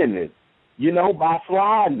cunningness, by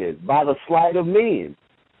slyness, by the sleight of men.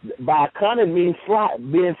 By cunning means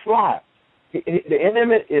being sly. The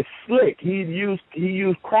enemy is slick. He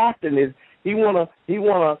used craftiness. He wanna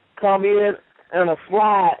come in a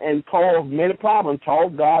sly and cause many problems.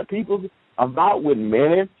 Talk God people about with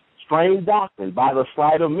many strange doctrines by the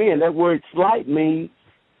sleight of men. That word sleight means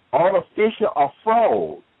artificial or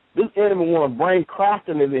fraud. This enemy want to bring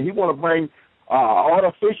craftiness and he want to bring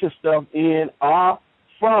artificial stuff in our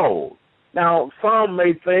fraud. Now, some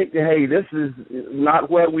may think that, hey, this is not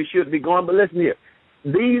where we should be going, but listen here.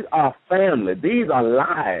 These are family. These are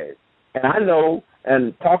lies. And I know,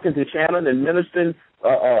 and talking to Shannon and ministering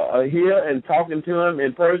here and talking to him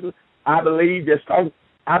in person, I believe the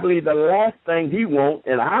last thing he wants,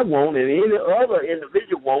 and I want, and any other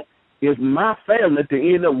individual wants, is my family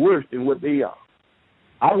to end up worse than what they are.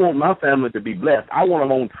 I want my family to be blessed. I want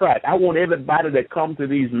them on track. I want everybody that comes to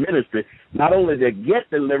these ministries not only to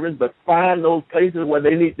get deliverance, but find those places where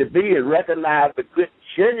they need to be and recognize the good,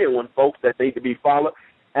 genuine folks that need to be followed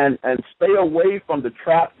and stay away from the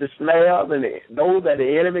traps, the snares, and those that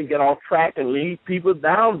the enemy get off track and lead people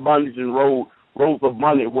down bondage and roads of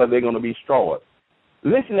bondage where they're going to be destroyed.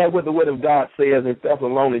 Listen at what the Word of God says in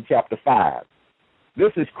Thessalonians chapter 5.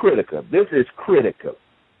 This is critical. This is critical.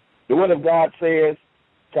 The Word of God says,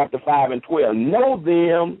 chapter 5 and 12, know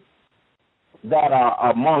them that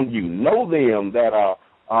are among you. Know them that are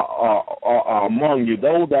among you,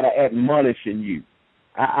 those that are admonishing you.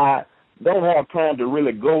 I don't have time to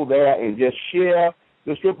really go there and just share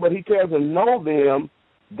the scripture, but he tells them, know them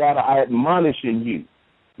that are admonishing you.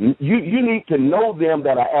 You need to know them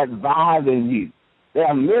that are advising you. There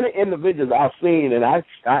are many individuals I've seen, and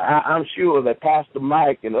I'm sure that Pastor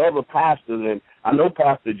Mike and other pastors, and I know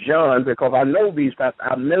Pastor John, because I know these pastors,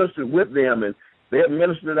 I've ministered with them, and they've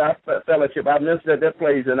ministered at our fellowship. I've ministered at their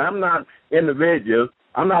place, and I'm not individuals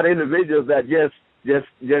that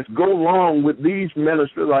just go along with these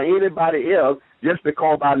ministers or anybody else just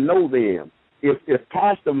because I know them. If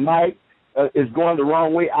Pastor Mike is going the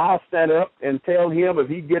wrong way, I'll stand up and tell him if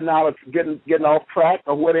he's getting off track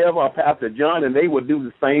or whatever, or Pastor John, and they will do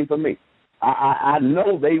the same for me. I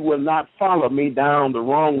know they will not follow me down the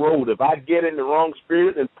wrong road. If I get in the wrong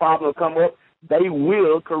spirit and problems come up, they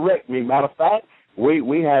will correct me. Matter of fact,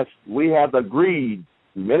 we have agreed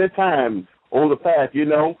many times over the past,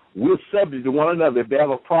 we're subject to one another. If they have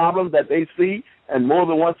a problem that they see, and more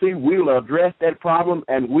than one see, we'll address that problem,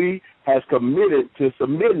 and we has committed to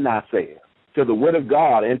submitting ourselves to the Word of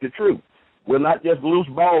God and to truth. We're not just loose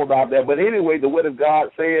balls out there. But anyway, the Word of God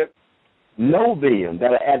says, know them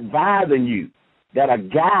that are advising you, that are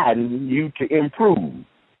guiding you to improve.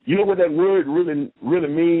 You know what that word really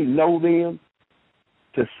means, know them?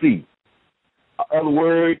 To see. In other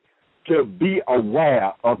words, to be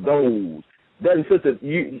aware of those. Brothers and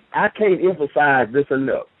sisters, I can't emphasize this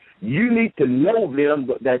enough. You need to know them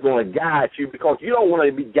that's going to guide you, because you don't want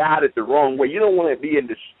to be guided the wrong way. You don't want to be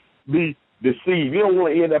deceived. You don't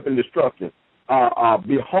want to end up in destruction.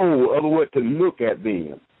 Behold, in other words, to look at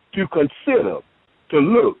them, to consider, to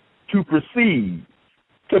look, to perceive,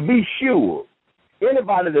 to be sure.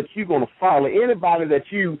 Anybody that you're going to follow, anybody that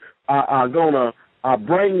you are going to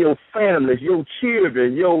bring your families, your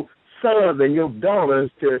children, your sons and your daughters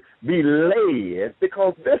to be led,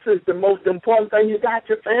 because this is the most important thing. You got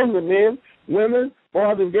your family, men, women,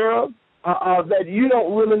 boys and girls, that you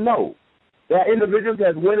don't really know. There are individuals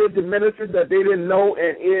that went into ministry that they didn't know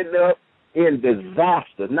and ended up in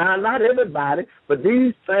disaster. Now, not everybody, but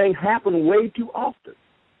these things happen way too often.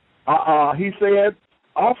 He said,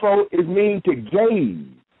 also, it means to gaze.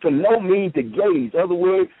 To know means to gaze. In other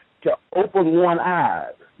words, to open one eye.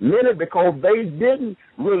 Many, because they didn't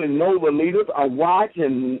really know the leaders or watch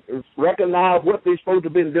and recognize what they're supposed to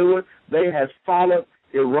be doing, they have followed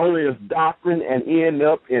erroneous doctrine and end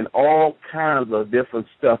up in all kinds of different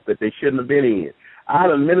stuff that they shouldn't have been in. I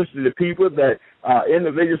have ministered to people that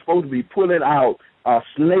individuals supposed to be pulling out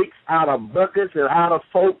snakes out of buckets and out of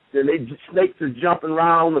folks, and snakes are jumping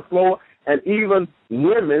around on the floor, and even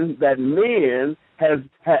women that men had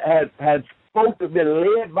supposed to have been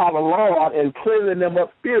led by the Lord and cleaning them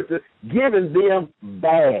up spiritually, giving them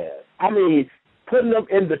baths. I mean, putting them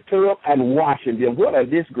in the tub and washing them. What a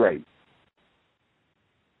disgrace.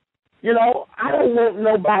 I don't want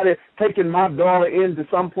nobody taking my daughter into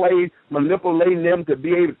some place, manipulating them to be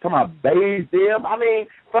able to bathe them. I mean,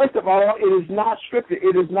 first of all, it is not scripture.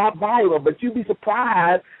 It is not Bible. But you'd be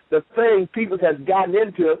surprised the thing people have gotten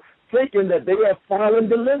into, thinking that they are finding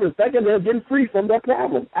deliverance, thinking they're getting free from their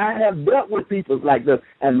problems. I have dealt with people like this,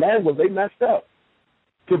 and man, was they messed up.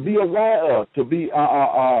 To be aware of, to be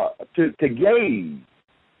to gaze,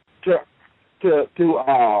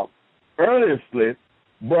 to earnestly,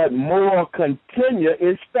 but more continue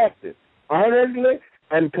inspecting. Earnestly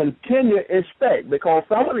and continue inspect, because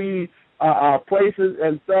some of these places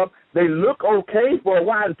and stuff, they look okay for a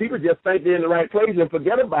while, and people just think they're in the right place and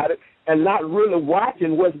forget about it and not really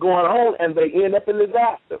watching what's going on, and they end up in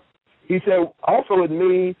disaster. He said also it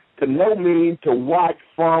means to know means to watch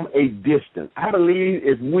from a distance. I believe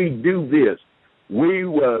if we do this, we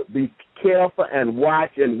will be careful and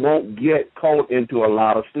watch and won't get caught into a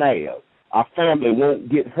lot of snares. Our family won't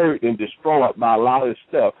get hurt and destroyed by a lot of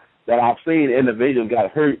stuff that I've seen individuals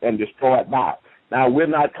got hurt and destroyed by. Now, we're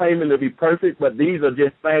not claiming to be perfect, but these are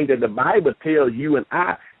just things that the Bible tells you and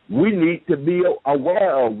I we need to be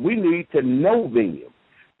aware of. We need to know them.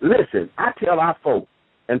 Listen, I tell our folks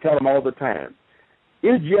and tell them all the time,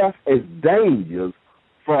 it's just as dangerous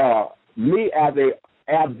for me as a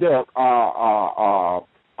abduct or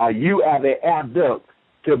you as a abduct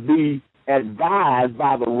to be advised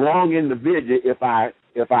by the wrong individual if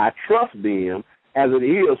I trust them as it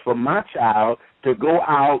is for my child to go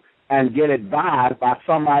out and get advised by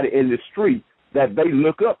somebody in the street that they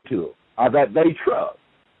look up to or that they trust,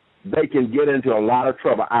 they can get into a lot of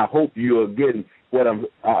trouble. I hope you are getting what I'm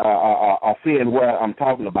seeing what I'm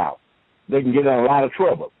talking about. They can get in a lot of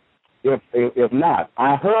trouble. If not,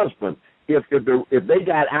 our husbands, if they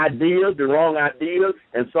got ideas, the wrong ideas,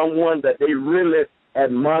 and someone that they really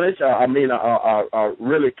admonish,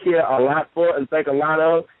 really care a lot for and think a lot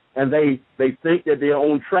of, and they think that they're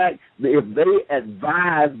on track, if they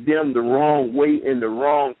advise them the wrong way in the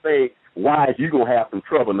wrong thing, wise, you're going to have some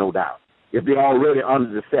trouble, no doubt, if they're already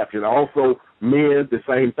under deception. Also, men, the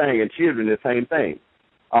same thing, and children, the same thing.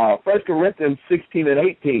 1 Corinthians 16 and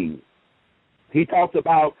 18, he talks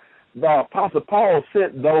about the Apostle Paul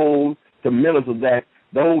sent those to minister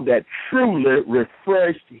those that truly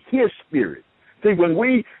refreshed his spirit. See, when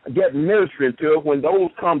we get ministering to it, when those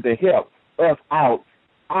come to help us out,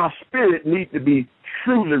 our spirit needs to be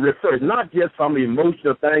truly refreshed, not just some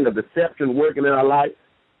emotional thing of deception working in our life.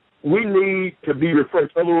 We need to be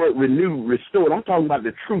refreshed. In other words, renewed, restored. I'm talking about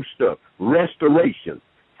the true stuff, restoration.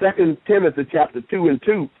 2 Timothy chapter 2 and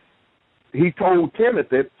 2, he told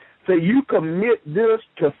Timothy, say, you commit this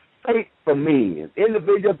to faithful men,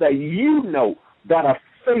 individuals that you know that are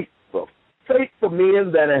faithful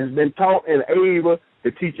men that has been taught and able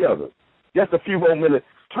to teach others. Just a few more minutes.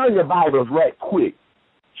 Turn your Bibles right quick.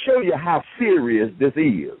 Show you how serious this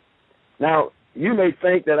is. Now, you may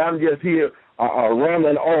think that I'm just here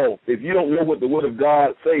rambling off. If you don't know what the Word of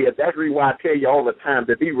God says, that's the reason why I tell you all the time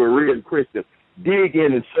that if you were real Christians, dig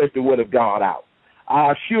in and search the Word of God out.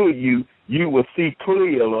 I assure you, you will see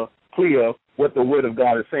clear what the Word of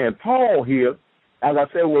God is saying. Paul here, as I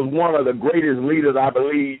said, was one of the greatest leaders, I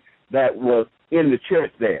believe, that was in the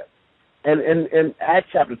church there. And in Acts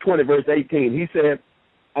chapter 20, verse 18, he said,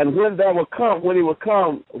 and when they were come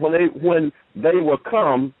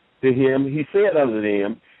to him, he said unto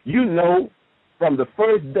them, you know from the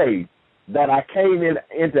first day that I came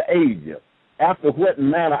into Asia, after what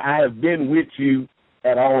manner I have been with you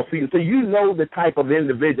at all seasons. So you know the type of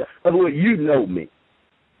individual. In other words, you know me.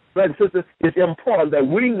 Brothers and sisters, it's important that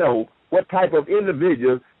we know what type of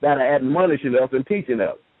individuals that are admonishing us and teaching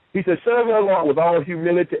us. He said, serve the Lord with all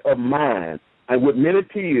humility of mind and with many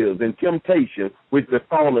tears and temptation which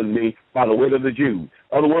befallen me by the weight of the Jews.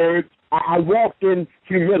 In other words, I walked in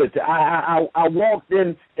humility. I walked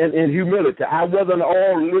in humility. I wasn't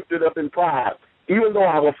all lifted up in pride. Even though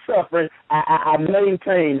I was suffering, I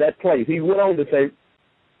maintained that place. He went on to say,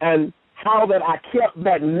 and how that I kept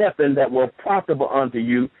back nothing that was profitable unto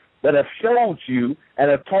you, that have showed you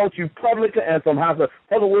and have taught you publicly and from house.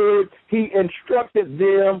 In other words, he instructed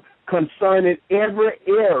them concerning every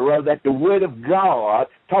era that the Word of God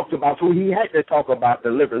talks about. So he had to talk about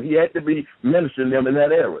deliverance. He had to be ministering them in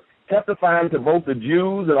that era, testifying to both the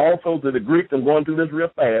Jews and also to the Greeks. I'm going through this real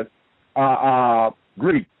fast.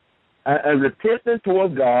 Greek. And repenting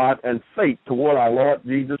toward God and faith toward our Lord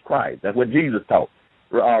Jesus Christ. That's what Jesus taught.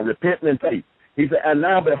 Repenting and faith. He said, and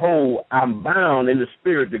now behold, I'm bound in the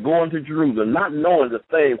spirit to go into Jerusalem, not knowing the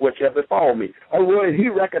thing which shall befall me. In other words, he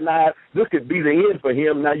recognized this could be the end for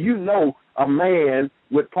him. Now, you know a man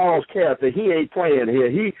with Paul's character, he ain't playing here.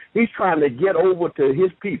 He's trying to get over to his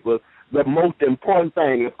people the most important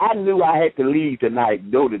thing. If I knew I had to leave tonight,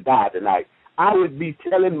 go to die tonight, I would be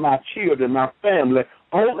telling my children, my family,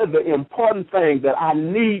 only the important things that I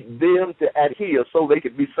need them to adhere so they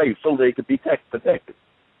could be safe, so they could be protected.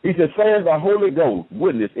 He said, says the Holy Ghost,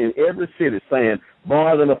 witness in every city, saying,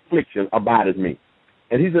 bars and affliction abideth me.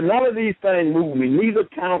 And he said, none of these things move me, neither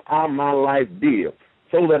count I my life dear,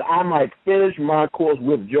 so that I might finish my course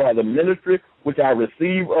with joy, the ministry which I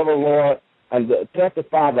receive of the Lord, and to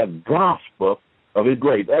testify the gospel of his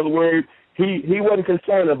grace. In other words, he wasn't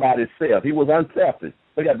concerned about himself. He was unselfish.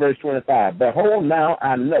 Look at verse 25. Behold, now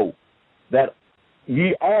I know that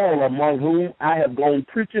ye all among whom I have gone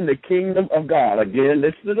preaching the kingdom of God. Again,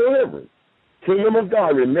 this is the deliverance. Kingdom of God.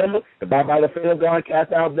 Remember, if I by the faith of God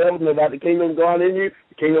cast out devils, and about the kingdom of God in you,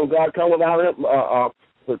 the kingdom of God come without it,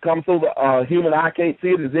 come through the human eye can't see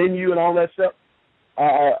it, is in you and all that stuff,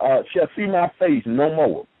 shall see my face no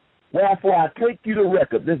more. Wherefore I take you to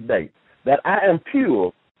record this day that I am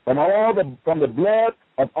pure from the blood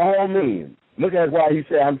of all men. Look at why he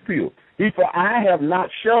said I'm pure. For I have not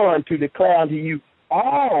shunned to declare unto you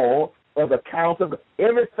all of the counsel,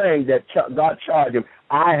 everything that God charged him.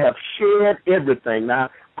 I have shared everything. Now,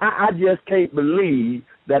 I just can't believe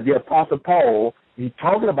that the Apostle Paul, he's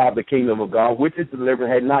talking about the kingdom of God, which is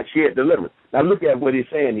deliverance, had not shared deliverance. Now, look at what he's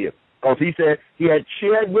saying here. Because he said he had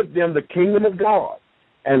shared with them the kingdom of God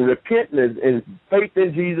and repentance and faith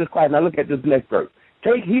in Jesus Christ. Now, look at this next verse.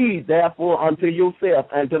 Take heed, therefore, unto yourself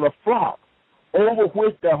and to the flock over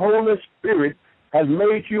which the Holy Spirit has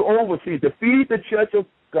made you overseers, to feed the church of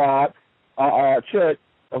God,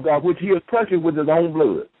 which he has purchased with his own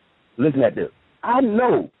blood. Listen at this. I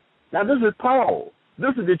know. Now, this is Paul.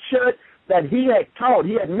 This is the church that he had taught,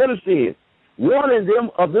 he had ministered in, warning them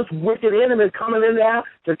of this wicked enemy coming in there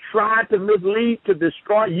to try to mislead, to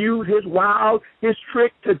destroy you, his wiles, his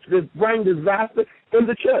trick to bring disaster in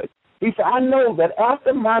the church. He said, I know that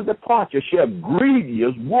after my departure shall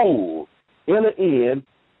grievous wolves enter in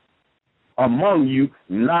among you,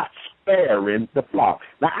 not sparing the flock.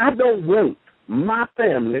 Now, I don't want my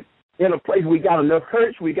family in a place we got enough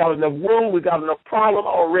hurts, we got enough wounds, we got enough problems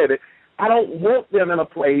already. I don't want them in a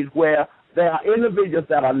place where there are individuals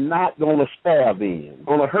that are not going to spare them,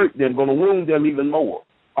 going to hurt them, going to wound them even more.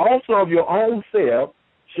 Also of your own self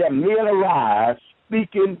shall men arise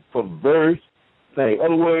speaking perverse things. In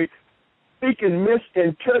other words, speaking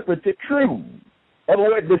misinterpreted truth. In other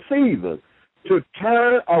words, deceivers, to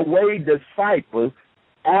turn away disciples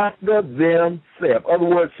after themselves. In other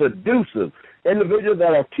words, seducers. Individuals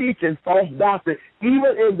that are teaching false doctrine,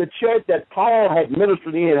 even in the church that Paul had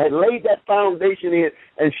ministered in, had laid that foundation in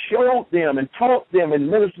and showed them and taught them and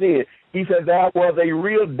ministered in. He said that was a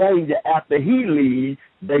real danger. After he leaves,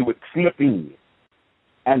 they would slip in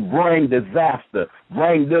and bring disaster,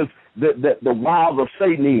 bring the wiles of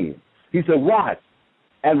Satan in. He said, watch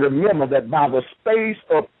and remember that by the space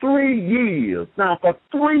of 3 years, now for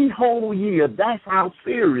 3 whole years, that's how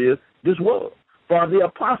serious this was. For the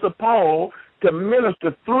Apostle Paul to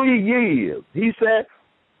minister 3 years. He said,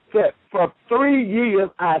 for 3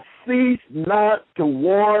 years I ceased not to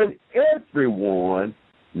warn everyone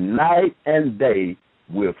night and day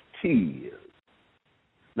with tears.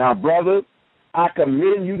 Now, brothers, I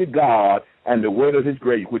commend you to God and the word of his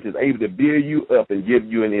grace, which is able to build you up and give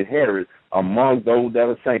you an inheritance among those that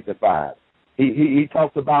are sanctified. He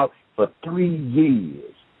talks about for 3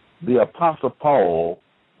 years, the Apostle Paul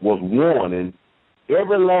was warning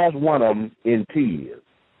every last one of them in tears.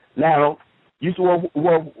 Now, you say,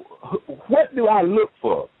 well, what do I look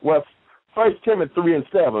for? Well, 1 Timothy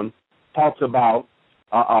 3:7 talks about,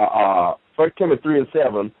 1 Timothy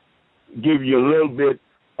 3:7 give you a little bit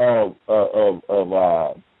of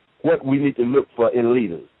what we need to look for in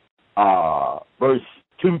leaders. Verse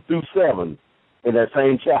 2-7 in that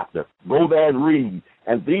same chapter. Go there and read.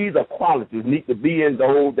 And these are qualities need to be in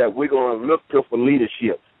those that we're going to look to for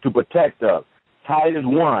leadership, to protect us. Titus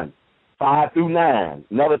 1:5-9,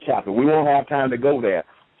 another chapter. We won't have time to go there.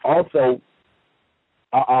 Also,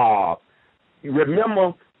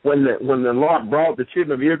 remember when the Lord brought the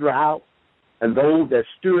children of Israel out, and those that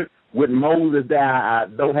stood with Moses there. I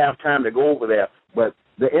don't have time to go over there, but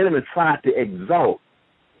the enemy tried to exalt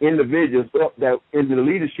individuals up that in the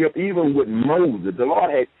leadership, even with Moses. The Lord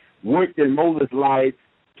had worked in Moses' life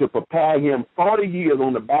to prepare him 40 years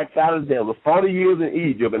on the backside of the desert, 40 years in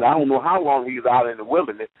Egypt, and I don't know how long he was out in the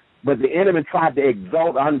wilderness, but the enemy tried to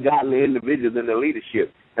exalt ungodly individuals in the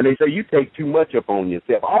leadership. And they say, you take too much upon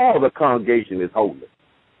yourself. All the congregation is holy.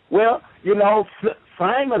 Well, you know,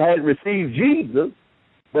 Simon had received Jesus,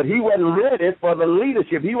 but he wasn't ready for the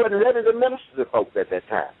leadership. He wasn't ready to minister to folks at that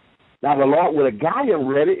time. Now, the Lord would have got him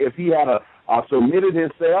ready if he had submitted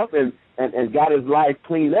himself and got his life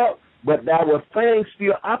cleaned up, but there were things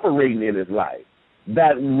still operating in his life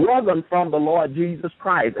that wasn't from the Lord Jesus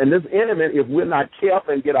Christ. And this enemy, if we're not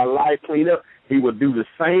careful and get our life cleaned up, he will do the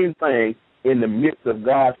same thing in the midst of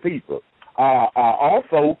God's people.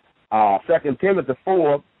 Also, 2 Timothy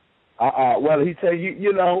 4, well, he said,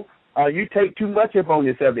 you take too much upon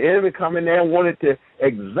yourself. The enemy come in there and wanted to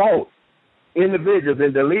exalt individuals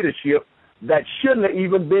in the leadership that shouldn't have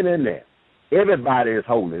even been in there. Everybody is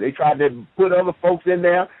holy. They tried to put other folks in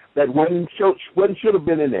there that should have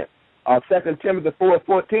been in there. 2 Timothy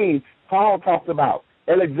 4:14, Paul talks about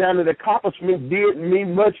Alexander the coppersmith did me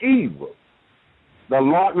much evil. The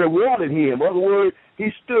Lord rewarded him. In other words,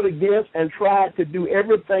 he stood against and tried to do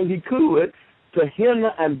everything he could to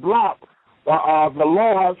hinder and block the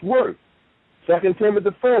Lord's work. 2 Timothy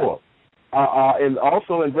 4, and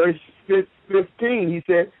also in verse 15, he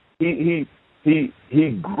said he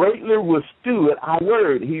greatly withstood our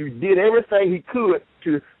word. He did everything he could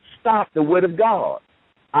to stop the word of God.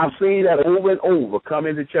 I've seen that over and over come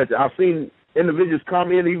into churches. I've seen individuals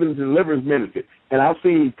come in even to deliverance ministry, and I've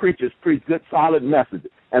seen preachers preach good, solid messages,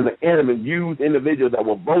 and the enemy used individuals that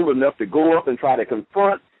were bold enough to go up and try to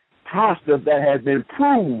confront pastors that has been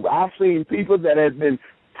proved. I've seen people that have been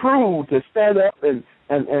proved to stand up and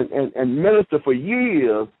minister for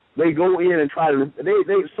years. They go in and try to,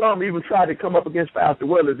 some even try to come up against Pastor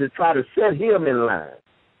Willis to try to set him in line.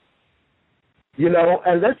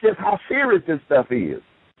 And that's just how serious this stuff is.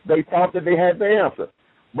 they thought that they had the answer.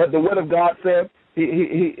 But the Word of God said,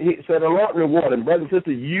 he said, the Lord reward him. Brothers and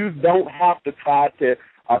sisters, you don't have to try to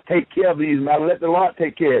take care of these matters. Let the Lord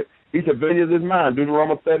take care of it. He said, vengeance is mine.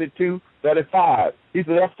 Deuteronomy 32:35. He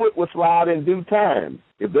said, their foot will slide in due time.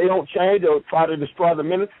 If they don't change or try to destroy the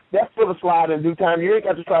ministry, their foot will slide in due time. You ain't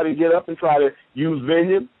got to try to get up and try to use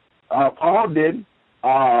vengeance. Paul didn't.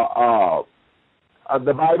 The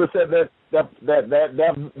Bible said that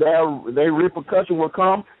their repercussion will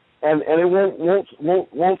come, and it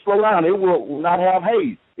won't slow down. It will not have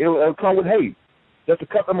haste. It'll come with haste. Just a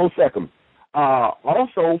couple more seconds.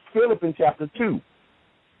 Also, Philippians chapter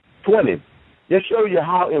 2:20. Just show you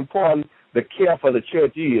how important the care for the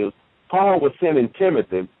church is. Paul was sending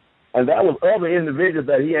Timothy, and that was other individuals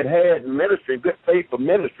that he had in ministry, good faith for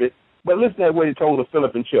ministry. But listen to what he told the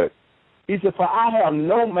Philippian church. He said, for I have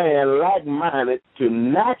no man like-minded to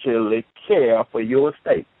naturally care for your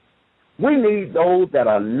estate. We need those that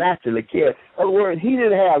are naturally care. In other words, he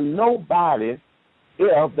didn't have nobody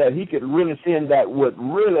else that he could really send that would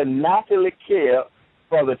really naturally care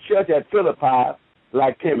for the church at Philippi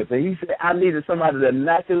like Timothy. He said, I needed somebody that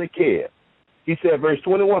naturally cared. He said, verse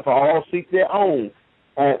 21, for all seek their own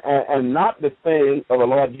and not the thing of the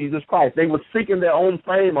Lord Jesus Christ. They were seeking their own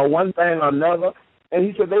fame or one thing or another. And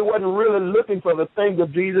he said they wasn't really looking for the things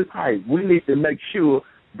of Jesus Christ. We need to make sure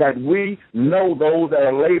that we know those that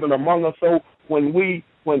are laboring among us. So when we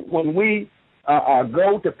go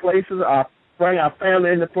to places, bring our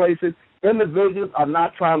family into places, individuals are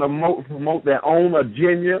not trying to promote their own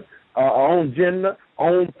agenda, own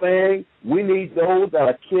thing. We need those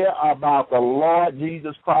that care about the Lord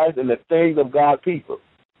Jesus Christ and the things of God's people.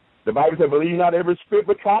 The Bible says, believe not every spirit,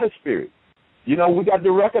 but try the spirit. You know, we got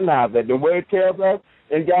to recognize that. The word tells us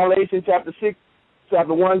in Galatians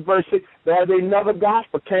chapter 1, verse 6, that another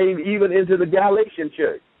gospel came even into the Galatian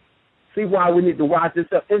church. See why we need to watch this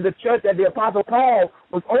up. In the church that the Apostle Paul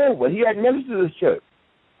was over, he had ministered to this church.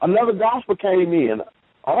 Another gospel came in.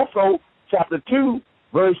 Also, chapter 2,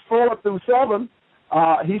 verse 4 through 7,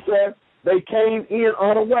 he said they came in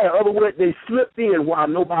unaware. In other words, they slipped in while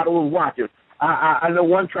nobody was watching. I know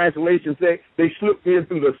one translation said they slipped in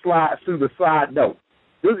through the side door.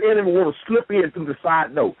 This enemy want to slip in through the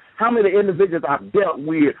side door. How many individuals I've dealt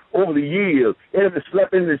with over the years, enemies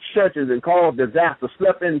slept in the churches and caused disaster,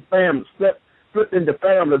 slept in families, slipped into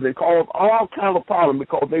families and caused all kinds of problems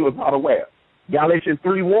because they were not aware. Galatians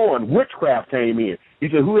 3:1, witchcraft came in. He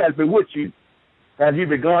said, who has bewitched you? Has you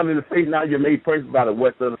begun in the faith? Now you're made perfect by the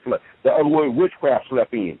works of the flesh. The other word, witchcraft,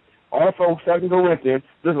 slept in. Also, 2 Corinthians,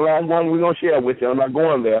 this is the last one we're going to share with you. I'm not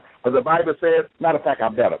going there. But the Bible says, matter of fact, I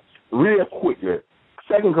better. Real quickly,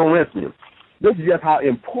 2 Corinthians. This is just how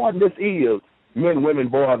important this is, men, women,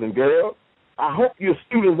 boys, and girls. I hope you're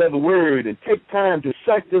students of the Word and take time to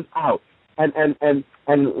search this out and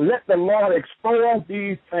let the Lord expose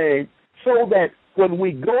these things so that when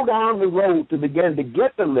we go down the road to begin to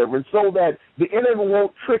get deliverance, so that the enemy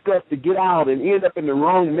won't trick us to get out and end up in the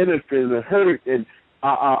wrong ministry and hurt and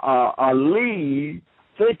leave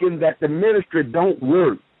thinking that the ministry don't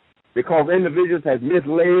work because individuals have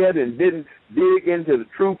misled and didn't dig into the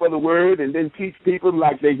truth of the word and didn't teach people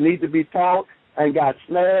like they need to be taught and got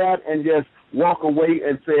snared and just walk away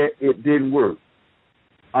and say it didn't work.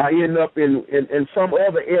 I end up in some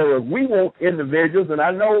other area. We want individuals, and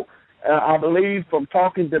I know, I believe from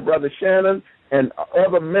talking to Brother Shannon and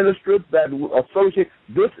other ministers that associate,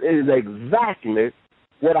 this is exactly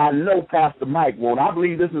what I know Pastor Mike wants. I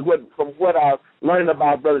believe this is from what I learned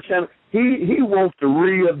about Brother Shannon. He wants the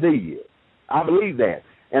real deal. I believe that.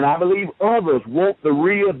 And I believe others want the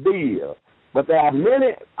real deal. But there are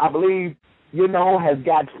many, I believe, has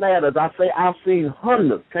got snared. As I say, I've seen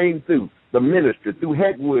hundreds came through the ministry, through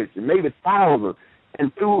Headwoods, and maybe thousands,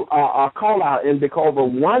 and through our call-out. And because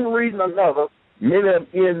of one reason or another, many of them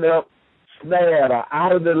end up snared or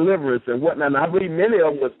out of deliverance and whatnot. And I believe many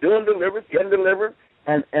of them was doing deliverance, getting deliverance,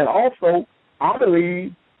 and also, I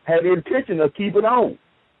believe, had the intention of keeping on.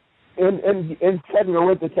 In 2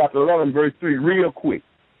 Corinthians chapter 11, verse 3, real quick.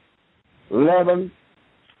 11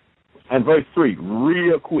 and verse 3,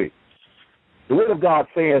 real quick. The Word of God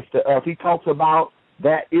says to us, he talks about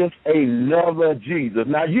that is another Jesus.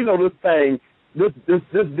 Now, this thing, this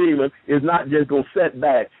demon is not just going to sit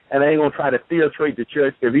back and ain't going to try to filtrate the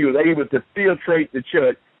church. If he was able to filtrate the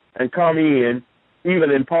church and come in, even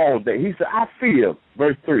in Paul's day, he said, I feel,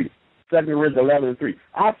 verse 3, 2 Corinthians 11 and 3,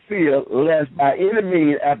 I feel lest by any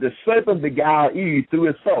means after the serpent beguiled Eve through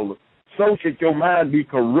his soul, so should your mind be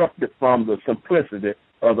corrupted from the simplicity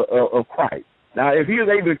of Christ. Now, if he was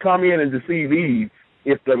able to come in and deceive Eve,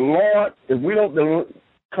 if we don't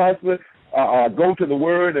constantly go to the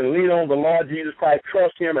Word and lean on the Lord Jesus Christ,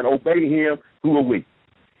 trust Him and obey Him, who are we?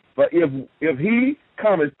 But if He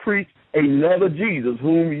come and preach another Jesus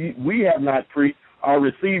whom we have not preached, or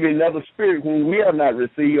receive another spirit whom we have not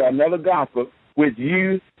received, or another gospel which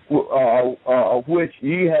ye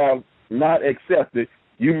have not accepted,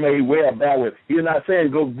 you may well bear with. He's not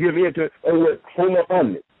saying go give in to it or hold up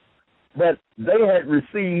on it. But they had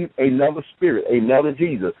received another spirit, another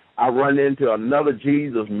Jesus. I run into another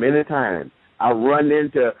Jesus many times. I run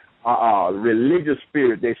into religious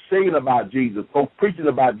spirit. They're singing about Jesus, folks preaching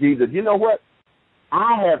about Jesus. You know what?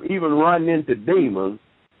 I have even run into demons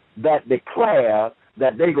that declare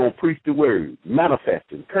that they're going to preach the word,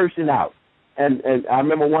 manifesting, cursing out. And I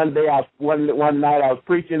remember one day, one night I was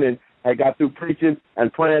preaching, and I got through preaching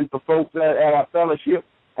and praying for folks at our fellowship,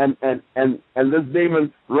 and this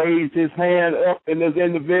demon raised his hand up in this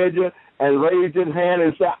individual and raised his hand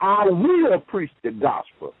and said, I will preach the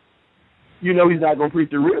gospel. You know he's not going to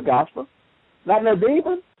preach the real gospel. Not no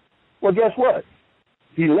demon. Well, guess what?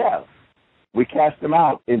 He left. We cast him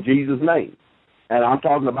out in Jesus' name. And I'm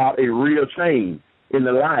talking about a real change in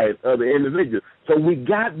the life of the individual. So we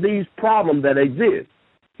got these problems that exist.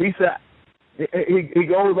 He said, he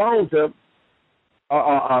goes on to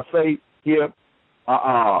say here,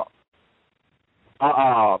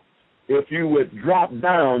 if you would drop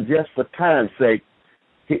down just for time's sake,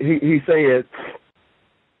 he says,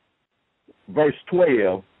 verse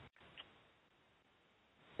 12,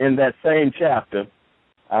 in that same chapter,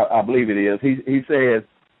 I believe it is, he says,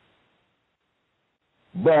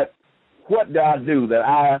 but what do I do that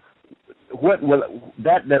I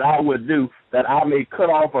would do that I may cut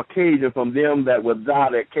off occasion from them that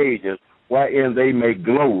without occasion, wherein they may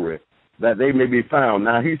glory, that they may be found.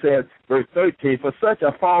 Now he says, verse 13, for such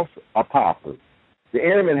a false apostle, the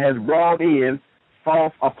enemy has brought in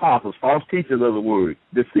false apostles, false teachers of the word,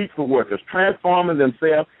 deceitful workers, transforming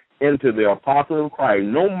themselves into the apostles of Christ.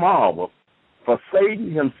 No marvel, for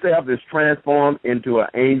Satan himself is transformed into an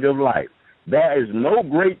angel of light. There is no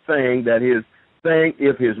great thing that his thing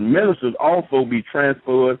if his ministers also be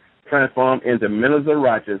transformed into ministers of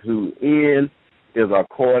righteousness, whose end is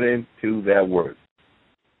according to their work.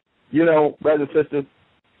 You know, brothers and sisters,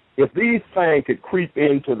 if these things could creep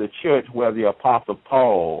into the church where the Apostle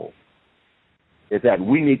Paul is that,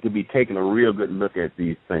 we need to be taking a real good look at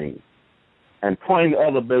these things and pointing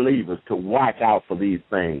other believers to watch out for these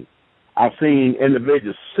things. I've seen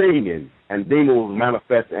individuals singing and demons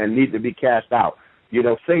manifest and need to be cast out, you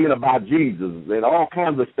know, singing about Jesus and all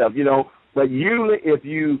kinds of stuff, you know. But usually if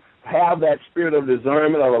you have that spirit of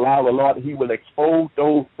discernment or allow the Lord, He will expose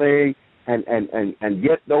those things and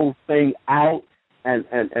get those things out and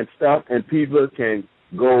stuff, and people can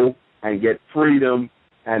go and get freedom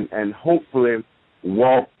and hopefully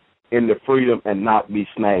walk in the freedom and not be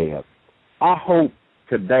snared. I hope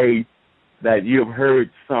today that you've heard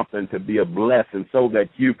something to be a blessing so that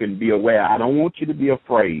you can be aware. I don't want you to be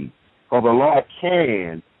afraid, for the Lord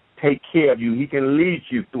can take care of you. He can lead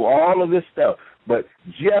you through all of this stuff, but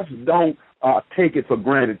just don't take it for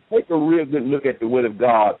granted. Take a real good look at the Word of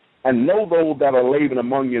God and know those that are laboring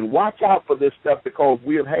among you, and watch out for this stuff, because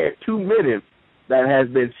we have had too many that has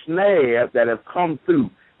been snared that have come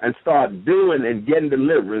through and start doing and getting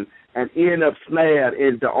deliverance and end up snared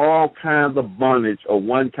into all kinds of bondage of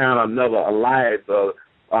one kind or another, a life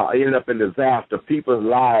end up in disaster, people's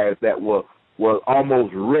lives that were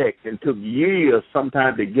almost wrecked and took years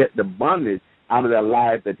sometimes to get the bondage out of their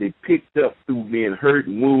life that they picked up through being hurt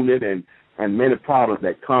and wounded and many problems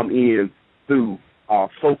that come in through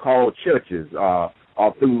so-called churches or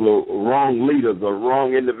through the wrong leaders or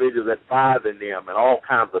wrong individuals that father them and all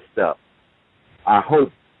kinds of stuff. I hope,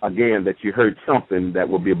 again, that you heard something that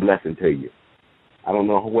will be a blessing to you. I don't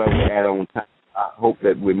know where we're at on time. I hope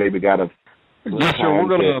that we maybe got a... Yes, sir.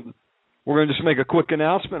 We're going to just make a quick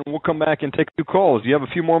announcement, and we'll come back and take a few calls. Do you have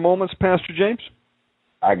a few more moments, Pastor James?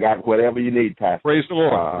 I got whatever you need, Pastor. Praise the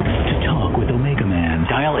Lord. To talk with Omegaman,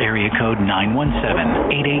 dial area code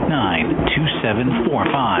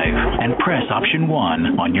 917-889-2745 and press option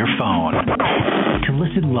 1 on your phone. To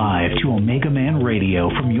listen live to Omegaman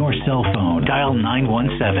Radio from your cell phone, dial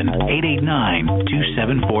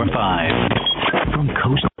 917-889-2745. From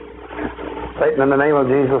coast. Satan, in the name of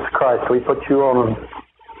Jesus Christ, we put you on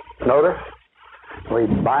notice. We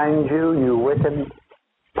bind you, you wicked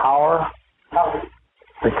power.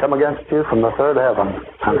 We come against you from the third heaven.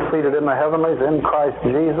 I'm seated in the heavenlies in Christ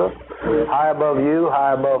Jesus, high above you,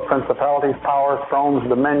 high above principalities, powers, thrones,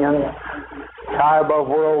 dominions, high above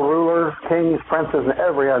world rulers, kings, princes, and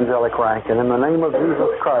every angelic rank. And in the name of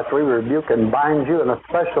Jesus Christ, we rebuke and bind you, and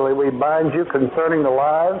especially we bind you concerning the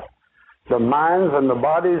lives, the minds and the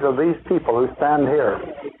bodies of these people who stand here.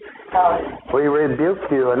 We rebuke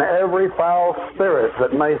you and every foul spirit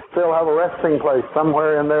that may still have a resting place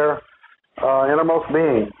somewhere in their innermost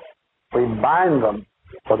being. We bind them.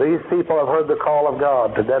 For these people have heard the call of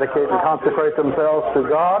God to dedicate and consecrate themselves to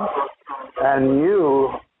God, and you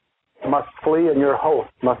must flee and your host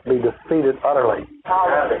must be defeated utterly.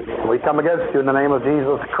 We come against you in the name of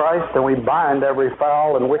Jesus Christ, and we bind every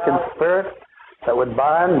foul and wicked spirit that would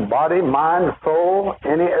bind body, mind, soul,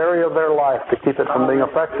 any area of their life to keep it from being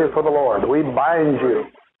effective for the Lord. We bind you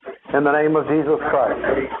in the name of Jesus Christ.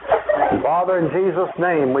 And Father, in Jesus'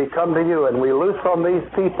 name, we come to you and we loose on these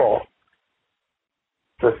people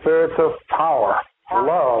the spirits of power,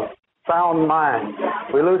 love, sound mind.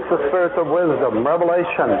 We loose the spirits of wisdom,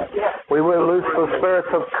 revelation. We will loose the spirits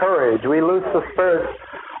of courage. We loose the spirits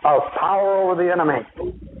of power over the enemy.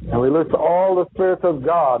 And we loose all the spirits of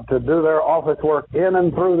God to do their office work in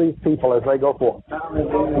and through these people as they go forth.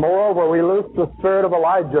 Moreover, we loose the spirit of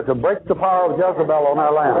Elijah to break the power of Jezebel on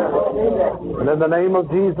our land. And in the name of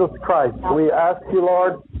Jesus Christ, we ask you,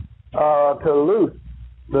 Lord, to loose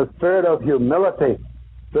the spirit of humility,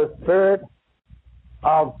 the spirit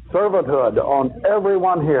of servanthood on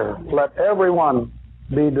everyone here. Let everyone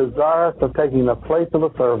be desirous of taking the place of a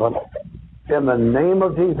servant. In the name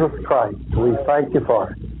of Jesus Christ, we thank you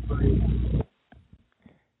for it.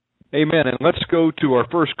 Amen. And let's go to our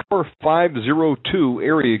first caller, 502,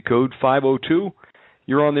 area code 502.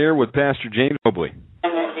 You're on the air with Pastor James Mobley.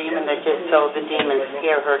 And the demon that just told the demon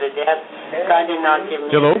scare her to death. God did not give me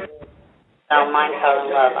Hello? mind, power, and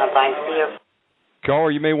love. I bind fear.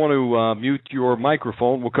 Caller, you may want to mute your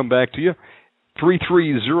microphone. We'll come back to you.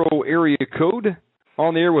 330 area code,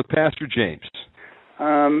 on the air with Pastor James.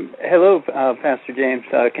 Hello, Pastor James.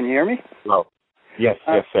 Can you hear me? Hello. Yes,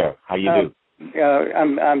 sir. How you do?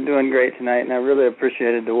 I'm doing great tonight, and I really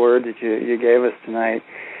appreciated the word that you gave us tonight.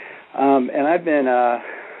 And I've been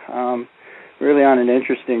really on an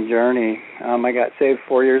interesting journey. I got saved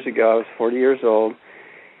 4 years ago. I was 40 years old,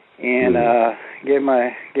 and gave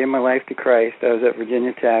my life to Christ. I was at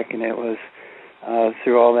Virginia Tech, and it was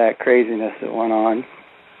through all that craziness that went on,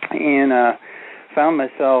 and found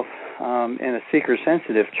myself in a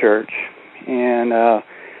seeker-sensitive church, and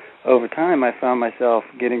over time I found myself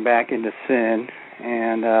getting back into sin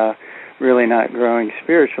and really not growing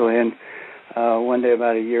spiritually. And one day,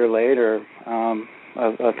 about a year later,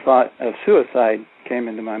 a thought of suicide came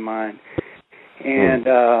into my mind, and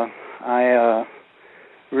I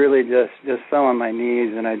really just fell on my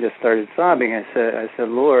knees and I just started sobbing. I said,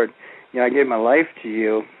 Lord, I gave my life to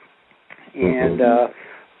you, and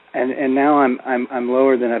now I'm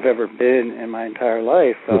lower than I've ever been in my entire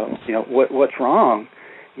life. What's wrong?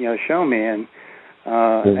 Show me. And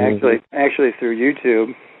actually through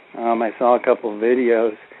YouTube, I saw a couple of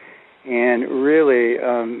videos and really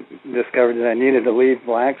discovered that I needed to leave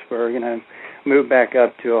Blacksburg, and I moved back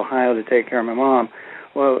up to Ohio to take care of my mom.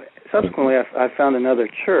 Well, subsequently, I found another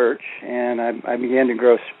church, and I began to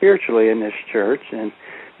grow spiritually in this church and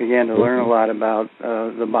began to learn a lot about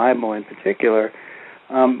the Bible in particular.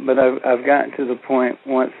 But I've gotten to the point,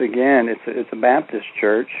 once again, it's a Baptist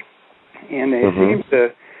church, and they seem to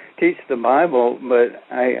teach the Bible,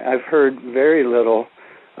 but I've heard very little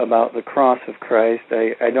about the cross of Christ.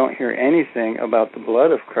 I don't hear anything about the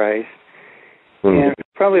blood of Christ. And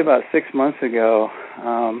probably about 6 months ago,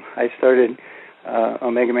 I started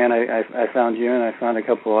Omegaman. I found you, and I found a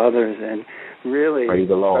couple others, and really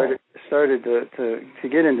started to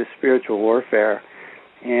get into spiritual warfare,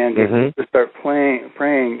 and to start praying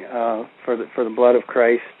for the blood of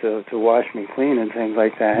Christ to wash me clean and things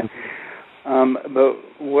like that.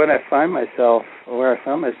 But where I found myself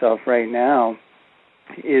right now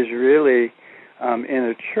is really in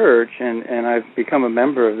a church, and I've become a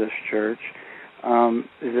member of this church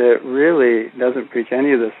that really doesn't preach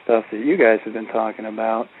any of the stuff that you guys have been talking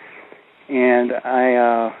about, and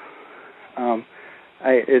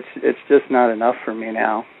it's just not enough for me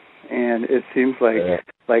now. And it seems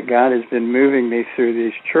like God has been moving me through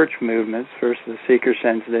these church movements, first the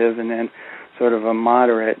seeker-sensitive, and then sort of a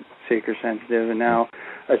moderate seeker-sensitive, and now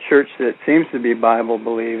a church that seems to be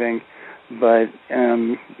Bible-believing, but,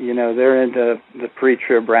 they're into the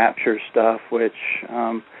pre-trib rapture stuff, which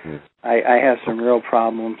I have some real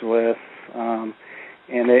problems with. And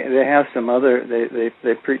they have some other,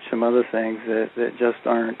 they preach some other things that just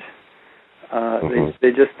aren't,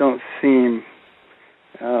 they just don't seem,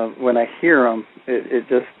 when I hear them, it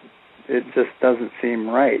just doesn't seem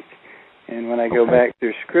right. And when I go back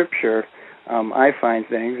through Scripture, I find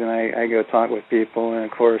things, and I go talk with people, and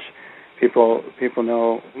of course, people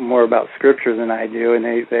know more about Scripture than I do, and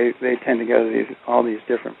they tend to go to all these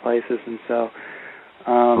different places, and so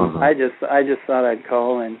I just thought I'd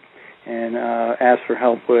call and ask for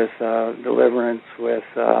help with deliverance, with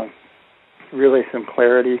really some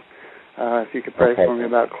clarity. If you could pray for me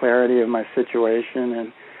about clarity of my situation,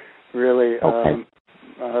 and really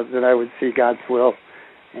that I would see God's will,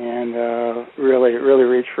 and really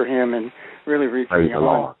reach for Him, and really reach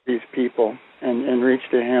beyond these people, and reach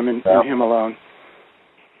to Him and Him alone.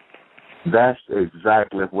 That's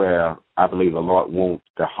exactly where I believe the Lord wants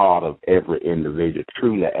the heart of every individual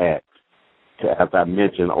truly at. As I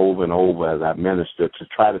mentioned over and over as I minister, to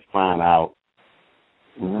try to find out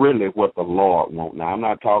really what the Lord wants. Now, I'm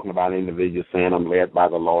not talking about individuals saying I'm led by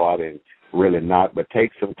the Lord and really not, but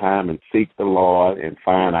take some time and seek the Lord and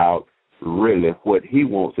find out really what He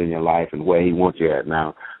wants in your life and where He wants you at.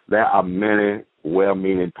 Now, there are many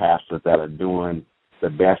well-meaning pastors that are doing the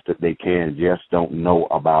best that they can, just don't know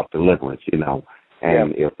about deliverance,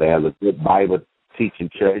 And if there's a good Bible teaching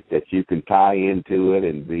church that you can tie into it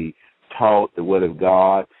and be taught the Word of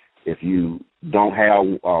God, if you don't have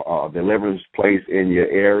a deliverance place in your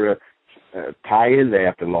area, tie in there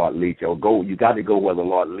if the Lord leads you. Or go. You got to go where the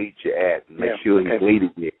Lord leads you at. And make sure He's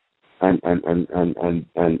leading you, and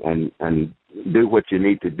do what you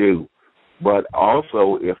need to do. But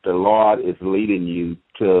also, if the Lord is leading you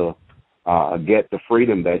to get the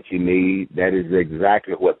freedom that you need, that is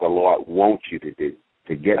exactly what the Lord wants you to do,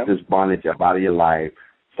 to get this bondage up out of your life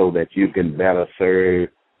so that you can better serve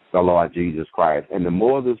the Lord Jesus Christ. And the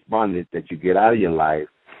more of this bondage that you get out of your life,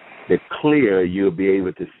 the clearer you'll be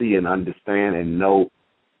able to see and understand and know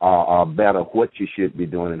better what you should be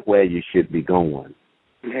doing and where you should be going.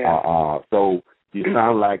 Yeah. So you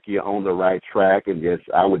sound like you're on the right track, and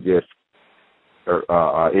I would just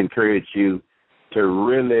encourage you to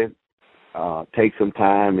really take some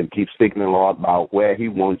time and keep seeking the Lord about where He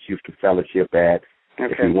wants you to fellowship at.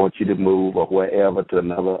 If He wants you to move or wherever to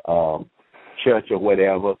another church or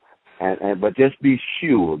whatever, but just be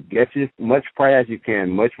sure, get as much prayer as you can,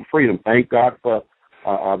 much for freedom. Thank God for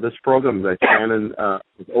this program that Shannon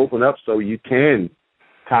has opened up so you can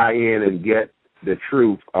tie in and get the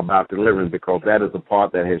truth about deliverance, because that is the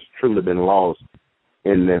part that has truly been lost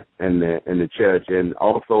in the church. And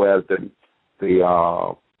also, as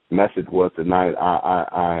the message was tonight,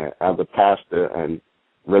 I as a pastor and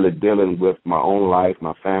really dealing with my own life,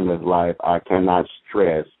 my family's life, I cannot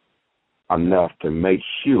stress enough to make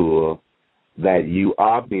sure that you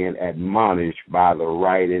are being admonished by the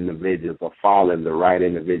right individuals or following the right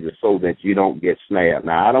individuals so that you don't get snared.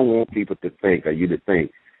 Now, I don't want people to think, or you to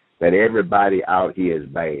think, that everybody out here is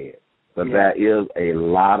bad. But there is a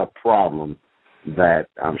lot of problems that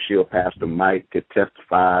I'm sure Pastor Mike could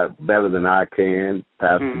testify better than I can,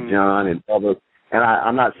 Pastor John and others. And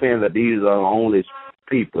I'm not saying that these are the only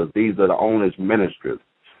people, these are the only ministers.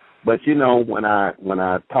 But, when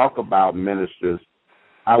I talk about ministers,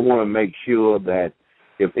 I want to make sure that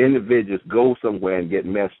if individuals go somewhere and get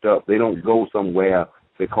messed up, they don't go somewhere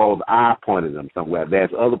because I pointed them somewhere.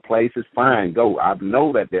 There's other places, fine, go. I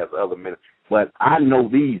know that there's other ministers, but I know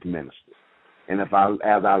these ministers. And as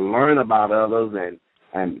I learn about others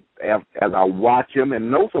and as I watch them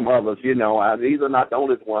and know some others, these are not the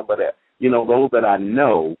only ones, but those that I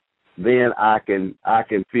know, then I can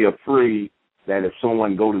feel free that if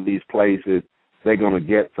someone go to these places, they're going to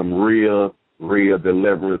get some real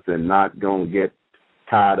deliverance and not going to get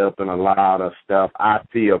tied up in a lot of stuff. I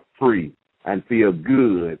feel free and feel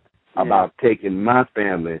good about taking my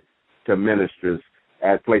family to ministers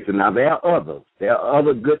at places. Now, there are others. There are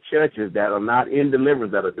other good churches that are not in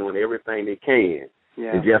deliverance that are doing everything they can.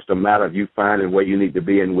 Yeah. It's just a matter of you finding where you need to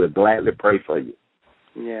be, and we'll gladly pray for you.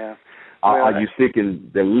 Yeah. Are you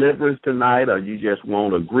seeking deliverance tonight, or you just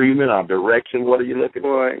want agreement or direction? What are you looking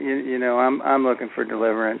for? Well, I'm looking for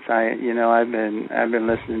deliverance. I've been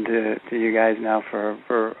listening to you guys now for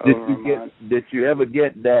over a month. Did you ever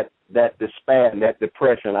get that despair and that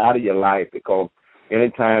depression out of your life? Because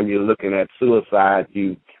anytime you're looking at suicide,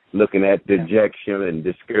 you looking at dejection and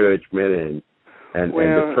discouragement and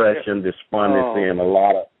depression, despondency, and a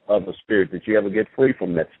lot of other spirits. Did you ever get free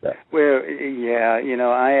from that stuff? Well, yeah.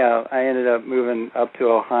 I ended up moving up to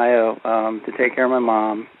Ohio to take care of my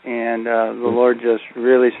mom, and the Lord just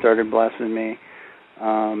really started blessing me.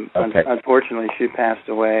 Unfortunately, she passed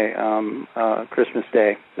away Christmas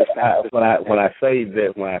Day. When I say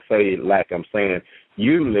like I'm saying,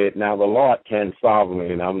 now the Lord can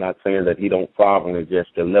sovereignly, and I'm not saying that He don't sovereignly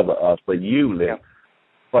just deliver us, but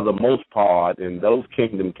for the most part, and those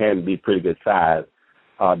kingdoms can be pretty good size.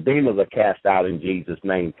 demons are cast out in Jesus'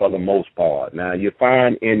 name for the most part. Now, you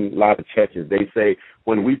find in a lot of churches, they say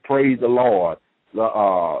when we praise the Lord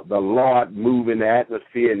move in the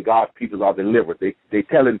atmosphere and God's people are delivered. They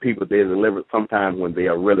telling people they're delivered sometimes when they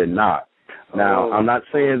are really not. Now, I'm not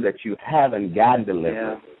saying that you haven't gotten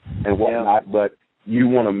delivered and whatnot, but you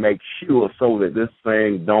want to make sure so that this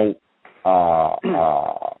thing don't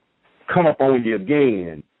come up on you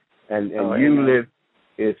again. And usually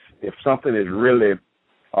if something is really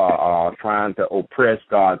trying to oppress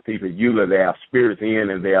God's people, usually there are spirits in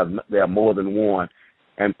and there are more than one.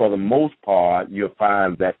 And for the most part, you'll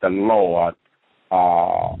find that the Lord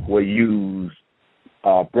will use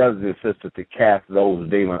brothers and sisters to cast those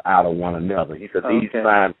demons out of one another. He said, these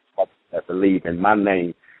signs that believe in my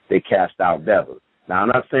name, they cast out devils. Now, I'm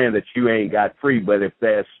not saying that you ain't got free, but if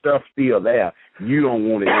there's stuff still there, you don't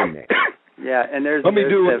want it in there. Yeah, and Let me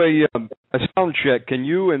do a sound check. Can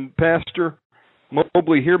you and Pastor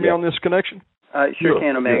Mobley hear me on this connection? Sure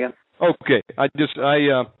can, Omega. Okay. I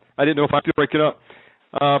didn't know if I could break it up.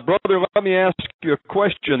 Brother, let me ask you a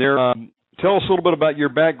question there. Tell us a little bit about your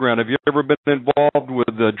background. Have you ever been involved with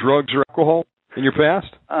drugs or alcohol in your past?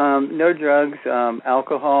 No drugs,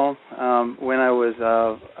 alcohol. When I was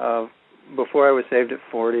before I was saved at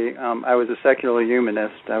 40, I was a secular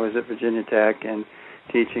humanist. I was at Virginia Tech and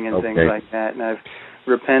teaching and things like that, and I've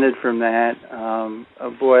repented from that.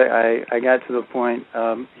 I got to the point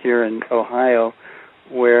here in Ohio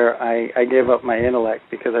where I gave up my intellect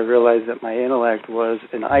because I realized that my intellect was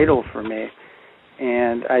an idol for me,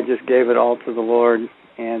 and I just gave it all to the Lord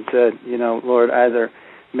and said, Lord, either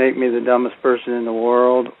make me the dumbest person in the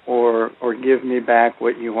world or give me back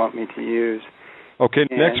what you want me to use. Okay,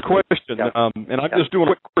 next question, and I'm just doing a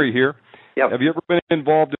quick query here. Yep. Have you ever been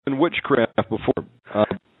involved in witchcraft before?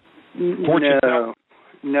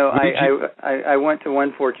 No. I went to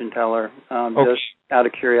one fortune teller just out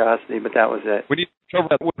of curiosity, but that was it. We need to cover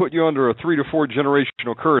that. We'll put you under a 3 to 4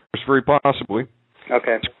 generational curse, very possibly.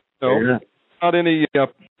 Okay. So, not any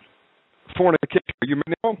fornication. Are you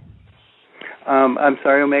married? I'm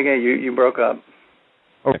sorry, Omega, you broke up.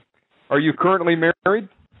 Okay. Are you currently married?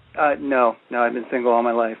 No, I've been single all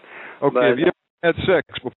my life. Okay, have you ever had sex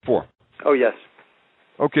before? Oh, yes.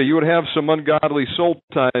 Okay, you would have some ungodly soul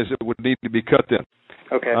ties that would need to be cut then.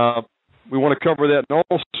 Okay. We want to cover that. And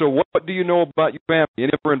also, what do you know about your family?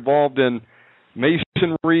 Any ever involved in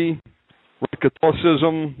Masonry,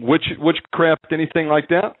 Catholicism, witchcraft, anything like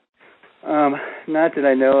that? Not that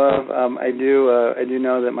I know of. I do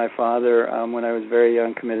know that my father, when I was very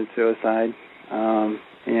young, committed suicide.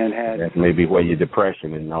 And had that may be where your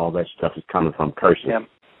depression and all that stuff is coming from, cursing. Yeah.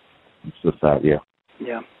 Suicide,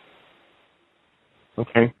 Yeah.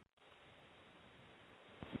 Okay.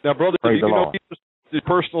 Now, brother, do you know Jesus is your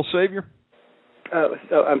personal Savior?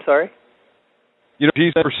 I'm sorry? You know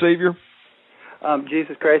Jesus is your Savior?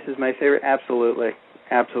 Jesus Christ is my Savior? Absolutely.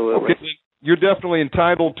 Okay. You're definitely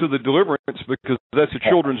entitled to the deliverance because that's a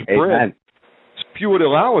children's bread. If you would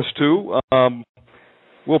allow us to,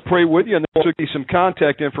 we'll pray with you and then we'll give you some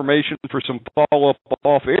contact information for some follow-up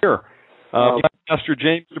off air. Pastor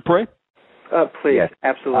James to pray? Please, yes.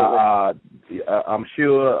 Absolutely. I'm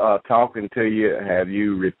sure talking to you, have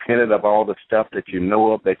you repented of all the stuff that you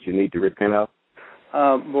know of that you need to repent of?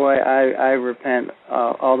 Boy, I repent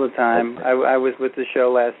all the time. Okay. I was with the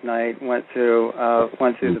show last night, went through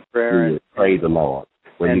the prayer. Praise the Lord.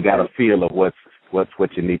 Well, you got a feel of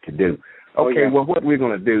what you need to do. Okay, well, what we're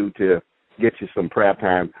going to do to get you some prayer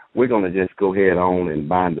time, we're going to just go ahead on and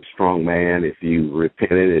bind the strong man if you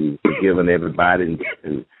repented and forgiven everybody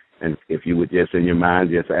and if you would just in your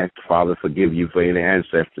mind just ask the Father forgive you for any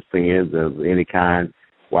ancestor sins of any kind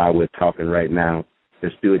while we're talking right now.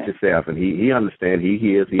 Just do it yourself, and he understands. He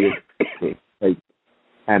hears.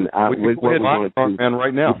 And we're going to do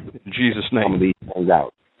right now in Jesus' name. Some of these things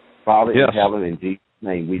out. Father in heaven, in Jesus'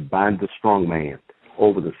 name, we bind the strong man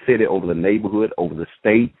over the city, over the neighborhood, over the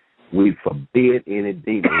state. We forbid any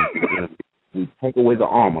demons. We take away the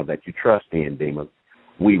armor that you trust in, demons.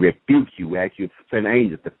 We rebuke you. We ask you to send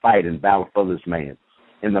angels to fight and battle for this man.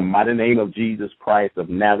 In the mighty name of Jesus Christ of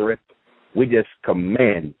Nazareth, we just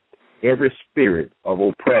command every spirit of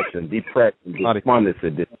oppression, depression, despondency,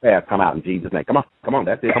 despair, come out in Jesus' name. Come on,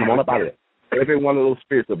 that's it. Come on up out of there. Every one of those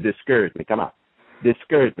spirits of discouragement, come out.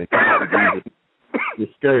 Discouragement, come out in Jesus' name.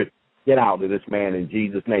 Discouragement, get out of this man in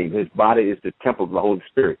Jesus' name. His body is the temple of the Holy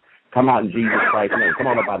Spirit. Come out in Jesus Christ's name. Come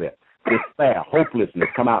on up out of there. Despair, hopelessness,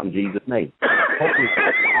 come out in Jesus' name.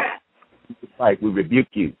 Hopelessness, like we rebuke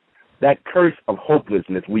you. That curse of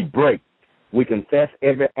hopelessness we break. We confess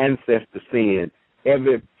every ancestor sin,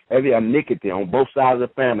 every every iniquity on both sides of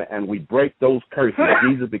the family, and we break those curses.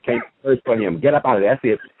 Jesus became a curse for him. Get up out of there. That's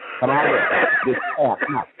it. Come out of there. Despair,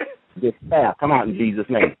 come out. Despair, come out in Jesus'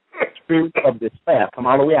 name. Spirit of despair, come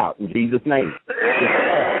all the way out in Jesus' name.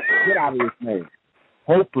 Despair, get out of this name.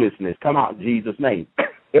 Hopelessness, come out in Jesus' name.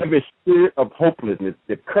 Every spirit of hopelessness,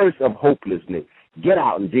 the curse of hopelessness, get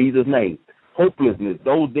out in Jesus' name. Hopelessness,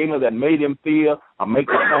 those demons that made him feel or make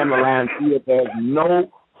the family line feel there's no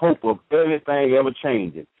hope of everything ever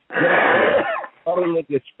changing. Utterly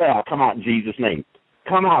despair, come out in Jesus' name.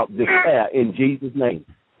 Come out, despair, in Jesus' name.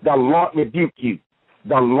 The Lord rebuke you.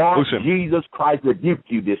 The Lord Jesus Christ rebuke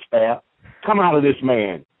you, despair. Come out of this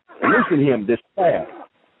man. Loosen him, despair.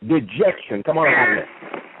 Dejection, come on out of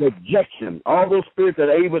there. Dejection, all those spirits that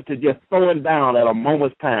are able to just throw him down at a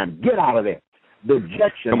moment's time. Get out of there.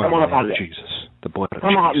 Dejection, come on out of there. Jesus, the blood of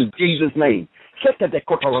come out in Jesus' name.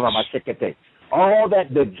 All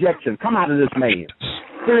that dejection, come out of this man.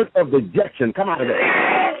 Spirit of dejection, come out of there.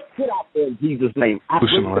 Get out there in Jesus' name.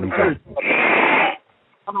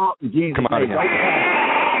 Come out in Jesus' name.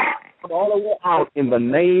 Come all the way out in the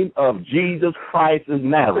name of Jesus Christ of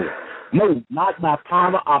Nazareth. No, not by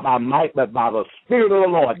power or by might, but by the Spirit of the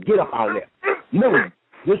Lord. Get up out of there. No,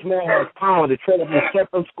 this man has power to tread upon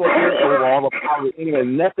serpents, scorpions, over all the power of the enemy,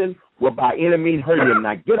 and nothing will by any means hurt him.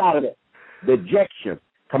 Now get out of there. Dejection,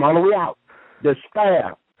 come all the way out.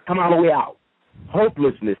 Despair, come all the way out.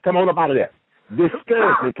 Hopelessness, come on up out of there.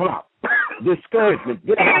 Discouragement, come out. Discouragement,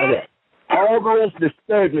 get up out of there. All those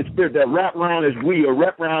discouragement spirits that wrap around his wheel,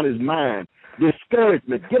 wrap around his mind.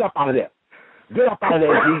 Discouragement, get up out of there. Get up out of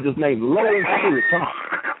there in Jesus' name. Low in spirit, come out.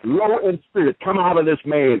 Low in spirit, come out of this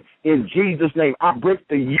man in Jesus' name. I break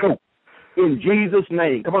the yoke in Jesus'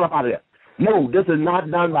 name. Come on up out of there. No, this is not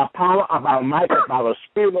done by power or by might, but by the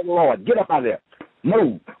Spirit of the Lord. Get up out of there.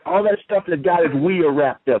 No, all that stuff that got his wheel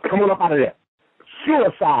wrapped up. Come on up out of there.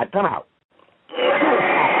 Suicide, come out. Suicide,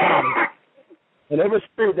 come out. And every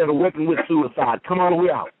spirit that are working with suicide, come all the way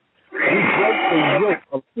out. We break the yoke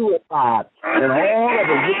of suicide and all of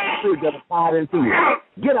the wicked spirits that are tied into it.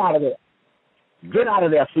 Get out of there. Get out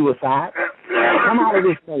of there, suicide. Come out of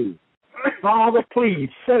this thing. Father, please,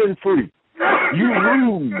 set him free. You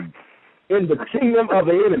rule in the kingdom of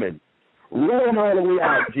the enemy. Roll him all the way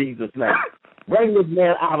out in Jesus' name. Bring this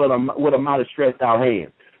man out of them with a mighty stretched out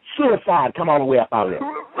hand. Suicide, come all the way up out of there.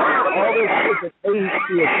 All those spirits that aid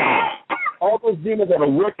suicide. All those demons that are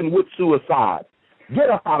working with suicide. Get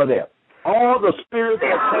up out of there. All the spirits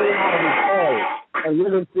that came out of his dad and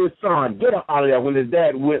went into his son. Get up out of there when his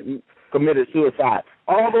dad went and committed suicide.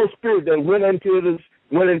 All those spirits that went into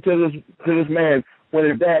this man when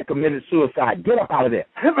his dad committed suicide. Get up out of there.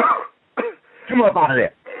 Come up out of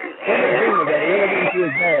there. Every demon that went into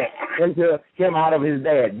his dad, into him out of his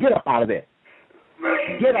dad. Get up out of there.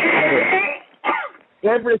 Get up out of there.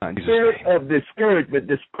 Every spirit of discouragement,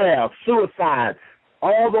 despair, suicide,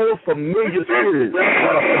 all those familiar spirits that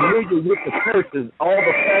are familiar with the curses, all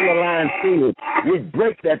the family line spirits, we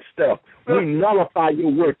break that stuff. We nullify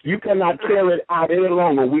your work. You cannot carry it out any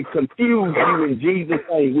longer. We confuse you in Jesus'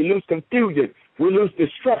 name. We lose confusion. We lose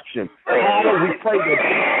destruction. Father, we pray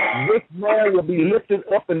that this man will be lifted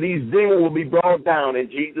up and these demons will be brought down in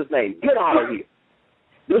Jesus' name. Get out of here.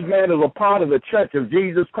 This man is a part of the church of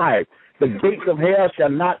Jesus Christ. The gates of hell shall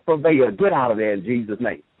not prevail. Get out of there in Jesus'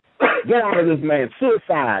 name. Get out of this man.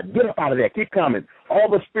 Suicide. Get up out of there. Keep coming. All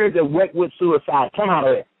the spirits that work with suicide, come out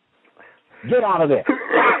of there. Get out of there.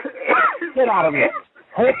 Get out of there.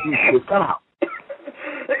 Hopelessness, come out.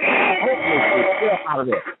 Hopelessness, get up out of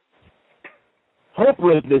there.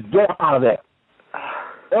 Hopelessness, get up out of there.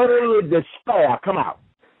 Utterly despair, come out.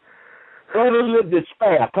 Utterly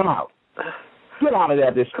despair, come out. Get out of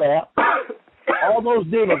there, despair. All those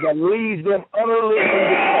demons that leads them utterly in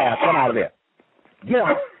despair, come out of there. Get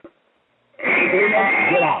out.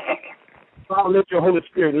 Get out. Father, let your Holy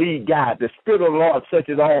Spirit lead God. The Spirit of the Lord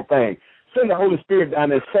searches all things. Send the Holy Spirit down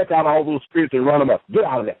there, set out all those spirits and run them up. Get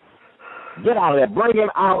out of there. Get out of there. Bring him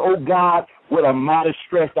out, oh God, with a mighty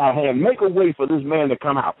stretched out hand. Make a way for this man to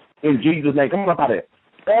come out. In Jesus' name. Come up out of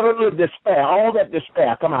there. Utterly despair. All that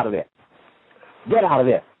despair, come out of there. Get out of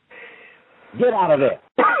there. Get out of there.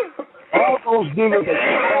 All those demons that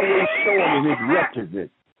you're always showing in his wretchedness.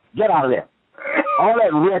 Get out of there. All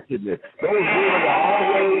that wretchedness. Those demons are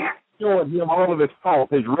always showing him all of his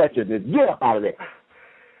faults, his wretchedness. Get up out of there.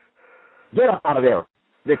 Get up out of there.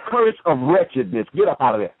 The curse of wretchedness. Get up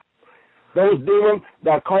out of there. Those demons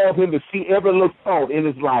that cause him to see every little fault in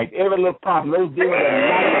his life, every little problem. Those demons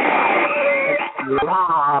that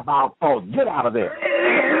lie about faults. Get out of there.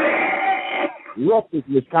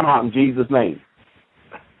 Wretchedness, come out in Jesus' name.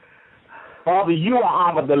 Father, you are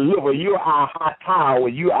our deliverer. You are our high tower.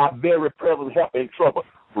 You are our very present help in trouble.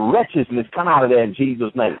 Wretchedness, come out of there in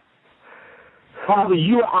Jesus' name. Father,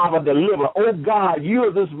 you are our deliverer. Oh, God, you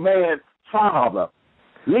are this man's Father.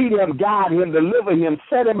 Lead him, guide him, deliver him,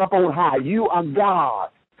 set him up on high. You are God.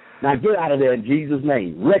 Now get out of there in Jesus'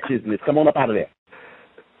 name. Wretchedness, come on up out of there.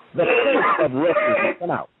 The curse of wretchedness,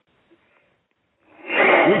 come out.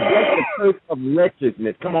 We break the curse of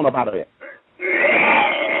wretchedness. Come on up out of there.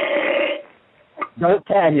 Don't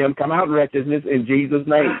tag him. Come out wretchedness in Jesus'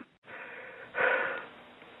 name.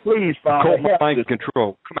 Please, Father, help mind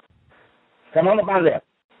control. Come on up out of there.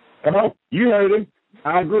 Come on. You heard him.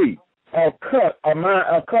 I agree. Or cut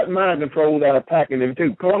mind control that attacking him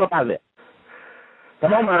too. Come on up out of there.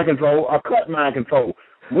 Come on, mind control. Or cut mind control.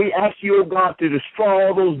 We ask you, oh God, to destroy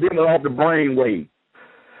all those demons off the brain wave.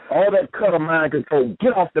 All that cut of mind control.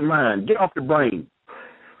 Get off the mind. Get off the brain.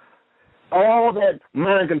 All that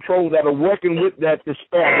mind control that are working with that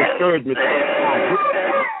despair, discouragement.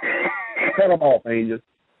 Cut them off, angels.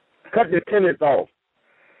 Cut the tenants off.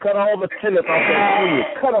 Cut all the tenants off that squid.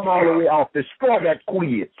 Cut them all the way off. Destroy that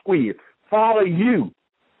squid. Father, you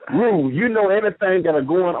rule. You know everything that are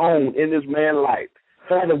going on in this man's life.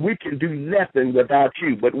 Father, we can do nothing without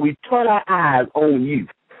you, but we turn our eyes on you.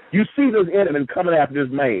 You see this enemy coming after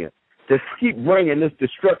this man to keep bringing this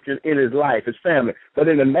destruction in his life, his family. But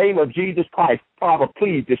in the name of Jesus Christ, Father,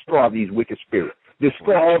 please destroy these wicked spirits.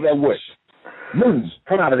 Destroy all their works. Move.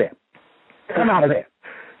 Come out of there. Come out of there.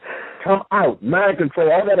 Come out. Mind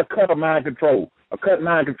control. All that are cut of mind control. A cut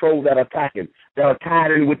mind control that are attacking. That are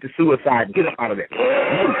tied in with the suicide. Get out of there.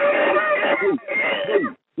 Move. Move.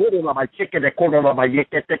 Get out of my chicken. The corner of my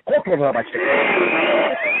chicken. The corner of my chicken.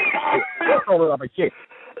 The corner of my chicken.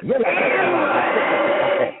 Get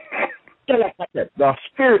out of there. The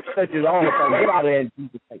spirit touches all the time. Get out of there in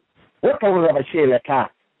Jesus' name. What corner of my chicken?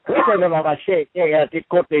 What corner of my chicken? Get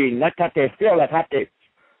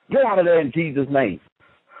out of there in Jesus' name.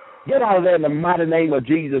 Get out of there in the mighty name of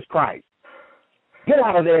Jesus Christ. Get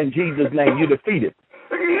out of there in Jesus' name. You defeated.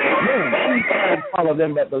 Follow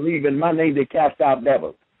them that believe in my name, they cast out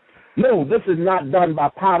devils. No, this is not done by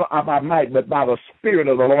power or by might, but by the Spirit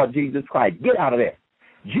of the Lord Jesus Christ. Get out of there.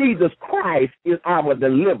 Jesus Christ is our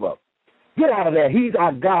deliverer. Get out of there. He's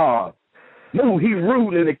our God. No, he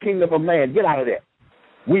ruled in the kingdom of man. Get out of there.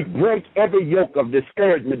 We break every yoke of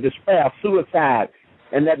discouragement, despair, suicide,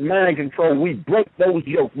 and that mind control. We break those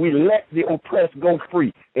yokes. We let the oppressed go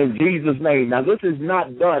free in Jesus' name. Now, this is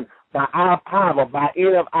not done by our power, by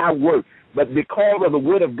any of our work, but because of the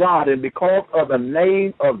word of God and because of the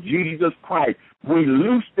name of Jesus Christ, we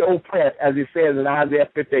loose the oppressed, as it says in Isaiah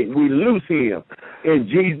 58. We loose him in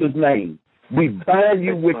Jesus' name. We bind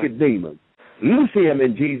you wicked demons. Loose him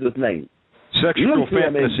in Jesus' name. Sexual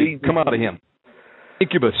fantasy, come out of him.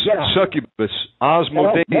 Incubus, succubus,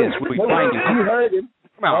 Osmodeus, we bind you. You heard him.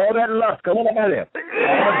 All that lust, come on out of there.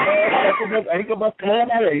 Incubus, come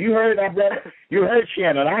on out of there. You heard that, brother. You heard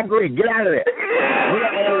Shannon. I agree. Get out of there.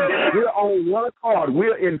 We're on one accord.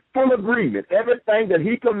 We're in full agreement. Everything that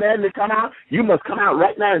he commanded to come out, you must come out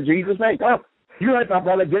right now in Jesus' name. Come. You heard my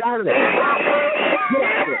brother. Get out of there. Get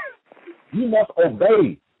out of there. You must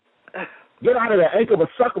obey. Get out of there. Incubus,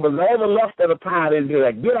 succubus, and all the lust that are tied into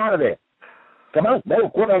that. Get out of there. Come on.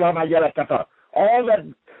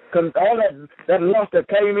 All that lust that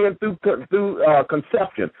came in through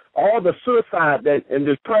conception, all the suicide and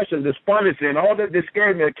depression, despondency, and all that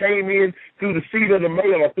discouragement that came in through the seed of the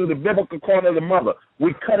male or through the biblical cord of the mother,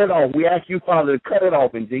 we cut it off. We ask you, Father, to cut it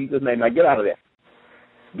off in Jesus' name. Now get out of there.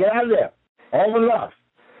 Get out of there. All the lust,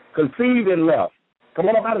 conceived in lust. Come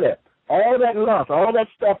on up out of there. All that lust, all that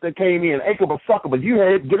stuff that came in, incubus, succubus, you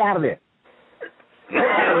heard, get out of there. Get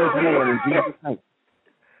out of this man in Jesus' name.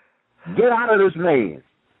 Get out of this man.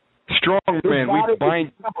 Strong man, we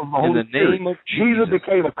bind in the name of Jesus. Jesus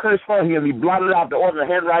became a curse for him. He blotted out the order of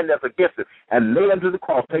handwriting that's against it and nailed him to the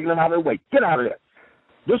cross, taking him out of the way. Get out of there.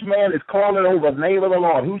 This man is calling over the name of the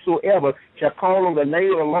Lord. Whosoever shall call on the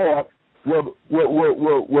name of the Lord will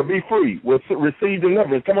be free, will receive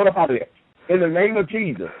deliverance. Come on up out of there. In the name of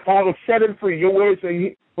Jesus. Father, set him free. Your word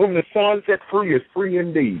says, whom the Son set free is free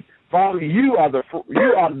indeed. Father, you are the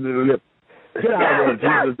deliverer. Get out of there in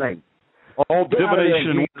Jesus' name. All divination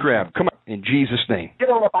and witchcraft, come on, in Jesus' name. Get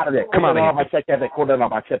on up out of there. Come on, Get on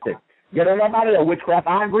up out of there, witchcraft.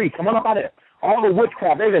 I agree. Come on up out of there. All the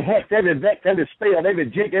witchcraft, every hex, every vex, every spell, every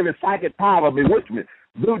jig, every psychic power, bewitchment,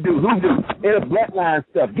 voodoo, hoodoo, every bloodline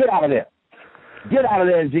stuff. Get out of there. Get out of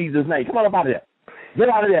there in Jesus' name. Come on up out of there. Get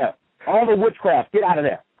out of there. All the witchcraft, get out of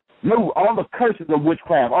there. Move all the curses of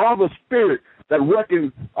witchcraft, all the spirit that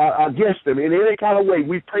working against them in any kind of way.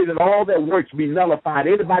 We pray that all their works be nullified.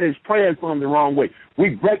 Anybody that's praying for them the wrong way,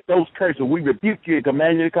 we break those curses. We rebuke you and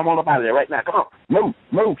command you to come on up out of there right now. Come on.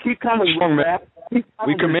 Move. Keep coming, strong man. We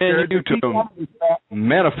command you to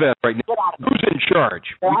manifest right now. Who's in charge?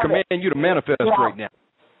 We command you to manifest right now.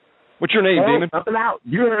 What's your name, demon? Something out.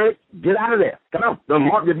 You heard. Get out of there. Come on. The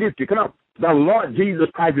Lord rebuke you. Come on. The Lord Jesus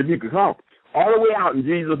Christ rebuke you. Come on. All the way out in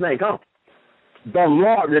Jesus' name. Come on. The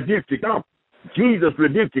Lord rebuke you. Come on. Jesus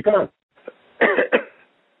rebuke you. Come on.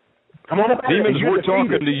 Come on up. Demons, we're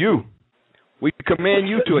talking to you. We command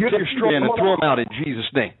you to attack your strand and throw them out in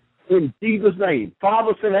Jesus' name. In Jesus' name.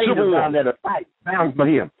 Father, send angels down there to fight bound for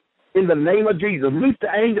him. In the name of Jesus. Loose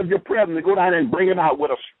the angel of your presence to go down there and bring him out with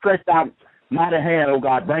a stretched out mighty hand, oh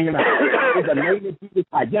God. Bring him out. In the name of Jesus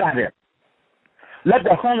Christ. Get out there. Let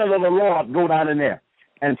the hunter of the Lord go down in there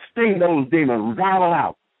and sting those demons, drive them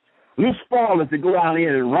out. Loose spoilers to go down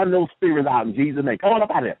in and run those spirits out in Jesus' name. Come on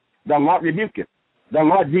up out there. The Lord rebuke you. The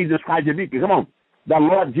Lord Jesus Christ rebuke you. Come on. The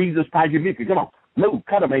Lord Jesus Christ rebuke you. Come on. Move.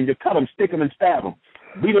 Cut them, angel. Cut them. Stick them and stab them.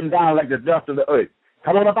 Beat them down like the dust of the earth.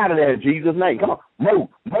 Come on up out of there in Jesus' name. Come on. Move.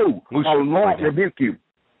 The Lord rebuke you.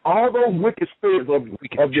 All those wicked spirits of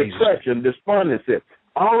depression, despondency,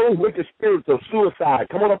 all those wicked spirits of suicide,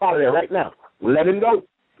 come on up out of there right now. Let him go.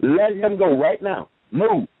 Let him go right now.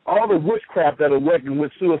 Move. All the witchcraft that are working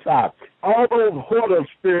with suicide. All those whoredom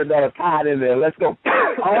spirits that are tied in there. Let's go.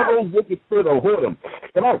 All those wicked spirits of whoredom.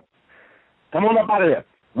 Come on. Come on up out of there.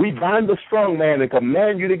 We bind the strong man and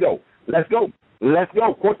command you to go. Let's go. Let's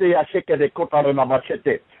go. Move.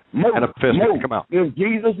 Come out. In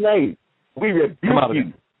Jesus' name, we rebuke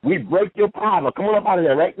you. We break your power. Come on up out of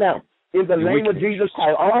there right now. In the name of Jesus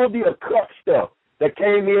Christ, all the occult stuff that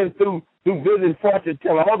came in through visiting fortune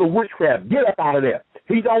telling, all the witchcraft, get up out of there.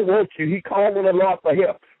 He don't want you. He called on the Lord for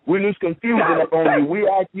help. We lose confusion upon you. We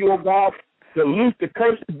ask you, oh God, to loose the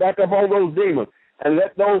curses back up on those demons and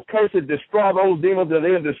let those curses destroy those demons that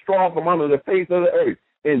they're destroyed from under the face of the earth.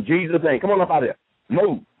 In Jesus' name. Come on up out of there.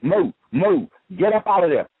 Move. Get up out of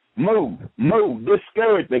there. Move.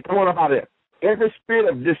 Discouragement. Come on up out of there. Every spirit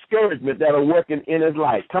of discouragement that are working in his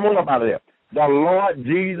life, come on up out of there. The Lord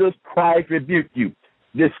Jesus Christ rebuke you.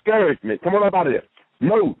 Discouragement. Come on up out of there.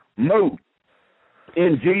 Move.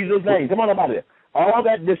 In Jesus' name. Come on up out of there. All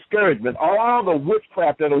that discouragement, all the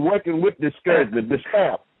witchcraft that are working with discouragement,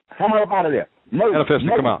 despair, come on up out of there. Move.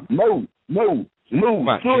 Suicide.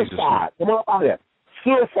 Come on up out of there.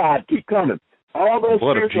 Suicide, keep coming. All those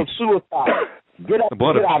spirits of suicide, get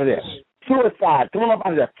out of there. Suicide, come on up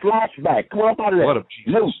out of there. Flashback, come on up out of there.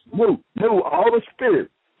 Move. All the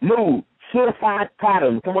spirits, move. Suicide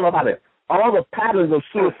patterns, come on up out of there. All the patterns of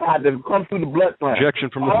suicide that have come through the bloodline. Injection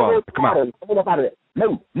from the Father. Come out. Come on up out of there.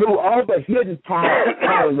 Move. All the hidden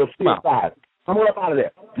patterns of suicide. Come on up out of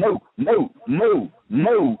there. Move.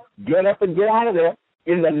 Get up and get out of there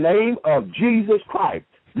in the name of Jesus Christ.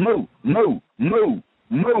 Move.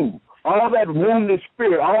 All that wounded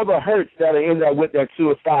spirit, all the hurts that are in there with that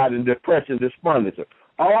suicide and depression, despondency,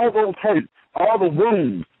 all those hurts, all the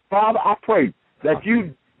wounds. Father, I pray that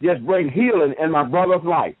you just bring healing in my brother's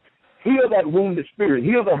life. Heal that wounded spirit.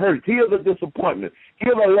 Heal the hurt. Heal the disappointment.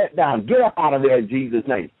 Heal the letdown. Get up out of there in Jesus'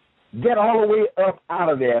 name. Get all the way up out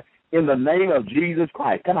of there in the name of Jesus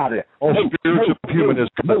Christ. Come out of there. Spiritual humanism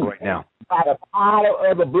right now. By the power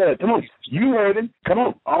of the blood. Come on. You heard him. Come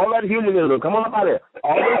on. All that humanism. Come on up out of there.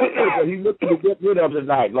 All those things that he's looking to get rid of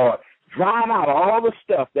tonight, Lord. Drive out all the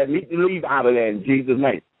stuff that needs to leave out of there in Jesus'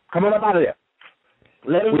 name. Come on up out of there.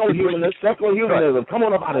 Let him go humanism, secular humanism. Come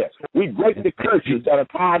on up out of there. We break the curses that are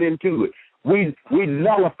tied into it. We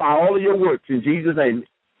nullify all of your works in Jesus' name.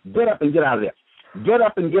 Get up and get out of there. Get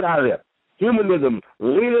up and get out of there. Humanism,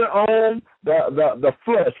 leaning on the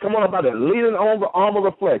flesh. Come on up out of there. Leaning on the arm of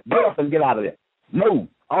the flesh. Get up and get out of there. No.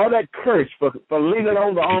 All that curse for leaning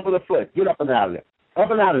on the arm of the flesh. Get up and out of there. Up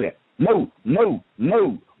and out of there. No. Come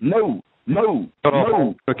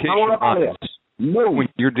on up out of there. No. When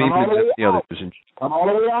your demons and the others. Come all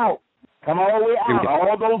the way out.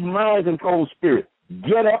 All those mind control spirits.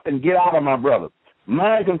 Get up and get out of my brother.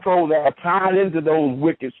 Mind control that are tied into those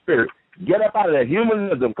wicked spirits. Get up out of there.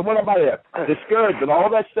 Humanism. Come on up out of there. Discouragement. All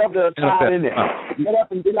that stuff that are tied in there. Get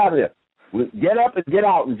up and get out of there. Get up and get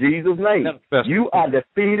out in Jesus' name. You are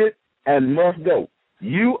defeated and must go.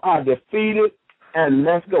 You are defeated and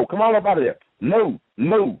must go. Come on up out of there. No.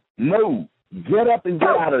 Get up and get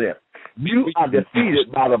out of there. You are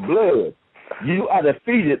defeated by the blood. You are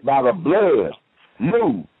defeated by the blood.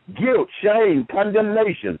 Move. Guilt, shame,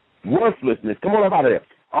 condemnation, worthlessness. Come on up out of there.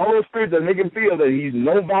 All those spirits that make him feel that he's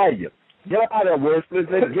no value. Get up out of there,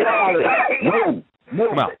 worthlessness. Get up out of there. Move.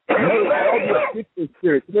 Come out. All the addictive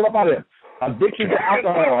spirits. Get up out of there. addiction to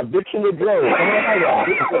alcohol, addiction to drugs. Come on about it.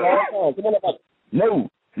 Addiction to alcohol. Come on about it. No.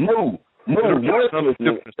 Worthlessness.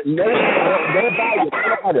 No value. Come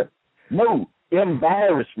on about it. No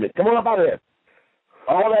embarrassment. Come on about it.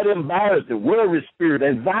 All that embarrassment, worry spirit,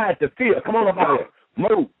 anxiety, fear. Come on about it.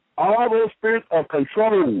 No. All those spirits of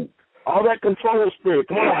control. All that control spirit.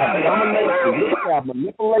 Come on about it. Domination,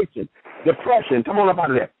 manipulation, depression. Come on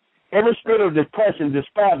about it. Every spirit of depression,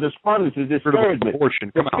 despair, despondency, discouragement,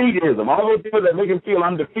 defeatism, all those things that make him feel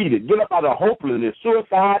undefeated. Get up out of hopelessness,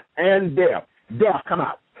 suicide, and death. Death, come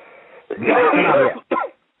out. Death, come out of there.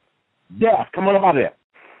 Death, come on up out of there.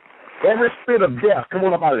 Every spirit of death, come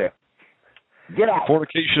on up out of there. Get out.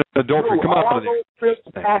 Fornication and adultery, come out of there. All those spirits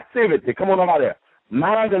of passivity, come on up out of there.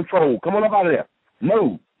 Mind control, come on up out of there.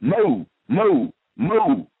 Move.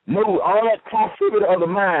 All that passivity of the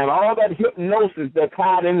mind, all that hypnosis that's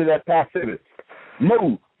tied into that passivity.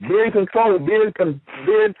 Move. Being controlled, being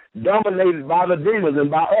dominated by the demons and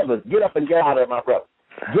by others. Get up and get out of there, my brother.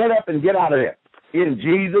 Get up and get out of there. In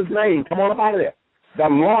Jesus' name, come on up out of there. The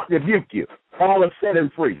Lord rebuke you. All is set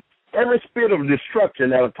and free. Every spirit of destruction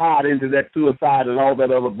that is tied into that suicide and all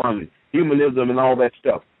that other bondage, humanism and all that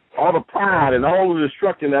stuff. All the pride and all the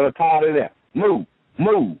destruction that are tied in there. Move.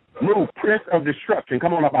 Prince of destruction,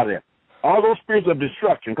 come on up out of there. All those spirits of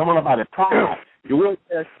destruction, come on up out of there. Pride. You will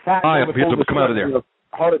come out of there.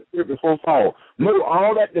 Heart of spirit before fall. Move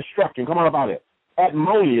all that destruction, come on up out of there.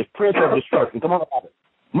 Admonious, prince of destruction, come on up out of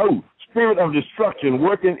there. Move. Spirit of destruction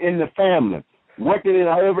working in the family, working in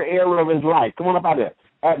every area of his life. Come on up out of there.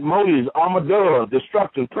 Admonious, armadillo,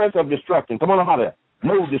 destruction, prince of destruction, come on up out of there.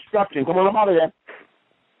 Move. Destruction, come on up out of there.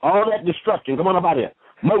 All that destruction, come on up out of there.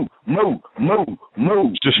 Move.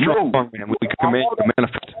 It's just strong, man. We can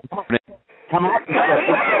manifest. Come out.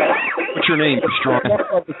 What's your name? Strong.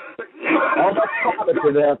 All that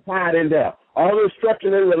poverty that are tied in there. All the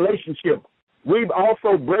destruction in relationship. We've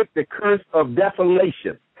also break the curse of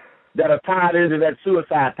desolation that are tied into that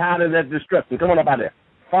suicide, tied into that destruction. Come on up out there.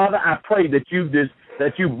 Father, I pray that you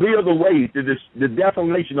build the way to the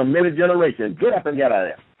desolation of many generations. Get up and get out of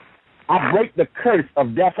there. I break the curse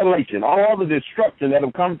of desolation, all the destruction that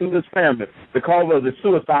have come through this family because of the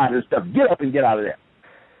suicide and stuff. Get up and get out of there.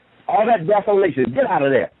 All that desolation, get out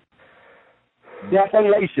of there.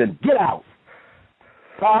 Desolation, get out.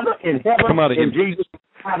 Father in heaven, come out of in Jesus,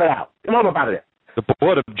 have it out. Come on up out of there. The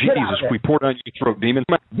blood of Jesus we poured on your throat, demon.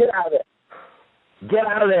 Get out of there. Get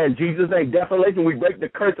out of there in Jesus' name. Desolation, we break the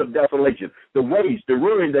curse of desolation. The waste, the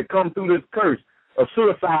ruin that come through this curse of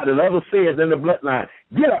suicide and other sins in the bloodline.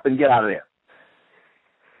 Get up and get out of there.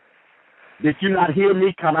 Did you not hear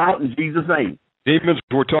me? Come out in Jesus' name. Demons,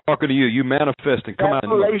 we're talking to you. You manifest and come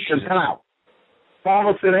desolation, out. Come out.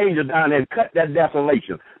 Father, send angels down there and cut that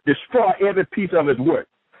desolation. Destroy every piece of his work.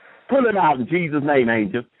 Pull it out in Jesus' name,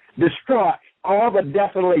 angels. Destroy all the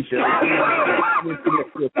desolation.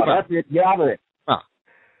 That's it. Get out of there.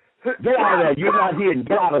 Get out of there. You're not here.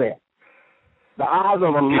 Get out of there. The eyes of the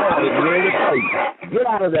Lord is ready to face. Get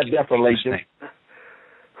out of that desolation.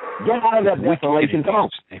 Get out of that desolation. Come on.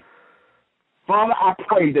 Father, I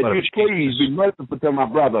pray that you please be merciful to my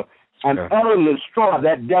brother and utterly destroy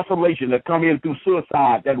that desolation that come in through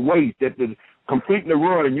suicide, that waste, that is completing the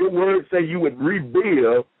ruin. Your word say you would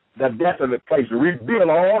rebuild that desolate place, rebuild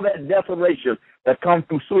all that desolation that comes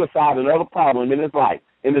through suicide and other problems in his life,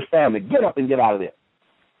 in his family. Get up and get out of there.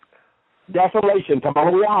 Desolation, come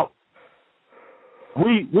on out.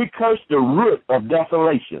 We curse the root of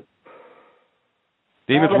desolation.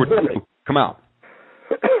 Demons, come out.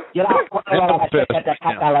 Get out.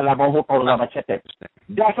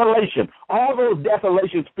 Desolation. All those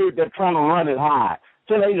desolation spirits that are trying to run it high.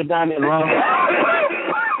 Send angels down there and run them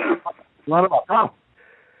up. Run them up.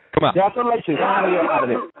 Come out. Desolation. Come out of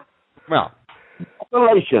there. Come out.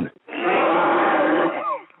 Desolation.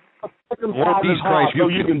 Circumcise his heart so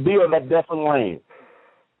you can build that desolate land.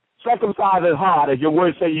 Circumcise his heart, as your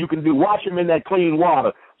word say you can do. Wash him in that clean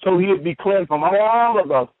water so he'll be cleansed from all of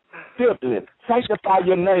the filthiness. Sanctify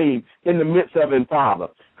your name in the midst of him, Father.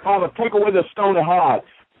 Father, take away the stony heart.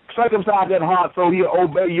 Circumcise that heart so he'll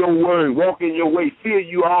obey your word, walk in your way, fear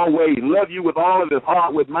you always, love you with all of his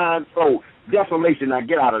heart, with mind, soul. Desolation, now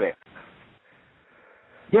get out of there.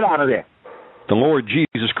 Get out of there. The Lord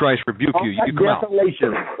Jesus Christ rebuke you. You come out.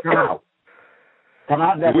 Desolation, come out. Come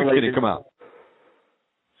out, desolation. Come out.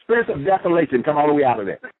 Spirits of desolation, come all the way out of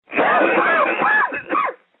there.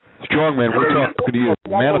 Strong man, we're talking to you.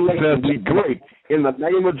 Manifest. We break in the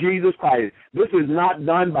name of Jesus Christ. This is not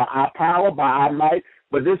done by our power, by our might,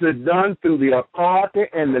 but this is done through the authority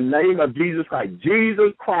and the name of Jesus Christ.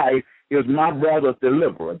 Jesus Christ is my brother's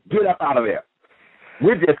deliverer. Get up out of there.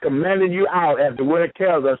 We're just commanding you out as the word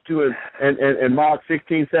tells us to in Mark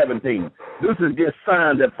 16:17. This is just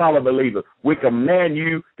signs that follow believers. We command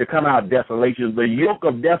you to come out of desolation. The yoke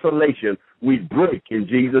of desolation we break in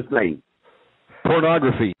Jesus' name.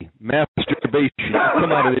 Pornography, masturbation,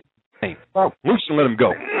 come out of this name. Loose and let them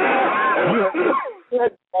go.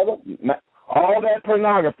 All that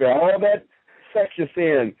pornography, all that sexual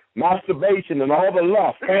sin, masturbation, and all the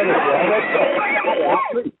lust, fantasy, all that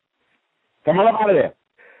stuff. Come on up out of there.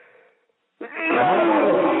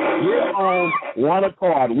 We're on one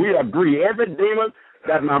accord. We agree. Every demon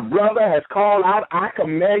that my brother has called out, I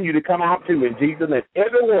command you to come out too in Jesus' name.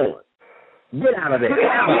 Everyone, get out of there.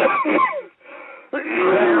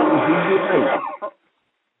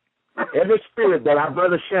 Every spirit that our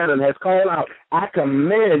brother Shannon has called out, I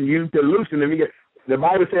command you to loosen them. The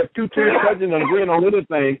Bible says 2 touching and agreeing on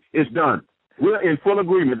anything is done. We're in full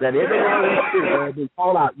agreement that every one of these spirits that has been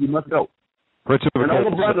called out, you must go. And all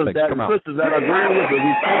the brothers and sisters that are agreeing with us, we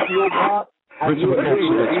thank you, God.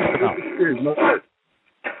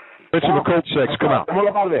 Prince of occult sex, come out. Come on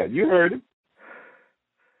up out of there. You heard him.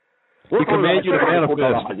 We command you to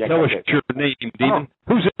manifest. Tell us your name, demon.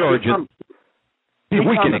 Who's in origin? He's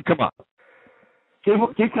weakening. Come on.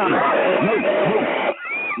 Keep coming.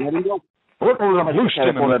 Let him go.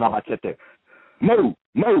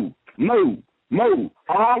 Move.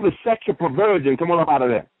 All the sexual perversion, come on up out of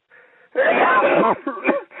there. Sexual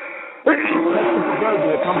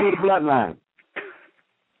perversion, come through the bloodline.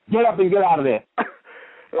 Get up and get out of there.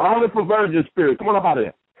 All the perversion spirit, come on up out of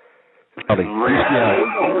there. This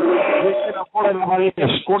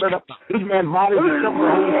man's body is the temple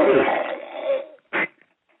of the Holy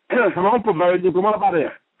Spirit. Come on, perversion, come on up out of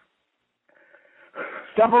there.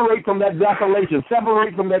 Separate from that desolation.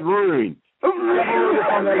 Separate from that ruin. Separate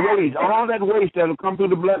from that waste. All that waste that will come through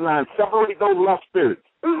the bloodline. Separate those lust spirits.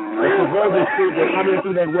 The perversion spirits that come in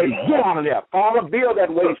through that waste. Get out of there. Father, build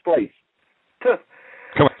that waste place.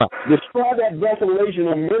 Come on. Destroy that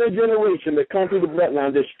desolation of many generations that come through the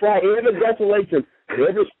bloodline. Destroy every desolation,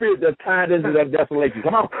 every spirit that's tied into that desolation.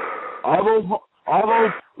 Come on. All those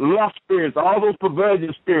lust spirits, all those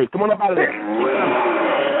perversion spirits. Come on up out of there.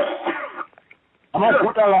 Come on,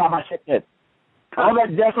 what the shit that? All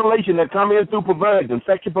that desolation that come in through perversion,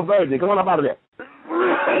 sexual perversion. Come on up out of there.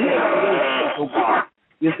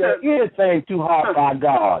 Is there anything too hard for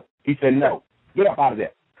God? He said, no. Get up out of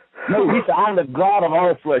there. No, he said, I'm the God of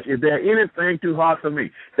all flesh. Is there anything too hard for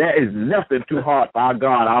me? There is nothing too hard for our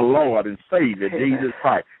God, our Lord and Savior, Jesus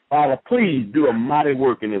Christ. Father, please do a mighty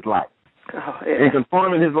work in his life. And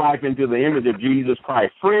conforming his life into the image of Jesus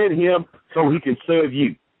Christ. Friend him so he can serve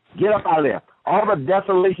you. Get up out of there. All the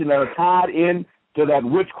desolation that are tied in to that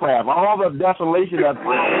witchcraft. All the desolation that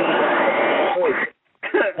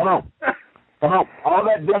Come on. All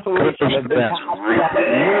that desolation that's been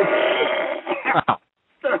tied.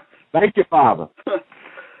 Thank you, Father.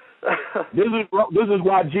 This is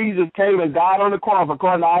why Jesus came and died on the cross,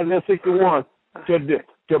 according to Isaiah 61,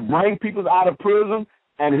 to bring people out of prison,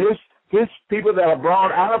 and his people that are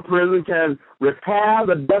brought out of prison can repair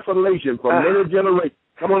the desolation for many generations.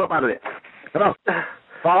 Come on up out of there. Come on.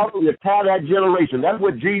 Father, repair that generation. That's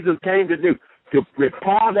what Jesus came to do, to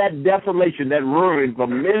repair that desolation, that ruin for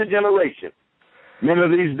many generations. Many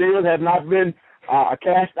of these deals have not been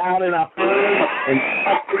cast out in our prayers and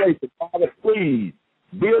calculations. Father, please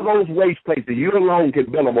build those waste places. You alone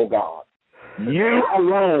can build them, oh God. You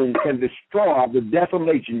alone can destroy the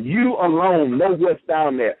desolation. You alone know what's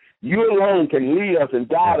down there. You alone can lead us and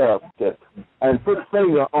guide us and put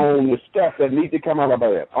finger on the stuff that need to come out of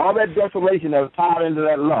there. All that desolation that was tied into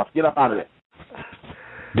that lust, get up out of it.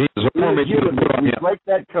 We break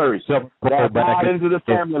that curse that tied into the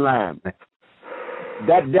family line.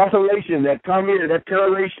 That desolation that come in, that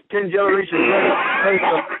 10 generations curse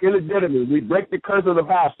of illegitimate. We break the curse of the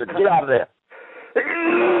bastard. Get out of there.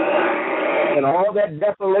 And all that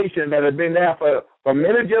desolation that has been there for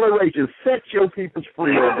many generations, set your people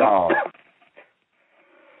free, oh God.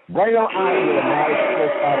 Bring them out of the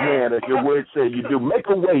mighty man, as your word says you do. Make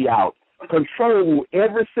a way out. Control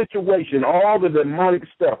every situation, all the demonic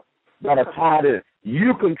stuff that are tied in.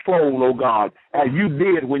 You control, oh God, as you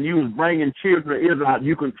did when you was bringing children of Israel.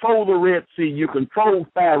 You control the Red Sea. You control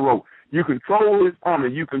Pharaoh. You control his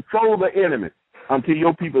army. You control the enemy until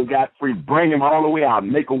your people got free. Bring them all the way out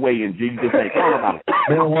and make a way in Jesus' name. Come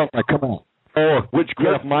on. Come on. Oh,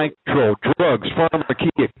 witchcraft, mind control, drugs,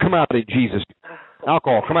 pharmakeia. Come out in Jesus.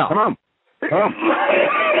 Alcohol, come out. Come on.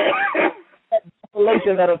 That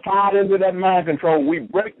desolation that is tied into that mind control, we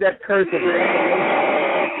break that curse of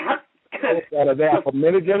that are there for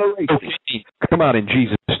many generations. Come out in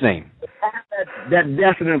Jesus' name. That that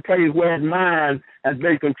destined place where his mind has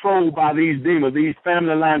been controlled by these demons, these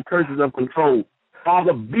family line curses of control.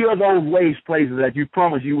 Father, build those waste places that you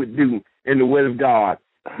promised you would do in the Word of God.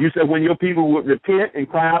 You said when your people would repent and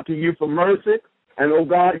cry out to you for mercy, and, oh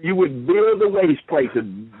God, you would build the waste places,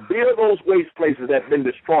 build those waste places that have been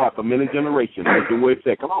destroyed for many generations, as the Word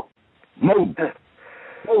said. Come on. Move.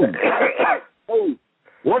 Move. Move.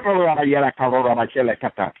 Come on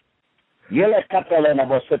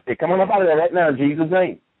about it right now in Jesus'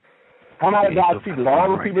 name. Come out of God's people.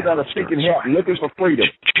 All the people that are seeking help, looking for freedom.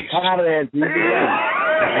 Come out of there in Jesus' name.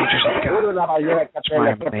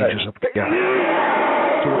 Angels of God.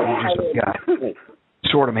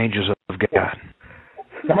 Sword of angels of God.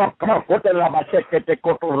 Come on, come on.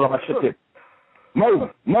 Move,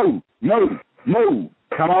 move, move, move.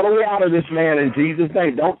 Come all the way out of this man in Jesus'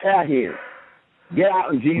 name. Don't tell him. Get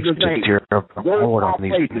out in Jesus' name. Go to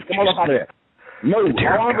places. Come on up out of there. Move.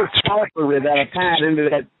 All the sorcery that are tied into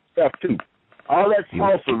that stuff too. All that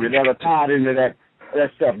sorcery that are tied into that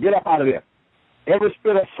stuff. Get up out of there. Every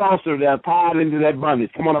spirit of sorcery that are tied into that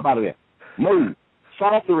bondage. Come on up out of there. Move.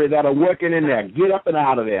 Sorcery that are working in there. Get up and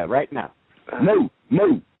out of there right now. Move,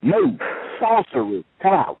 move, move. Sorcery.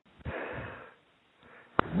 Come out.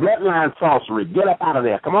 Bloodline sorcery. Get up out of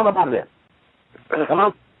there. Come on up out of there. Come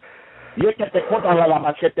on.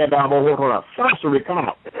 Sorcery. Come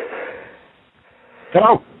out. Come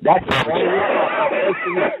on. That's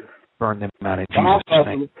it. Burn them out in Jesus'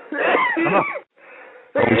 name. Come on.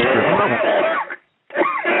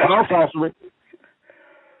 Come on, sorcery.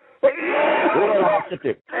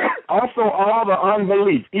 Also, all the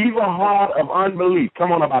unbelief, evil heart of unbelief.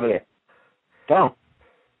 Come on up out of there. Come on.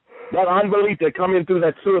 That unbelief that come in through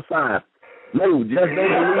that suicide. No, just don't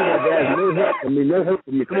believe that there's no help for me, no hope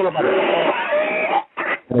for me. Come on up out of there.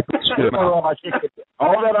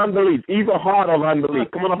 All that unbelief, evil heart of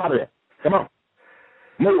unbelief. Come on up out of there. Come on.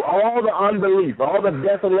 No, all the unbelief, all the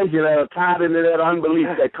desolation that are tied into that unbelief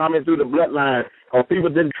that come in through the bloodline, or people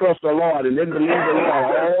didn't trust the Lord and didn't believe the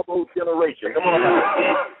Lord, all those generations. Come on,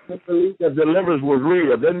 didn't believe that deliverance was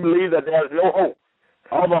real, didn't believe that there's no hope.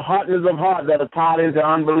 All the hardness of heart that are tied into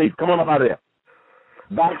unbelief. Come on up out of there.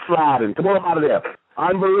 Backsliding. Come on up out of there.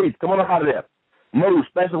 Unbelief. Come on up out of there. Move,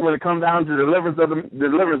 especially when it comes down to deliverance of the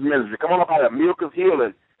deliverance ministry. Come on up out of there. Milk of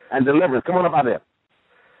healing and deliverance. Come on up out of there.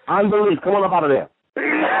 Unbelief. Come on up out of there.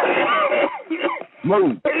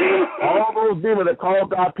 Move. All those demons that cause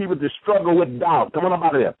God people to struggle with doubt. Come on up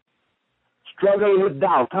out of there. Struggling with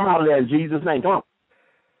doubt. Come out of there in Jesus' name. Come on.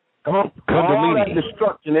 Come on. All that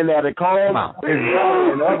destruction in there that causes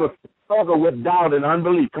and others struggle with doubt and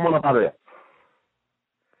unbelief. Come on up out of there.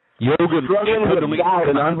 Struggling with doubt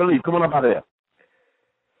and unbelief. Come on up out of there.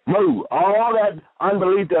 Move. All that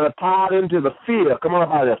unbelief that are tied into the fear. Come on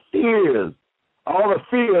up out of there. Fears. All the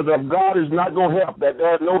fears of God is not going to help, that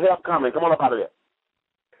there's no help coming. Come on up out of there.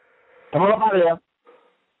 Come on up out of there.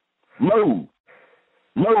 Move.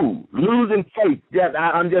 Move. Losing faith.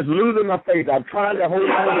 I'm just losing my faith. I'm trying to hold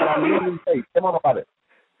on, but I'm losing faith. Come on up out of there.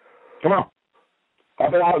 Come on.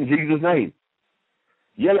 Up and out in Jesus' name.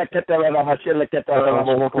 Yeah,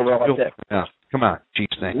 come out,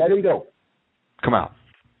 Jesus' name. Let him go. Come out.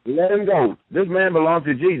 Let him go. This man belongs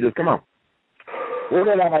to Jesus. Come on. Come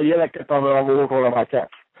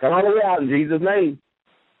all the way out in Jesus' name.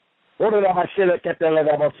 The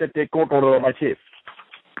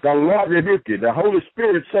Lord rebuke you. The Holy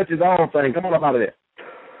Spirit searches all things. Come on up out of there.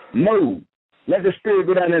 Move. Let the Spirit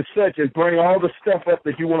go down and search and bring all the stuff up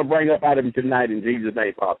that you want to bring up out of him tonight in Jesus'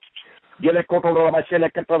 name, Father. Let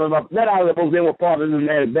out of those inward parts of this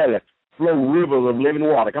man's belly flow rivers of living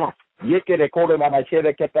water. Come on.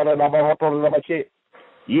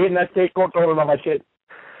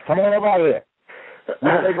 Come on up out of there. We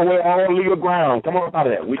take away all legal ground. Come on up out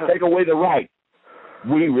of there. We take away the right.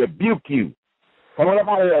 We rebuke you. Come on up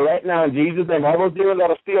out of there right now in Jesus' name. All those demons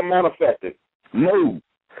that are still manifested. Move.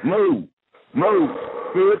 Move. Move.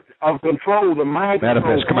 Spirit of control, the mind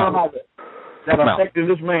manifest. Come on out of there. That are affecting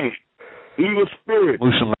this man. Evil spirits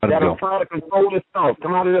that are trying to control his thoughts.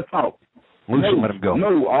 Come out of his thoughts. Loose and let him go.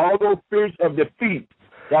 Move. All those spirits of defeat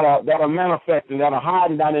that are manifesting, that are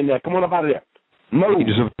hiding down in there. Come on up out of there. Move.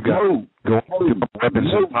 Move. Go to the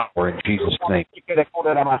weapons of power in Jesus' name.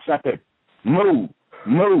 Move.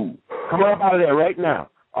 Move. Come on up out of there right now.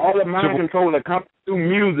 All the mind control that comes through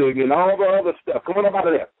music and all the other stuff. Come on up out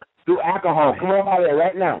of there. Through alcohol. Come on up out of there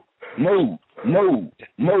right now. Move. Move.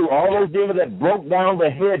 Move. All those demons that broke down the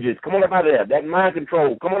hedges. Come on up out of there. That mind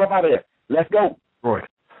control. Come on up out of there. Let's go. Right.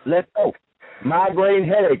 Let's go. Migraine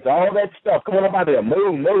headaches. All that stuff. Come on up out of there.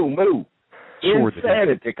 Move. Move. Move.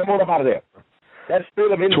 Insanity. Come on up out of there. That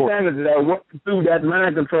spirit of insanity that working through that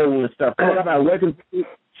mind control and stuff. Come on about working through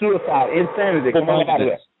suicide, insanity. Come on about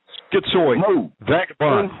that. Schizoid. Move.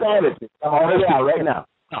 Vagabond. Insanity. Come on out right now.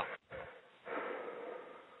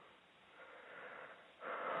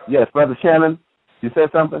 Yes, Brother Shannon, you said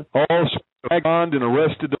something? All vagabond and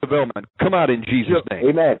arrested development. Come out in Jesus' name.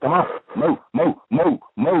 Amen. Come on.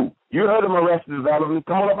 Move. You heard him, arrested development.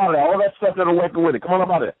 Come on about it. All that stuff that are working with it. Come on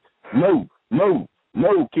about it. Move.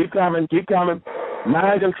 Keep coming.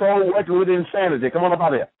 Mind control working with insanity. Come on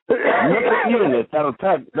about it. Mental illness that'll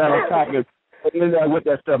attack it. In there with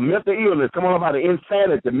that stuff. Mental illness. Come on about it.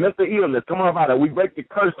 Insanity. Mental illness. Come on about it. We break the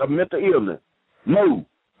curse of mental illness. Move.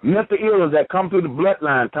 Mental illness that come through the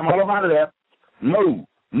bloodline. Come on about it. Move.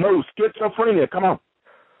 Schizophrenia. Come on.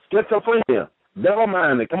 Schizophrenia.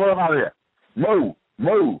 Devil-minded. Come on about it. Move.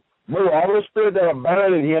 All those spirits that are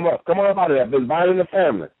binding him up. Come on about it. Have been binding the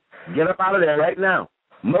family. Get up out of there right now.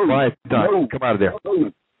 Move. Come out of there.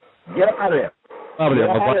 Move. Get up out of there. Out of there.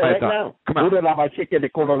 Right now. Come out.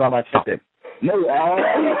 No, all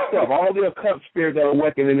that stuff, all the occult spirits that are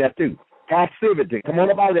working in that too. Passivity. Come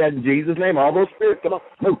on about that in Jesus' name. All those spirits, come on.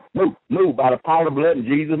 Move by the power of the blood in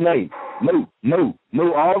Jesus' name. Move.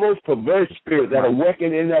 All those perverse spirits that are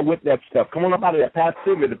working in there with that stuff. Come on about that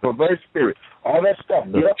passivity, perverse spirit. All that stuff.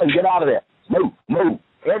 Get up and get out of there. Move.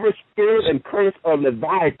 Every spirit and curse of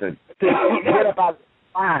Leviathan. Get up out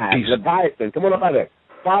of Leviathan. Come on about that.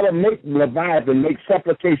 Father, make Leviathan make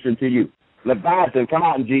supplication to you. Leviathan, come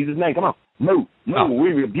out in Jesus' name. Come on. Move.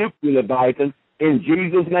 We rebuke you, Leviathan, in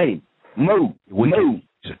Jesus' name. Move.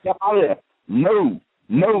 Step out of there. Move.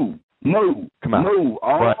 Come on. Move.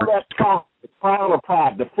 All that pride, the crown of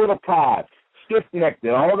pride, the foot of pride, stiff-necked,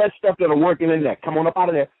 all that stuff that are working in there. Come on up out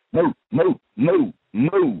of there. Move.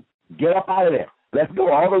 Get up out of there. Let's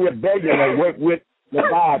go. All the rebellion that work with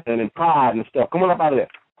Leviathan and pride and stuff. Come on up out of there.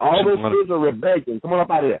 All those spirits of rebellion. Come on up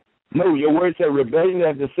out of there. No, your word said rebellion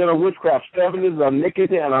is the sin of witchcraft, stubbornness,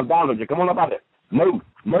 iniquity, and idolatry. Come on about it. Move.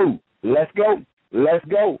 Let's go. You must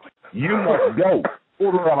go.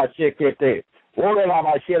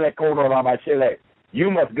 You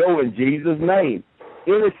must go in Jesus' name.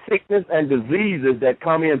 Any sickness and diseases that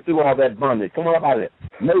come in through all that bondage. Come on about it.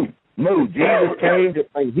 Move. Jesus came to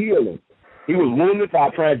bring healing. He was wounded for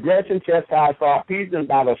our transgression, chastised for our peace, and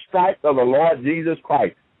by the stripes of the Lord Jesus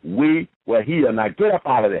Christ, we were healed. Now get up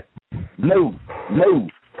out of there. Move.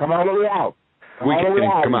 Come all the way out. Come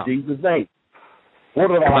out in Jesus' name.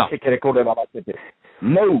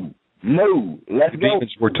 Move. Let's go.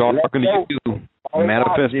 Demons, we're talking to you.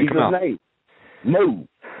 Manifest and come out. Move.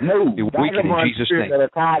 Be weakened in Jesus' name. That are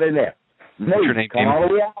tied in there. What's your name? Come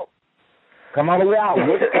all the way out.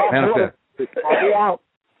 Manifest. All the way out.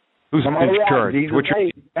 Who's in charge?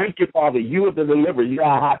 Thank you, Father. You are the deliverer. You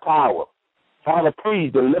are high power. Father,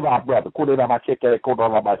 please deliver our brother. Let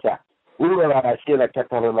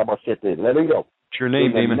him go. What's your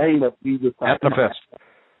name, demon? In the name of Jesus Christ. Manifest.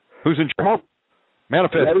 Who's in charge?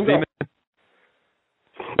 Manifest, demon.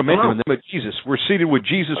 Command in the name of Jesus. We're seated with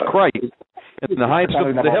Jesus Christ in the highest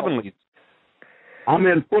of the heavenlies. I'm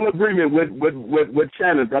in full agreement with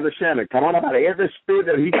Shannon, Brother Shannon. Come on about every spirit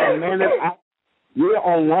that he commanded out. We're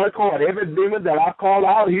on one accord. Every demon that I call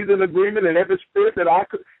out, he's in agreement, and every spirit that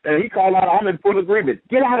he called out, I'm in full agreement.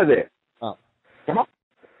 Get out of there. Oh. Come on.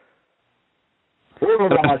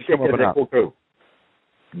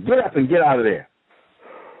 Get up and get out of there.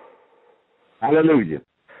 Hallelujah.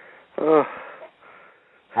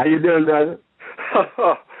 How you doing, brother?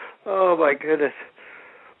 Oh my goodness.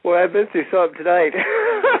 Well, I've been through something tonight.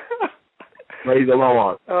 Praise the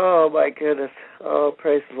Lord. Oh my goodness. Oh,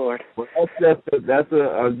 praise the Lord. Well, that's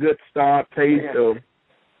a good start, taste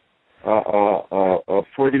of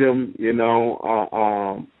freedom, you know,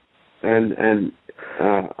 and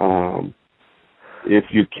if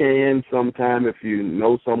you can, sometime if you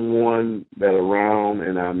know someone that around,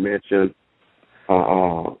 and I mentioned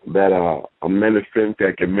that a ministry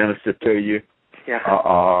that can minister to you,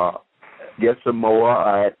 get some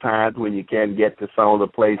more at times when you can't get to some of the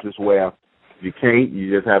places where you can't.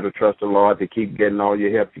 You just have to trust the Lord to keep getting all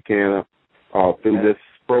your help you can through this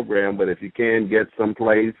program. But if you can get some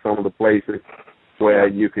of the places where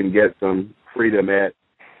you can get some freedom at,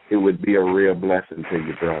 it would be a real blessing to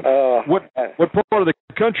you, brother. What part of the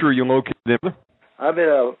country are you located in? I'm in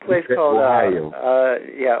a place called Ohio.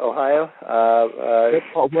 Ohio.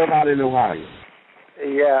 Where about in Ohio?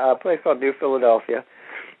 Yeah, a place called New Philadelphia.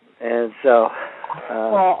 And so.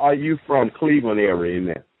 How are you from Cleveland area in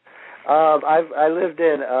there? I lived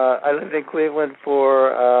in Cleveland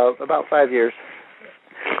for about 5 years.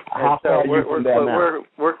 How far are you from there now?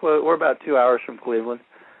 We're about 2 hours from Cleveland.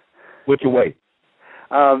 Which way?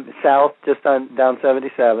 South, just down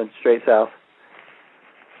 77, straight south.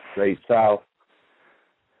 Straight south.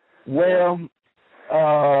 Well,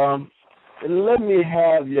 let me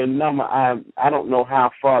have your number. I don't know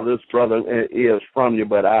how far this brother is from you,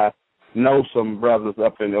 but I know some brothers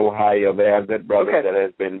up in Ohio. There's that brother that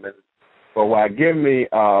has been for a while. Give me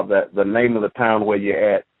the name of the town where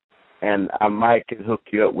you're at, and I might can hook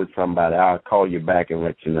you up with somebody. I'll call you back and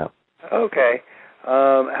let you know. Okay.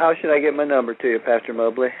 How should I get my number to you, Pastor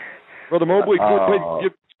Mobley? Brother Mobley,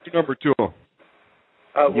 give your number to him.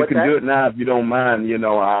 You can do it now if you don't mind,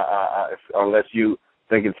 unless you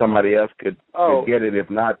thinking somebody else could get it. If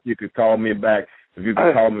not, you could call me back. If you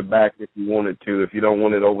could call me back if you wanted to. If you don't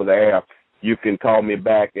want it over the air, you can call me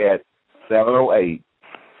back at 708-446-9745.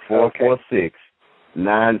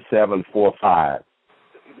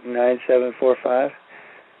 9745?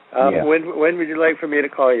 Yeah. When would you like for me to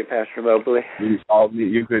call you, Pastor Mobley?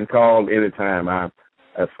 You can call anytime.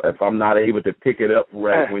 If I'm not able to pick it up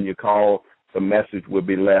right when you call, the message will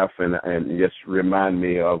be left, and just remind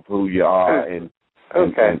me of who you are and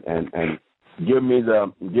give me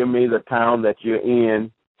the town that you're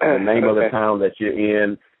in, the name of the town that you're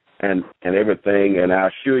in, and everything. And I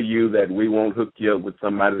assure you that we won't hook you up with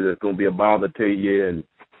somebody that's going to be a bother to you and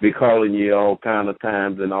be calling you all kind of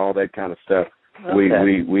times and all that kind of stuff.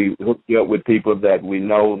 Okay. We hook you up with people that we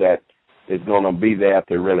know that is going to be there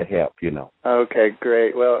to really help. Okay,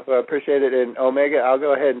 great. Well, I appreciate it. And Omega, I'll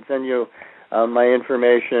go ahead and send you my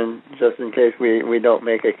information just in case we don't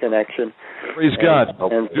make a connection. Praise God.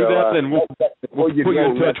 And do that, and we'll put you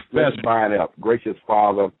in touch. Let's bind up. Gracious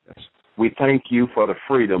Father, we thank you for the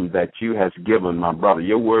freedom that you has given, my brother.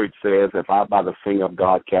 Your word says, if I by the finger of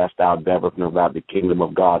God cast out devils, no doubt the kingdom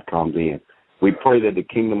of God comes in. We pray that the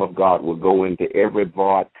kingdom of God will go into every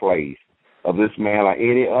void place of this man or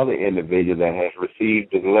any other individual that has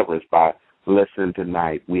received deliverance by listening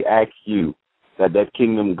tonight. We ask you that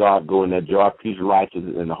kingdom of God go in that joy, peace,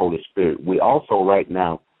 righteousness, and the Holy Spirit. We also right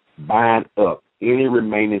now bind up any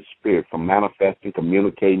remaining spirit from manifesting,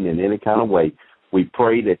 communicating in any kind of way. We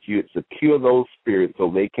pray that you secure those spirits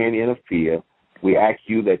so they can't interfere. We ask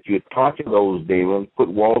you that you torture those demons, put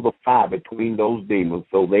walls of fire between those demons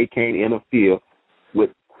so they can't interfere with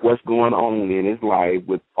what's going on in his life,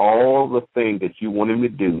 with all the things that you want him to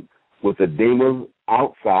do, with the demons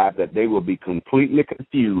outside, that they will be completely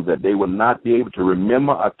confused, that they will not be able to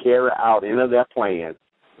remember or carry out any of their plans.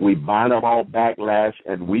 We bind up all backlash,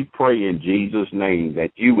 and we pray in Jesus' name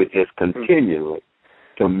that you would just continually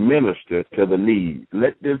to minister to the needs.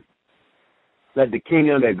 Let the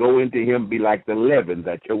kingdom that go into him be like the leaven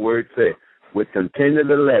that your word said. With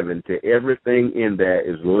continual leaven to everything in there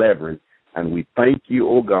is leaven. And we thank you,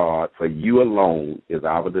 O God, for you alone is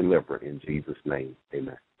our deliverer. In Jesus' name,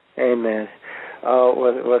 amen. Amen.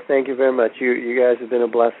 Well, thank you very much. You guys have been a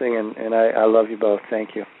blessing, and I love you both.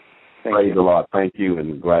 Thank you. Praise the Lord. Thank you,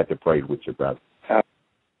 and glad to pray with you, brother.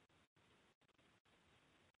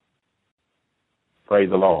 Praise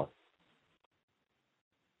the Lord.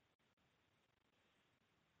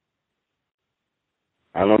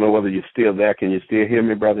 I don't know whether you're still there. Can you still hear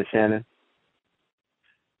me, Brother Shannon?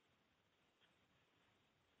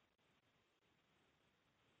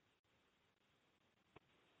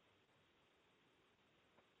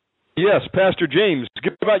 Yes, Pastor James,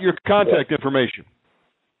 give about your contact information.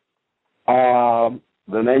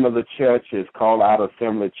 The name of the church is called Out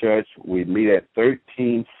Assembly Church. We meet at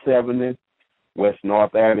 1370 West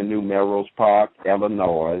North Avenue, Melrose Park,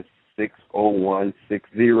 Illinois,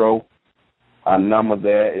 60160. Our number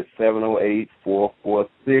there is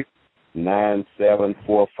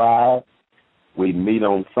 708-446-9745. We meet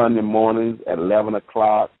on Sunday mornings at 11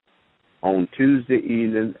 o'clock, on Tuesday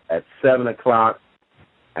evenings at 7 o'clock,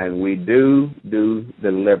 and we do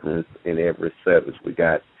deliverance in every service. We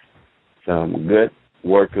got some good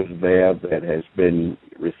workers there that has been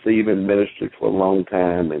receiving ministry for a long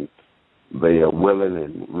time, and they are willing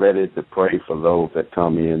and ready to pray for those that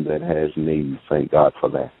come in that has needs. Thank God for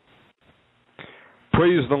that.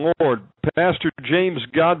 Praise the Lord. Pastor James,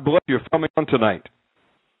 God bless you for coming on tonight.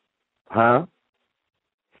 Huh?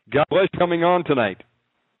 God bless you coming on tonight.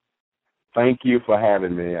 Thank you for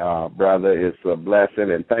having me, brother. It's a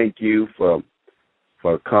blessing, and thank you for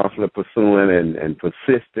constantly pursuing and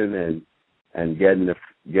persisting and getting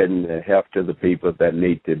the help to the people that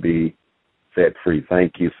need to be set free.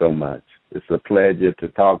 Thank you so much. It's a pleasure to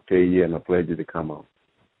talk to you and a pleasure to come on.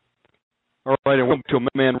 All right, and welcome to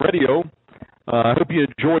Omegaman Radio. I hope you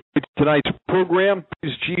enjoyed tonight's program.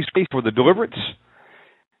 Praise Jesus for the deliverance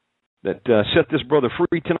that set this brother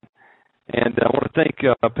free tonight. And I want to thank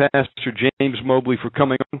Pastor James Mobley for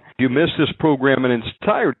coming on. If you missed this program in its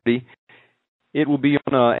entirety, it will be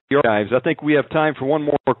on the archives. I think we have time for one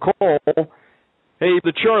more call. Hey,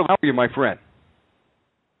 the Charlie, how are you, my friend?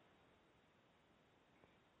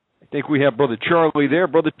 I think we have Brother Charlie there.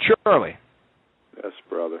 Brother Charlie. Yes,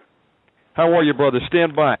 brother. How are you, brother?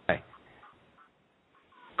 Stand by.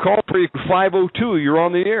 Call 502. You're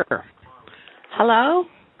on the air. Hello?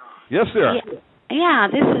 Yes, sir. Yeah,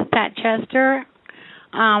 this is Pat Chester.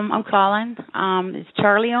 I'm calling. Is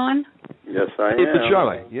Charlie on? Yes, I am. It's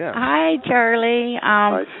Charlie, yeah. Hi, Charlie.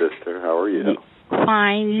 Hi, sister. How are you?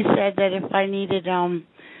 Fine. You said that if I needed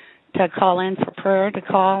to call in for prayer, to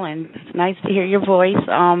call, and it's nice to hear your voice.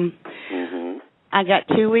 I got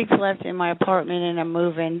 2 weeks left in my apartment, and I'm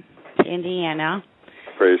moving to Indiana.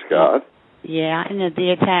 Praise God. Yeah, and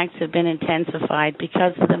the attacks have been intensified.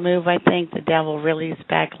 Because of the move, I think the devil really is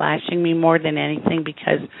backlashing me more than anything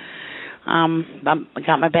because I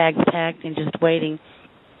got my bags packed and just waiting.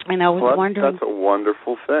 And I was wondering... That's a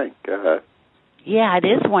wonderful thing. Go ahead. Yeah, it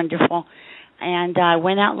is wonderful. And I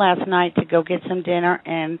went out last night to go get some dinner,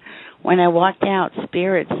 and when I walked out,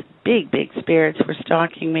 spirits, big spirits, were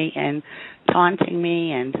stalking me and taunting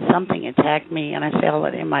me, and something attacked me, and I felt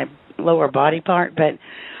it in my lower body part, but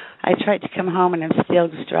I tried to come home, and I'm still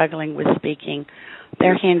struggling with speaking.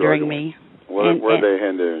 They're hindering me. Where are they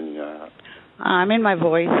hindering you? I'm in my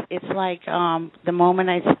voice. It's like the moment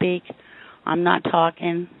I speak, I'm not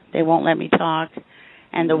talking. They won't let me talk.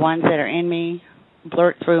 And the ones that are in me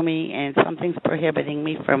blurt through me, and something's prohibiting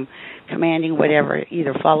me from commanding whatever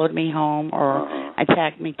either followed me home or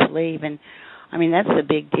attacked me to leave. And, I mean, that's a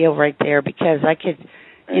big deal right there because I could,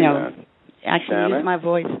 you know, I can use my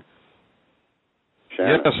voice.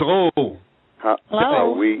 Shannon? Yes, hello.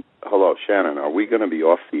 Hello. Hello, Shannon. Are we going to be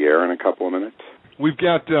off the air in a couple of minutes? We've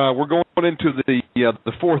got, we're going into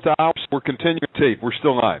the fourth hour, so we're continuing tape. We're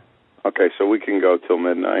still live. Okay, so we can go till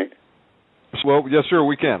midnight? Well, yes, sir,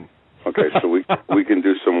 we can. Okay, so we can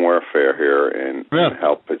do some warfare here and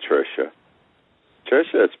help Patricia.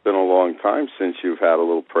 Patricia, it's been a long time since you've had a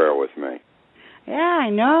little prayer with me. Yeah, I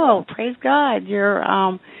know. Praise God.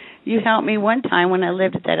 You helped me one time when I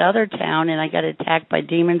lived at that other town, and I got attacked by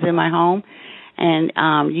demons in my home. And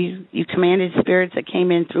you commanded spirits that came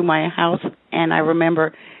in through my house, and I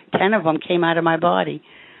remember 10 of them came out of my body.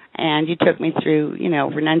 And you took me through,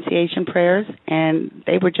 renunciation prayers, and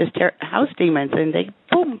they were just house demons, and they,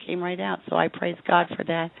 boom, came right out. So I praise God for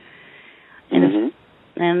that.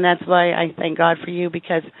 And that's why I thank God for you,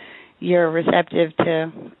 because you're receptive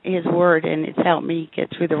to His Word, and it's helped me get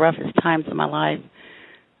through the roughest times of my life.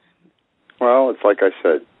 Well, it's like I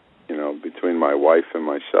said, between my wife and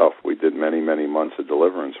myself, we did many, many months of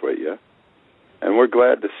deliverance with you. And we're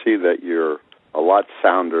glad to see that you're a lot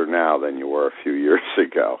sounder now than you were a few years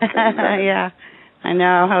ago. Yeah, I know.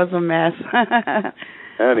 I was a mess.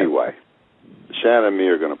 Anyway, Shannon and me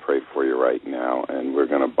are going to pray for you right now, and we're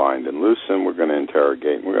going to bind and loosen. We're going to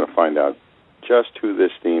interrogate, and we're going to find out just who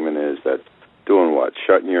this demon is that's doing what?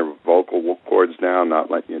 Shutting your vocal cords down, not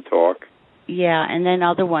letting you talk? Yeah, and then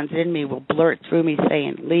other ones in me will blurt through me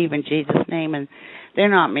saying, leave in Jesus' name, and they're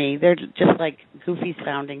not me. They're just like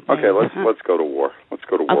goofy-sounding things. Okay, let's go to war. Let's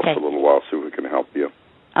go to war for a little while, see if we can help you.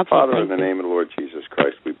 Okay, Father, in the name of the Lord Jesus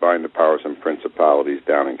Christ, we bind the powers and principalities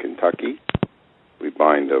down in Kentucky. We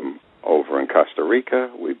bind them over in Costa Rica.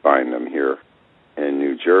 We bind them here in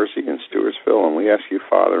New Jersey, in Stewartsville, and we ask you,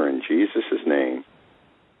 Father, in Jesus' name,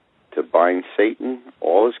 to bind Satan,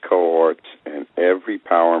 all his cohorts, and every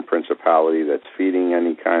power and principality that's feeding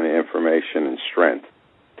any kind of information and strength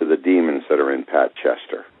to the demons that are in Pat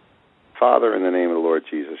Chester. Father, in the name of the Lord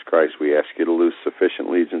Jesus Christ, we ask you to loose sufficient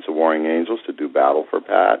legions of warring angels to do battle for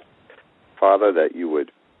Pat. Father, that you would,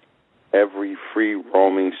 every free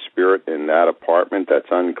roaming spirit in that apartment that's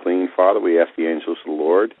unclean, Father, we ask the angels of the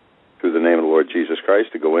Lord, through the name of the Lord Jesus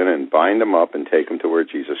Christ, to go in and bind them up and take them to where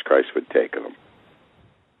Jesus Christ would take them.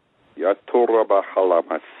 You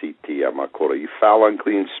foul,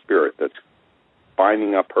 unclean spirit that's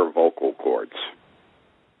binding up her vocal cords.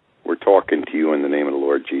 We're talking to you in the name of the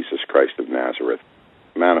Lord Jesus Christ of Nazareth.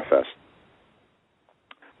 Manifest.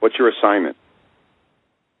 What's your assignment?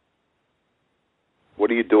 What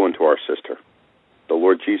are you doing to our sister? The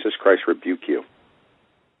Lord Jesus Christ rebuke you.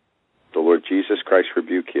 The Lord Jesus Christ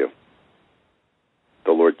rebuke you.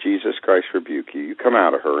 The Lord Jesus Christ rebuke you. You come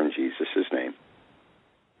out of her in Jesus' name.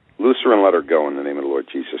 Loose her and let her go in the name of the Lord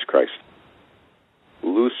Jesus Christ.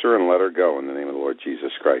 Loose her and let her go in the name of the Lord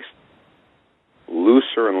Jesus Christ. Loose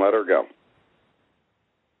her and let her go.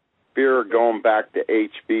 Fear going back to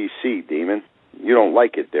HBC, demon. You don't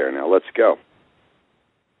like it there. Now let's go.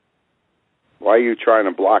 Why are you trying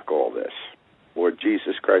to block all this? Lord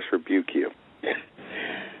Jesus Christ rebuke you.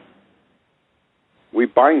 We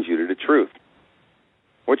bind you to the truth.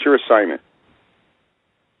 What's your assignment?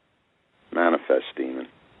 Manifest, demon.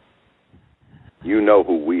 You know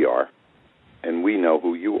who we are, and we know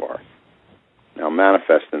who you are. Now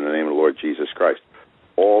manifest in the name of the Lord Jesus Christ.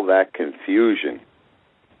 All that confusion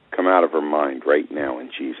come out of her mind right now in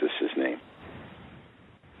Jesus' name.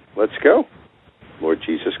 Let's go. Lord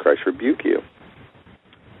Jesus Christ rebuke you.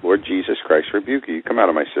 Lord Jesus Christ rebuke you. Come out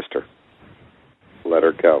of my sister. Let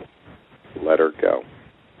her go. Let her go.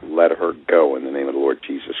 Let her go in the name of the Lord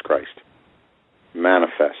Jesus Christ.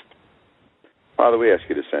 Manifest. Father, we ask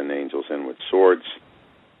you to send angels in with swords,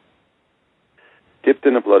 dipped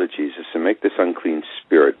in the blood of Jesus, and make this unclean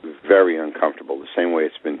spirit very uncomfortable, the same way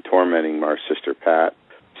it's been tormenting our sister Pat,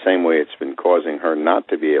 the same way it's been causing her not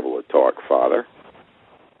to be able to talk, Father.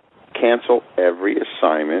 Cancel every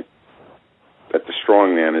assignment that the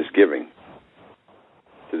strong man is giving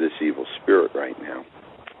to this evil spirit right now.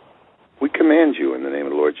 We command you in the name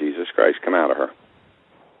of the Lord Jesus Christ, come out of her.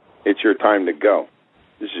 It's your time to go.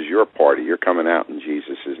 This is your party. You're coming out in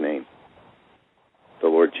Jesus' name. The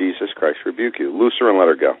Lord Jesus Christ rebuke you. Loose her and let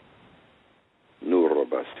her go.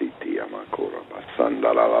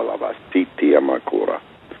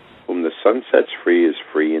 Whom the sun sets free is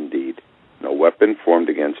free indeed. No weapon formed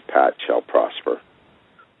against Pat shall prosper.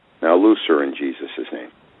 Now loose her in Jesus'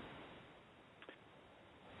 name.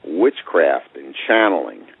 Witchcraft and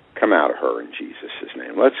channeling, come out of her in Jesus'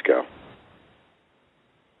 name. Let's go.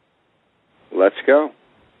 Let's go.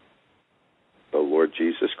 The Lord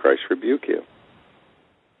Jesus Christ rebuke you.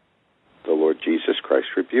 The Lord Jesus Christ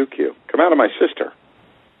rebuke you. Come out of my sister.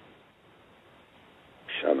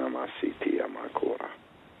 Shanamasiti Amakora.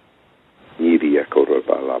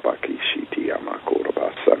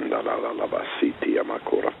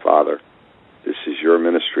 Father, this is your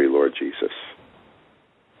ministry, Lord Jesus.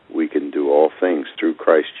 We can do all things through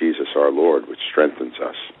Christ Jesus our Lord, which strengthens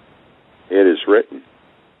us. It is written,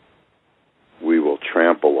 we will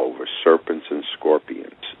trample over serpents and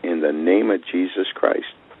scorpions in the name of Jesus Christ.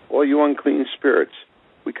 All you unclean spirits,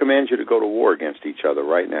 we command you to go to war against each other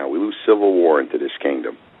right now. We lose civil war into this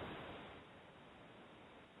kingdom.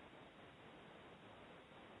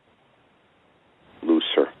 Loose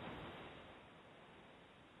her.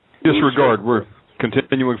 Disregard. We're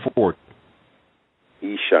continuing forward.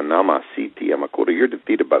 Isha Nama Siti Amakura. You're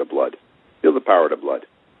defeated by the blood. Feel the power of the blood.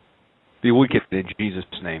 Be wicked in Jesus'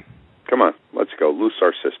 name. Come on, let's go. Loose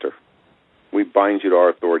our sister. We bind you to our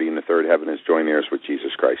authority in the third heaven as joint heirs with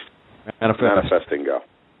Jesus Christ. Manifest and go.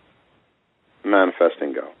 Manifest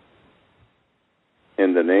and go.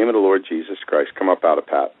 In the name of the Lord Jesus Christ, come up out of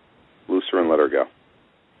Pat. Loose her and let her go.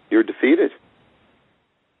 You're defeated.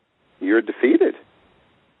 You're defeated.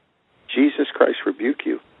 Jesus Christ rebuke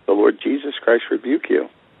you. The Lord Jesus Christ rebuke you.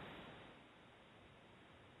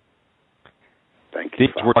 Thank you,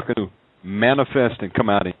 Father. We're not going to manifest and come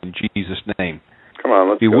out in Jesus' name. Come on,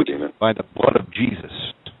 let's be go, demon. By the blood of Jesus.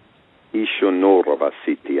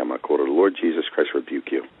 The Lord Jesus Christ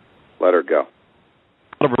rebuke you. Let her go.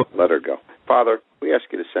 Let her go. Father, we ask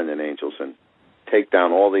you to send in angels and take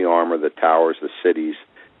down all the armor, the towers, the cities,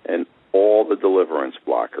 and all the deliverance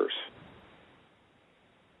blockers.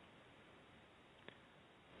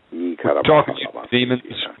 We're talking to you, demons.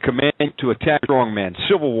 Command to attack strong man.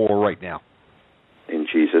 Civil war right now. In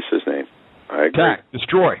Jesus' name. I agree. Attack.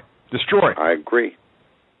 Destroy. Destroy. I agree.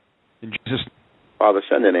 In Jesus' name. Father,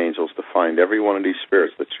 send in angels to find every one of these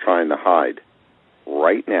spirits that's trying to hide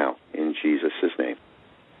right now in Jesus' name.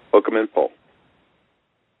 Hook them and pull.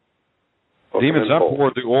 Demons, I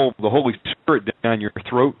pour the oil of the Holy Spirit down your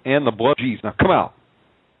throat and the blood of Jesus. Now come out.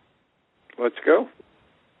 Let's go.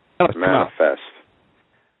 Manifest.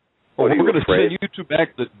 Well, we're going to send you two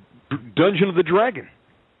back to the Dungeon of the Dragon.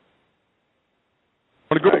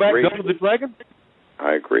 Want to go back down to the Dragon?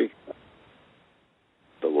 I agree.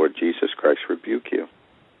 The Lord Jesus Christ rebuke you.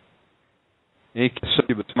 He can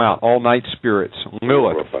save you, come out. All night spirits.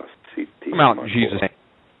 Lilith. Come out in Jesus' name.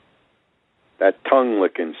 That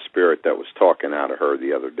tongue-licking spirit that was talking out of her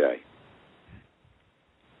the other day.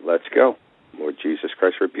 Let's go. Lord Jesus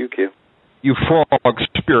Christ rebuke you. You frog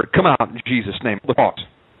spirit, come out in Jesus' name. The frogs.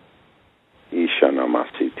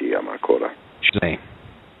 Name.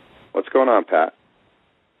 What's going on, Pat?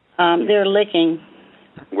 They're licking.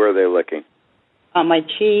 Where are they licking? On my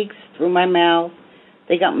cheeks, through my mouth.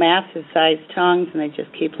 They got massive-sized tongues, and they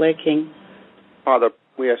just keep licking. Father,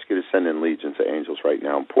 we ask you to send in legions of angels right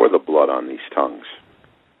now and pour the blood on these tongues.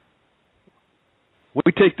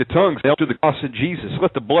 We take the tongues out to the cross of Jesus.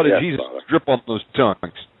 Let the blood of Jesus drip on those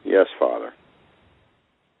tongues. Yes, Father.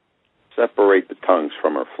 Separate the tongues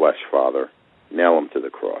from her flesh, Father. Nail them to the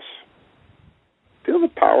cross. Feel the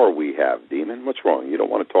power we have, demon. What's wrong? You don't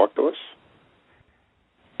want to talk to us?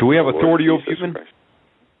 Do we have authority over you?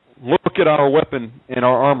 Look at our weapon and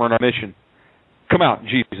our armor and our mission. Come out in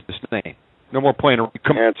Jesus' name. No more playing around.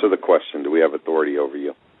 Answer the question. Do we have authority over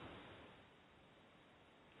you?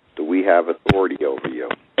 Do we have authority over you?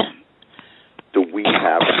 Do we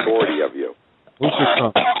have authority of you?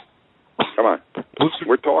 Come on.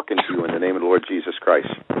 We're talking to you in the name of the Lord Jesus Christ.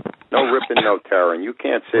 No ripping, no tearing. You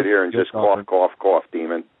can't sit here and just cough, cough, cough,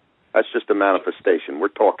 demon. That's just a manifestation. We're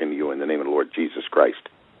talking to you in the name of the Lord Jesus Christ.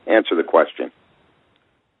 Answer the question.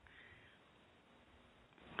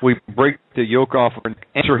 We break the yoke off and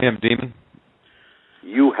answer him, demon.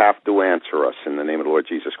 You have to answer us in the name of the Lord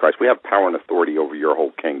Jesus Christ. We have power and authority over your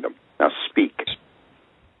whole kingdom. Now speak.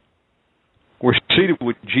 We're seated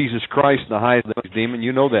with Jesus Christ in the highest demon.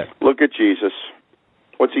 You know that. Look at Jesus.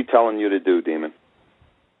 What's he telling you to do, demon?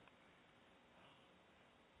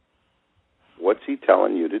 What's he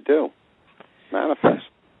telling you to do? Manifest.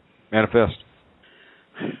 Manifest.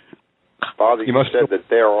 Father, you said that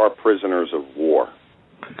there are prisoners of war.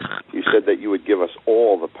 You said that you would give us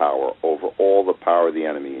all the power over all the power of the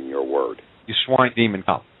enemy in your word. You swine demon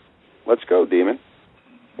out. Let's go, demon.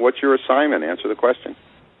 What's your assignment? Answer the question.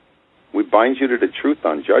 We bind you to the truth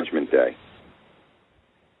on Judgment Day.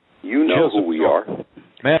 You know who we are.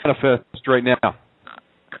 Manifest right now.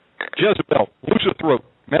 Jezebel, loose her throat.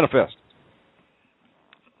 Manifest.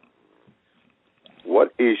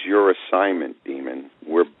 What is your assignment, demon?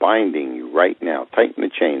 We're binding you right now. Tighten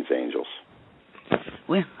the chains, angels.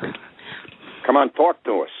 Come on, talk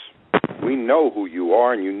to us. We know who you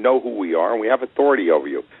are, and you know who we are, and we have authority over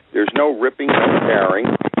you. There's no ripping, no tearing.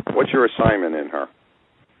 What's your assignment in her?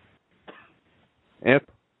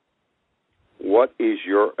 What is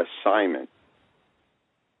your assignment?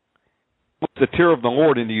 Put the tear of the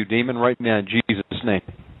Lord into you, demon, right now in Jesus' name.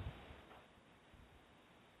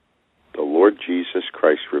 The Lord Jesus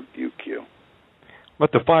Christ rebuke you.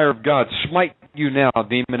 Let the fire of God smite you now,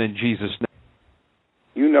 demon, in Jesus' name.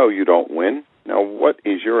 You know you don't win. Now, what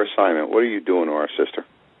is your assignment? What are you doing to our sister?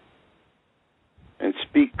 And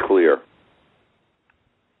speak clear.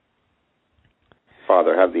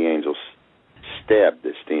 Father, have the angels stab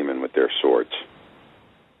this demon with their swords.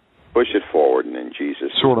 Push it forward, and in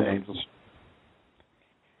Jesus' Sword name. of angels.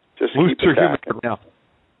 Just Loose keep attacking. Now.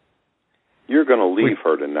 You're going to leave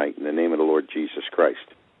her tonight in the name of the Lord Jesus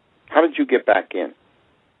Christ. How did you get back in?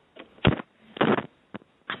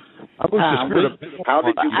 How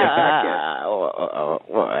did you get back in?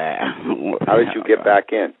 How did you get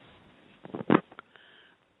back in?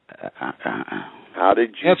 How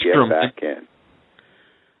did you get back in?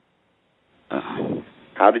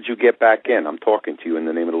 How did you get back in? I'm talking to you in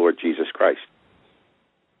the name of the Lord Jesus Christ.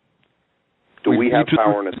 Do we have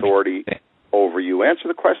power and authority over you? Answer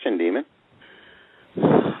the question, demon.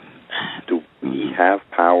 Do we have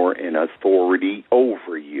power and authority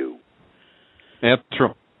over you? Answer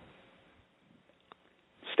him.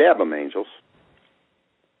 Stab them, angels.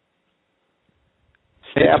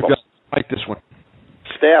 Stab them. Fight this one.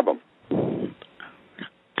 Stab them.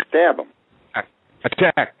 Stab them.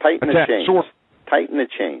 Attack. Tighten Attack. the chains. Sword. Tighten the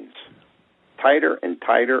chains. Tighter and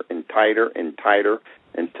tighter and tighter and tighter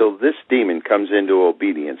until this demon comes into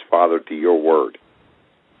obedience, Father, to your word.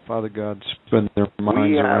 Father God, spin their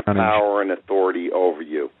minds we around. have power and authority over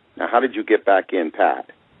you. Now, how did you get back in, Pat?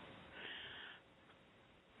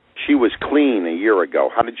 She was clean a year ago.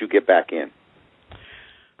 How did you get back in?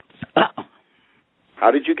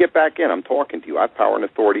 How did you get back in? I'm talking to you. I have power and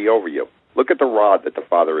authority over you. Look at the rod that the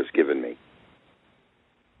Father has given me.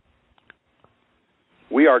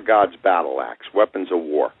 We are God's battle axe, weapons of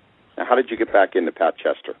war. Now, how did you get back into Pat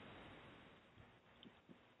Chester?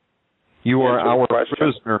 You are our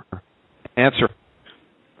prisoner. Answer.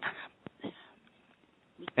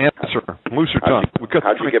 Answer. Loose your tongue.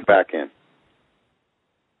 How did you get back in?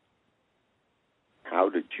 How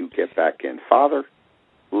did you get back in? Father,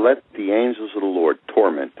 let the angels of the Lord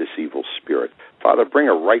torment this evil spirit. Father, bring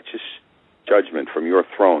a righteous judgment from your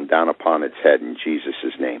throne down upon its head in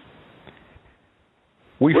Jesus' name.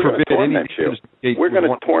 We're forbid any you. We're going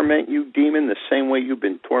to torment you, demon, the same way you've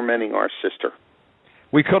been tormenting our sister.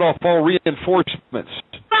 We cut off all reinforcements.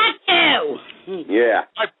 Fuck you! Yeah.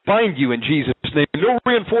 I bind you in Jesus' name. No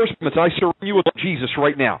reinforcements. I surround you with Jesus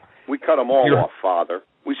right now. We cut them all off, Father.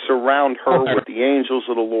 We surround her with the angels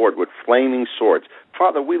of the Lord with flaming swords.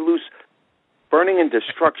 Father, we loose burning and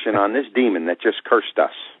destruction on this demon that just cursed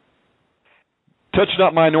us. Touch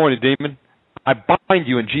not my anointed, demon. I bind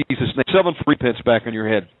you in Jesus' name. 7 free pence back on your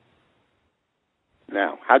head.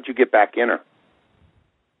 Now, how'd you get back in her?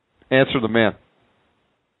 Answer the man.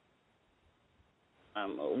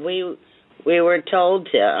 We were told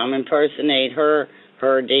to impersonate her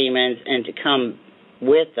demons and to come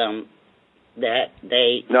with them that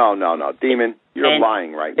they... No. Demon, you're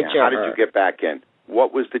lying right now. How did you get back in?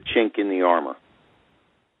 What was the chink in the armor?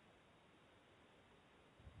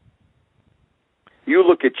 You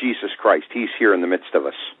look at Jesus Christ. He's here in the midst of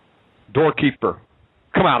us. Doorkeeper,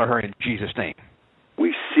 come out of her in Jesus' name.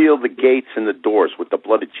 We seal the gates and the doors with the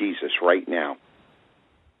blood of Jesus right now.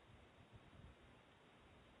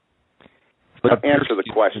 Now answer the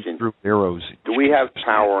question. Do we have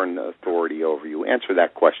power and authority over you? Answer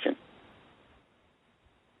that question.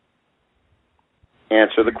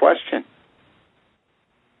 Answer the question.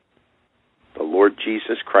 The Lord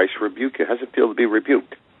Jesus Christ rebuke you. How does it feel to be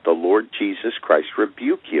rebuked? The Lord Jesus Christ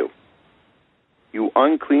rebuke you. You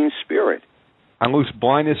unclean spirit. I loose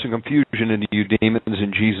blindness and confusion into you, demons,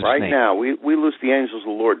 in Jesus' name. Right now, we loose the angels of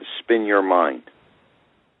the Lord to spin your mind.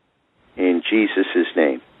 In Jesus'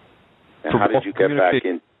 name. Now, how did you get back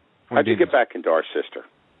in? How did you get back into our sister?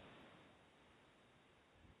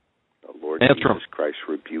 The Lord Jesus Christ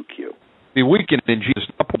rebuke you. Be weakened in Jesus.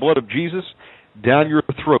 Up the blood of Jesus down your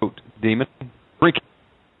throat, demon. Drink it.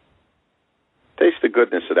 Taste the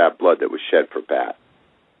goodness of that blood that was shed for Pat.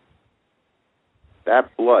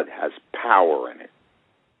 That blood has power in it.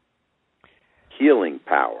 Healing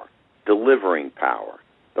power. Delivering power.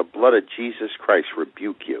 The blood of Jesus Christ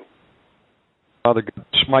rebuke you. Father God,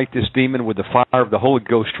 smite this demon with the fire of the Holy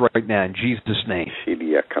Ghost right now in Jesus' name. Is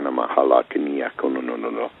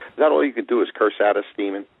that all you can do is curse at us,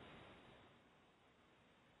 demon?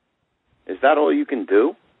 Is that all you can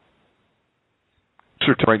do?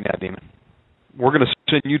 Right now, demon. We're going to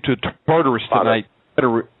send you to Tartarus tonight.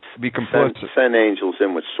 Better be complicit. Send angels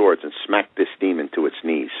in with swords and smack this demon to its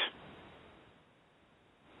knees.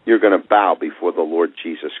 You're going to bow before the Lord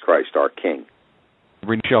Jesus Christ, our King.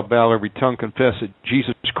 Every knee shall bow, every tongue confess that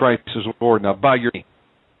Jesus Christ is Lord. Now bow your knee.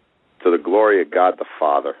 To the glory of God the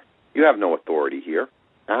Father. You have no authority here.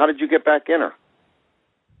 Now how did you get back in her?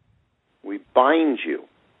 We bind you.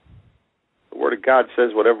 The Word of God says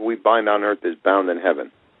whatever we bind on earth is bound in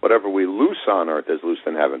heaven. Whatever we loose on earth is loosed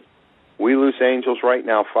in heaven. We loose angels right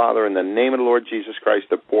now, Father, in the name of the Lord Jesus Christ,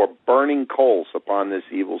 to pour burning coals upon this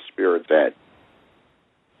evil spirit's head.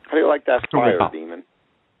 How do you like that fire, demon?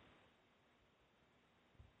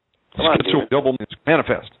 Come on, demon. Double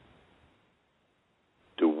manifest.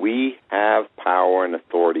 Do we have power and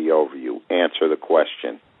authority over you? Answer the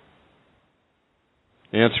question.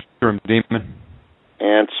 Answer him, demon.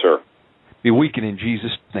 Answer. Be weakened in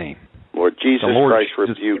Jesus' name. Lord Jesus Christ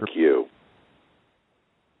rebuke you.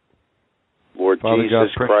 Lord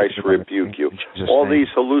Jesus Christ rebuke you. All these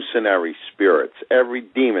hallucinatory spirits, every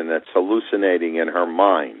demon that's hallucinating in her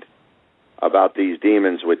mind about these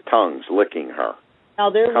demons with tongues licking her.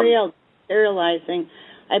 No, they're realizing.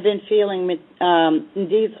 I've been feeling,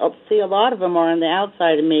 these, see, a lot of them are on the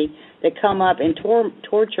outside of me that come up and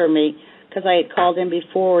torture me, because I had called in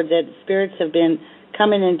before that spirits have been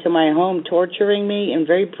coming into my home torturing me and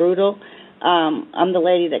very brutal. I'm the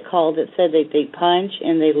lady that called that said that they punch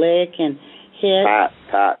and they lick and hit.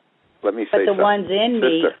 Pat, let me say something. But the ones in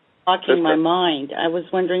me blocking my mind. I was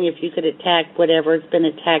wondering if you could attack whatever's been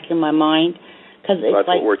attacking my mind. Cause it's That's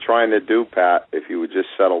what we're trying to do, Pat, if you would just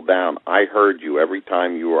settle down. I heard you every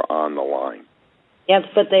time you were on the line. Yes,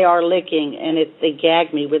 but they are licking, and they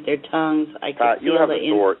gag me with their tongues. Pat, you have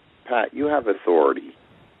authority. Pat, you have authority.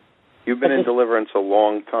 You've been in deliverance a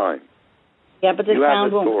long time. Yeah, but you have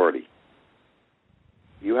authority.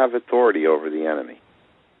 You have authority over the enemy.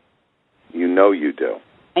 You know you do.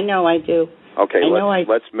 I know I do. Okay,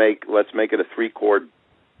 let's make it a 3-chord.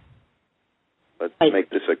 Let's make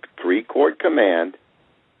this a 3-chord command,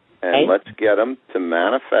 and let's get them to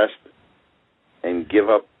manifest and give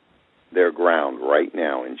up their ground right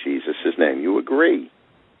now in Jesus' name. You agree?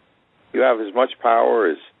 You have as much power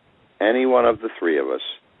as any one of the three of us.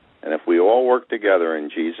 And if we all work together in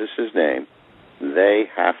Jesus' name, they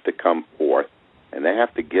have to come forth, and they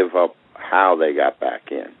have to give up how they got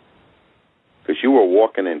back in. Because you were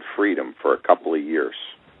walking in freedom for a couple of years.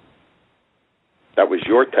 That was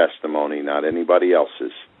your testimony, not anybody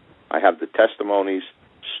else's. I have the testimonies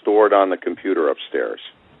stored on the computer upstairs.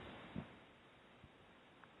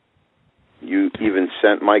 You even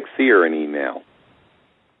sent Mike Thier an email.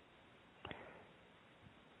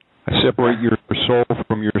 I separate your soul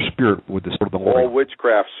from your spirit with the sword of the Lord. All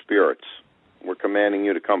witchcraft spirits, we're commanding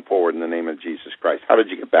you to come forward in the name of Jesus Christ. How did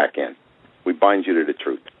you get back in? We bind you to the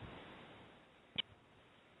truth.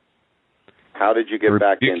 How did you get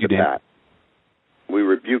back into that? We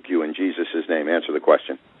rebuke you in Jesus' name. Answer the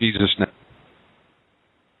question. Jesus' name.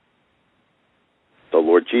 The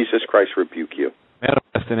Lord Jesus Christ rebuke you.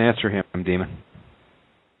 Manifest and answer him, demon.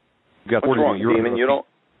 What's wrong, demon?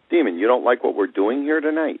 Demon, you don't like what we're doing here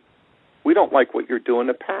tonight? We don't like what you're doing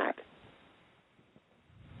to Pat.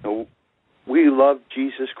 No, we love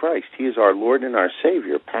Jesus Christ. He is our Lord and our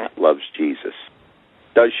Savior. Pat loves Jesus.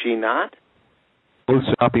 Does she not?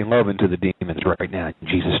 Stop being love into the demons right now in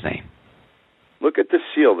Jesus' name. Look at the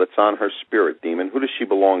seal that's on her spirit, demon. Who does she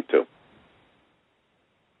belong to?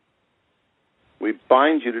 We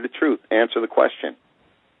bind you to the truth. Answer the question.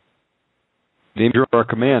 Demon, you're our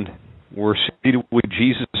command. We're seated with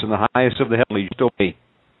Jesus in the highest of the heavenlies. You still obey.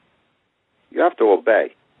 You have to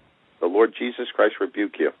obey. The Lord Jesus Christ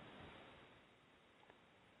rebuke you.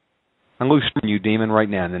 I'm loosing you, demon, right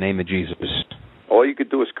now in the name of Jesus. All you could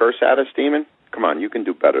do is curse at us, demon? Come on, you can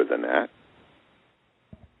do better than that.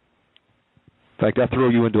 In fact, I throw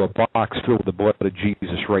you into a box filled with the blood of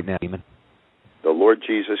Jesus right now, demon. The Lord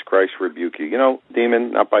Jesus Christ rebuke you. You know,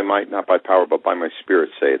 demon, not by might, not by power, but by my spirit,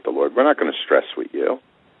 saith the Lord. We're not going to stress with you.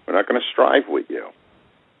 We're not going to strive with you.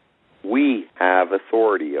 We have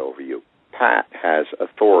authority over you. Pat has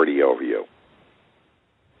authority over you.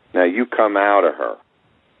 Now you come out of her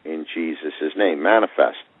in Jesus' name.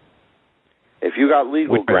 Manifest. If you got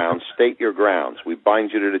legal grounds, state your grounds. We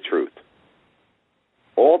bind you to the truth.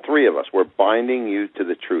 All three of us, we're binding you to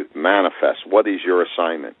the truth. Manifest. What is your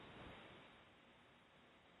assignment?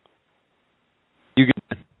 You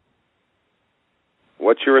get.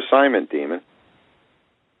 What's your assignment, demon?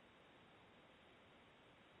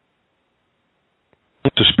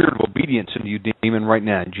 It's a spirit of obedience in you, demon, right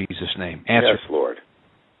now in Jesus' name. Answer. Yes, Lord.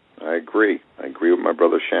 I agree. I agree with my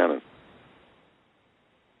brother Shannon.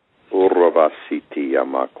 I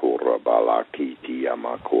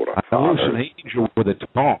loose an angel with a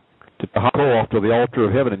tongue to go off to the altar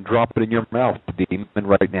of heaven and drop it in your mouth, demon,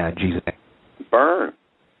 right now in Jesus' name. Burn.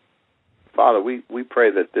 Father, we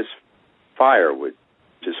pray that this fire would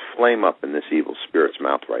just flame up in this evil spirit's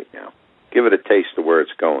mouth right now. Give it a taste of where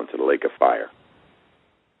it's going, to the lake of fire.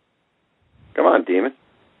 Come on, demon.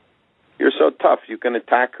 You're so tough. You can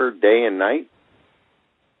attack her day and night.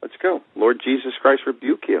 Let's go. Lord Jesus Christ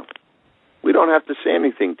rebuke you. We don't have to say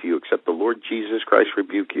anything to you except the Lord Jesus Christ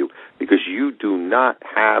rebuke you, because you do not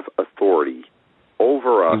have authority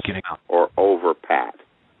over us or over Pat.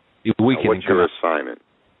 What's your assignment?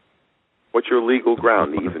 What's your legal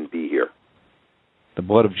ground to even be here? The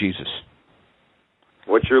blood of Jesus.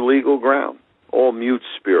 What's your legal ground? All mute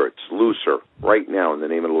spirits, loose her right now in the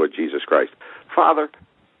name of the Lord Jesus Christ. Father,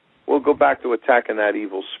 we'll go back to attacking that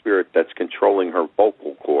evil spirit that's controlling her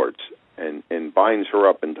vocal cords and binds her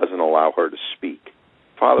up and doesn't allow her to speak.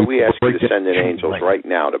 Father, we ask you to send in angels right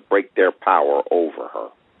now to break their power over her.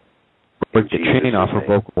 Break the chain off her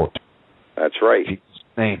vocal cords. That's right. In Jesus'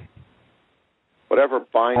 name. Whatever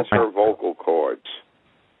binds her vocal cords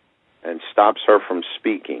and stops her from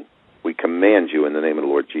speaking, we command you in the name of the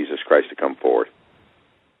Lord Jesus Christ to come forward.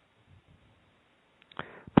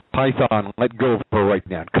 Python, let go of her right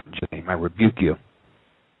now. In Jesus' name, I rebuke you.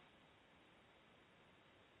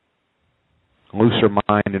 Loose her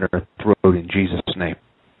mind and her throat in Jesus' name.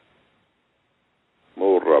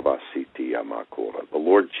 The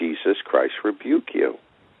Lord Jesus Christ rebuke you.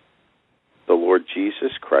 The Lord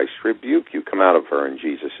Jesus Christ rebuke you. Come out of her in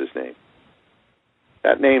Jesus' name.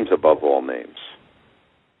 That name's above all names.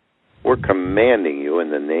 We're commanding you in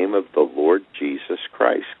the name of the Lord Jesus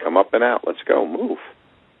Christ. Come up and out. Let's go. Move.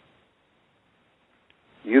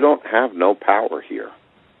 You don't have no power here.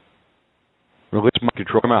 Release my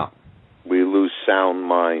control. Come out. We lose sound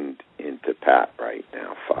mind into Pat right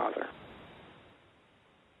now, Father.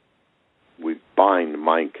 We bind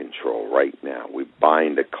mind control right now. We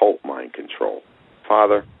bind occult mind control.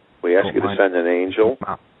 Father, we ask you to send an angel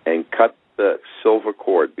and cut the silver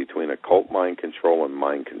cord between occult mind control and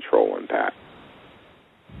mind control in Pat.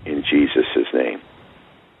 In Jesus' name.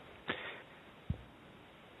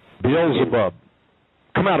 Beelzebub,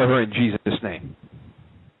 come out of her in Jesus' name.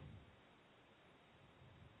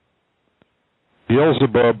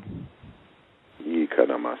 Beelzebub,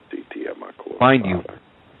 find you.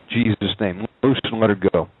 Jesus' name. Loose and let her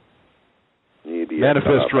go.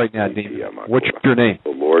 Manifest right now, demon. What's your name? The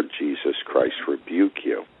Lord Jesus Christ rebuke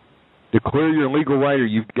you. Declare your legal right, or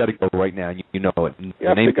you've got to go right now. You know it. In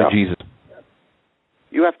the name of Jesus.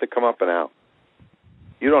 You have to come up and out.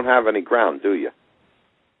 You don't have any ground, do you?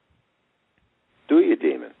 Do you,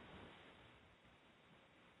 demon?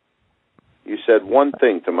 You said one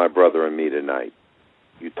thing to my brother and me tonight.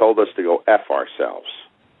 You told us to go F ourselves.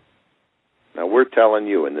 Now we're telling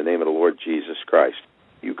you in the name of the Lord Jesus Christ,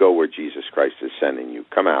 you go where Jesus Christ is sending you.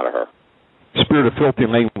 Come out of her. Spirit of filthy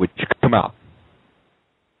language, come out.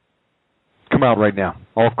 Come out right now.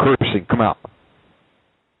 All cursing, come out.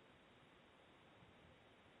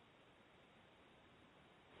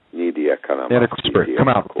 Spirit, come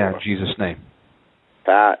out now in Jesus' name.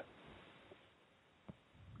 Pat.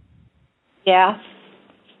 Yeah.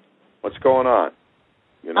 What's going on?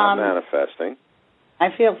 You're not manifesting. I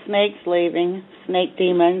feel snakes leaving, snake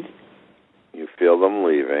demons. You feel them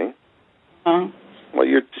leaving. Well,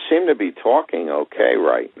 you seem to be talking okay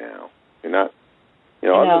right now. You're not,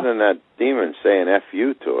 other than that demon saying F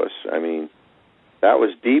you to us, I mean, that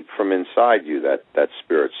was deep from inside you that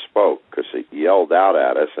spirit spoke, because it yelled out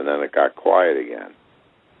at us and then it got quiet again.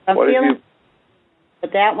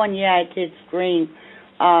 But that one, I did scream.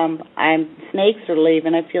 Snakes are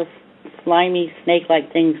leaving. I feel slimy,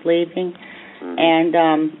 snake-like things leaving. And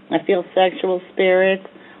I feel sexual spirits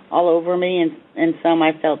all over me, and some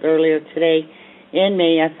I felt earlier today. In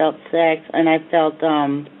me, I felt sex, and I felt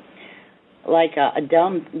like a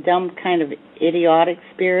dumb kind of idiotic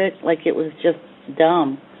spirit, like it was just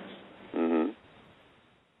dumb. And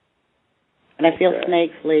I feel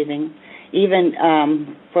snakes leaving, even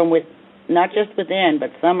from not just within,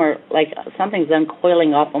 but some are like something's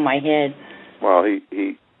uncoiling off of my head. Well,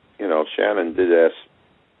 he Shannon did ask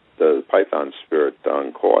the python spirit to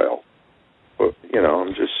uncoil. But,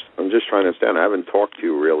 I'm just trying to understand. I haven't talked to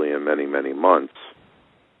you really in many, many months.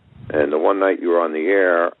 And the one night you were on the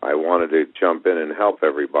air, I wanted to jump in and help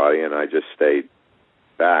everybody, and I just stayed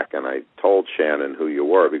back. And I told Shannon who you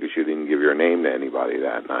were because you didn't give your name to anybody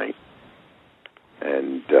that night.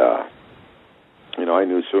 And, I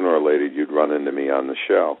knew sooner or later you'd run into me on the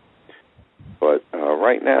show. But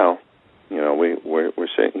right now, we're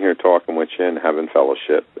sitting here talking with you and having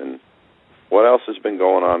fellowship. And what else has been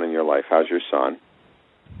going on in your life? How's your son?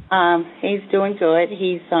 He's doing good.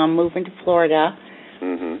 He's moving to Florida.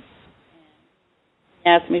 He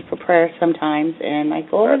asks me for prayer sometimes, and I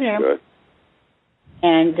go over there. Good.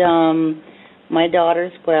 And my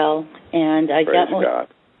daughter's well, and I Praise got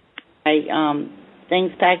God.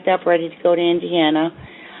 Things packed up, ready to go to Indiana.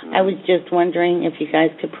 I was just wondering if you guys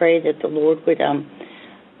could pray that the Lord would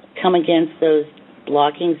come against those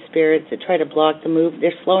blocking spirits that try to block the move.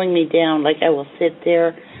 They're slowing me down. Like I will sit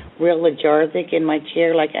there real lethargic in my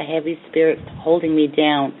chair, like a heavy spirit holding me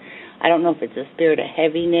down. I don't know if it's a spirit of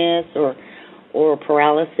heaviness or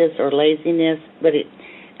paralysis or laziness, but it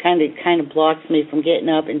kind of blocks me from getting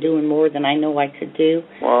up and doing more than I know I could do.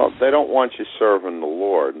 Well, they don't want you serving the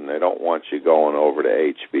Lord, and they don't want you going over to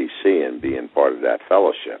HBC and being part of that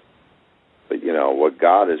fellowship. But, what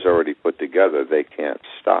God has already put together, they can't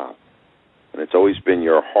stop. And it's always been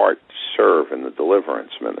your heart to serve in the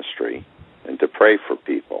deliverance ministry and to pray for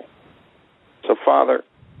people. So, Father,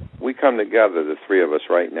 we come together, the three of us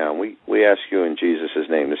right now, and we ask you in Jesus'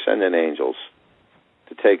 name to send in angels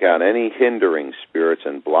to take out any hindering spirits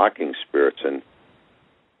and blocking spirits and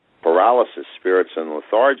paralysis spirits and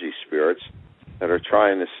lethargy spirits that are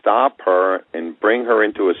trying to stop her and bring her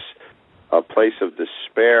into a place of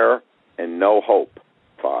despair and no hope,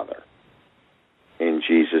 Father, in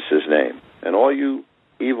Jesus' name. And all you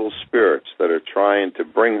evil spirits that are trying to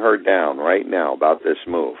bring her down right now about this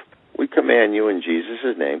move, we command you in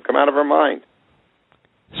Jesus' name, come out of her mind.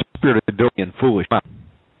 Spirit of dirty and foolish.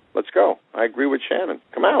 Let's go. I agree with Shannon.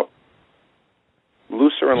 Come out.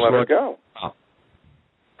 Loose her and let her go.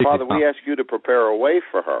 Father, we ask you to prepare a way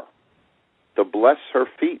for her, to bless her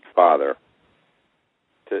feet, Father.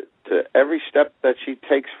 To every step that she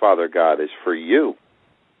takes, Father God, is for you,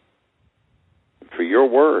 for your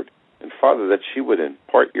word. And, Father, that she would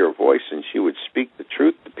impart your voice and she would speak the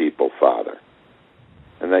truth to people, Father.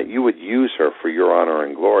 And that you would use her for your honor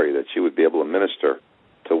and glory, that she would be able to minister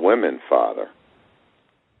to women, Father.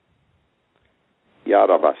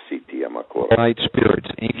 Night spirits.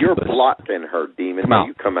 You're blocking her, demon. Now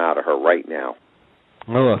you come out of her right now.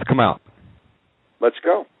 Lilith, come out. Let's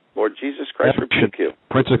go. Lord Jesus Christ, rebuke you.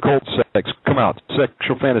 Prince of cold sex, come out.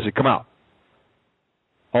 Sexual fantasy, come out.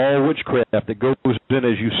 All witchcraft that goes in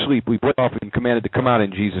as you sleep, we break off and command it to come out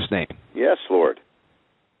in Jesus' name. Yes, Lord.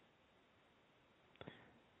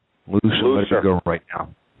 Loose and let her go right now.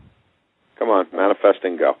 Come on, manifest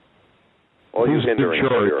and go. All you hindering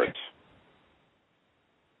spirits.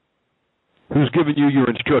 Who's giving you your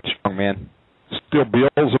instructions, young man? Still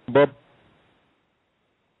Beelzebub?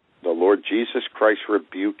 The Lord Jesus Christ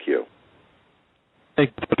rebuke you.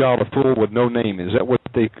 Think God a fool with no name. Is that what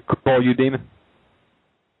they call you, demon?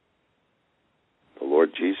 The Lord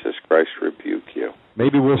Jesus Christ rebuke you.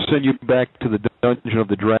 Maybe we'll send you back to the dungeon of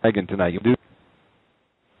the dragon tonight. You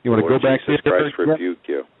want to go back there? The Lord Jesus Christ rebuke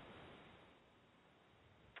you.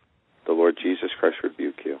 The Lord Jesus Christ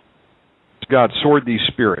rebuke you. God, sword these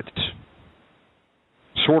spirits.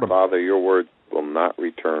 Sword them. Father, your word will not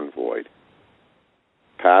return void.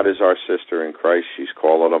 Pat is our sister in Christ. She's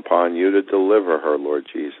calling upon you to deliver her, Lord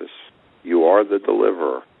Jesus. You are the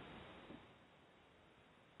deliverer.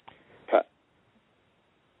 Pat.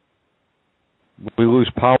 We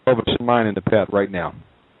lose power of us and mind into Pat right now.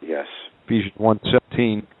 Yes. Ephesians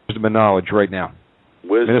 1:17, wisdom and knowledge right now.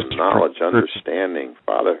 Wisdom, knowledge, understanding,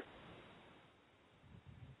 Father.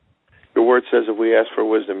 Your word says if we ask for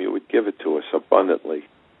wisdom, you would give it to us abundantly.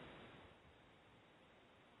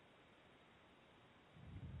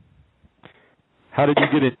 How did you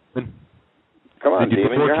get it? Come on,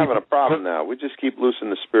 Demon, you're having a problem now. We just keep loosing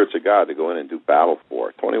the spirits of God to go in and do battle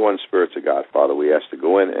for. 21 spirits of God, Father, we ask to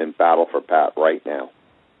go in and battle for Pat right now.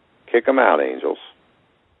 Kick them out, angels.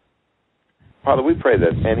 Father, we pray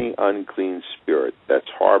that any unclean spirit that's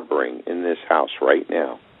harboring in this house right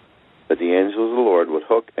now, that the angels of the Lord would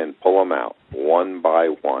hook and pull them out one by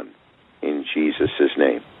one in Jesus'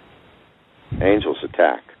 name. Angels,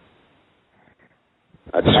 attack.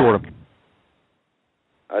 Attack. Sort of.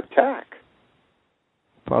 Attack.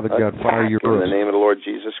 Father God, fire your in the name of the Lord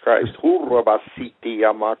Jesus Christ.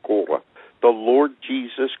 The Lord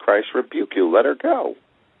Jesus Christ rebuke you. Let her go.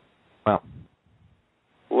 Wow.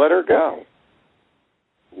 Let her go.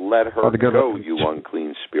 Let her go, you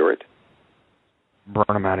unclean spirit. Burn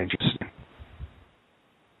them out in Jesus' name.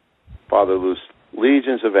 Father, loose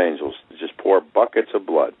legions of angels to just pour buckets of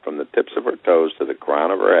blood from the tips of her toes to the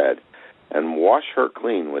crown of her head and wash her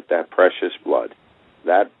clean with that precious blood.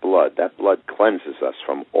 That blood cleanses us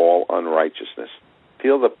from all unrighteousness.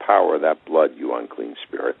 Feel the power of that blood, you unclean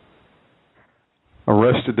spirit.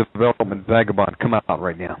 Arrested development vagabond, come out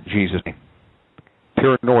right now, in Jesus' name.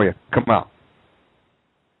 Paranoia, come out.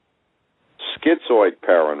 Schizoid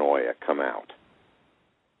paranoia, come out.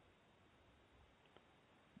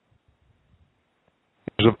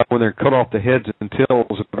 When they're cut off the heads and tails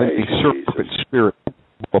of any serpent spirit,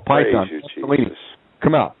 a python,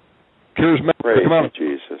 come out. Charismatic, praise come out.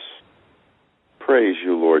 You, Jesus. Praise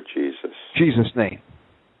you, Lord Jesus. Jesus' name.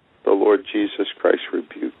 The Lord Jesus Christ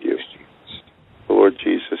rebuke you. The Lord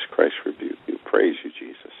Jesus Christ rebuke you. Praise you,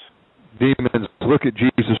 Jesus. Demons, look at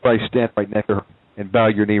Jesus Christ, stand right next to her, and bow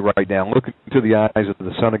your knee right now. Look into the eyes of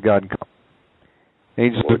the Son of God and come.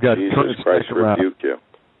 Angels Lord of God, Jesus turn and Christ around. rebuke you.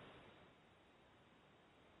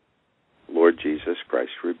 Lord Jesus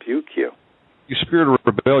Christ rebuke you. You spirit of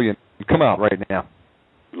rebellion, come out right now.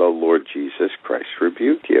 The Lord Jesus Christ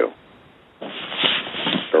rebuke you.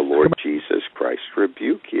 The Lord Jesus Christ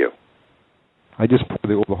rebuke you. I just pour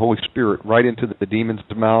the Holy Spirit right into the demons'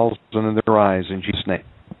 mouths and in their eyes in Jesus' name.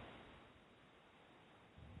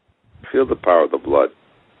 Feel the power of the blood.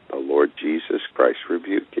 The Lord Jesus Christ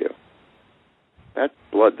rebuke you. That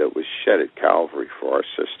blood that was shed at Calvary for our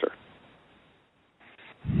sister.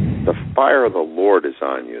 The fire of the Lord is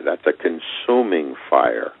on you. That's a consuming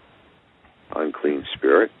fire. Unclean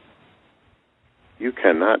spirit. You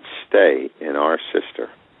cannot stay in our sister.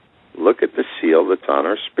 Look at the seal that's on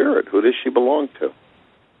her spirit. Who does she belong to?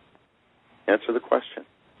 Answer the question.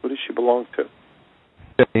 Who does she belong to?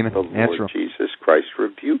 Amen. The Lord Jesus Christ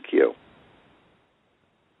rebuke you.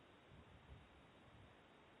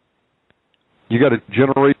 You got a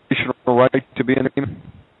generational right to be in him?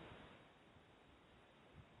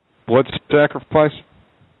 Blood sacrifice?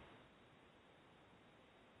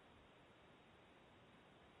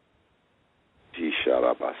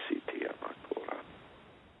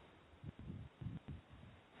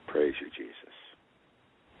 Praise you, Jesus.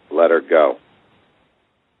 Let her go.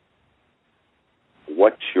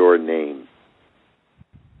 What's your name?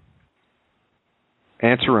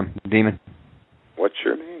 Answer him, demon. What's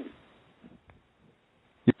your name?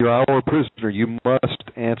 You're our prisoner. You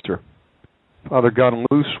must answer. Father God,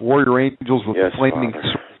 loose warrior angels with flaming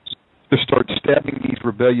swords to start stabbing these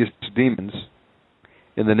rebellious demons.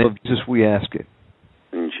 In the name of Jesus, we ask it.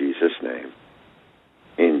 In Jesus' name.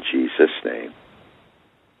 In Jesus' name.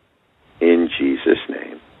 In Jesus'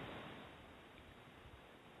 name.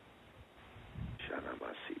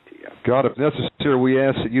 God, if necessary, we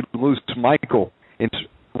ask that you loose Michael and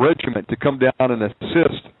regiment to come down and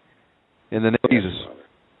assist in the name of Jesus. Father.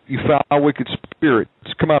 You foul, wicked spirit,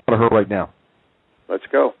 come out of her right now. Let's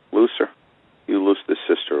go. Loose her. You loose this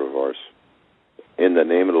sister of ours. In the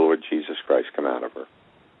name of the Lord Jesus Christ, come out of her.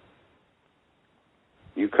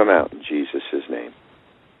 You come out in Jesus' name.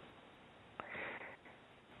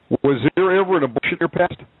 Was there ever an abortion in your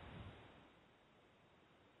past?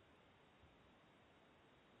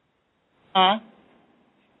 Huh?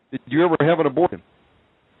 Did you ever have an abortion?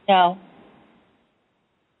 No.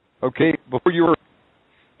 Okay, before you were...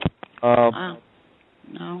 no.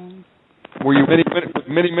 Were you many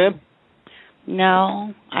men?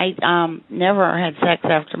 No, I never had sex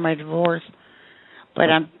after my divorce. But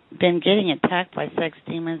I've been getting attacked by sex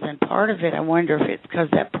demons, and part of it, I wonder if it's because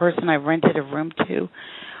that person I rented a room to,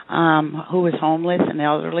 who was homeless, an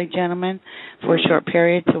elderly gentleman, for a short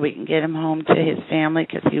period, so we can get him home to his family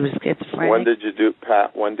because he was schizophrenic. When did you do,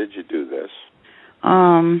 Pat? When did you do this?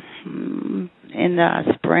 In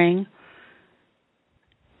the spring,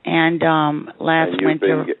 and last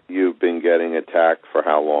winter. You've been getting attacked for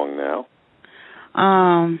how long now?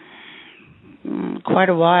 Quite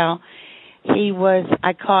a while.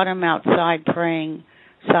 I caught him outside praying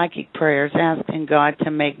psychic prayers, asking God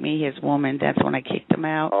to make me his woman. That's when I kicked him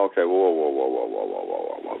out. Okay,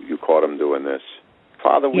 whoa. You caught him doing this.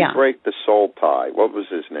 Father, we break the soul tie. What was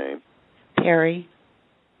his name? Perry.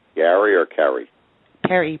 Gary or Kerry?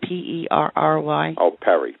 Perry, Perry. Oh,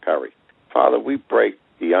 Perry. Father, we break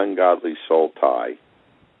the ungodly soul tie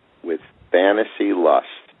with fantasy lust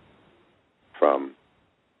from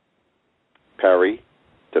Perry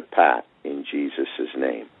to Pat in Jesus'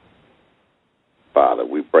 name. Father,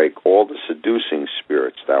 we break all the seducing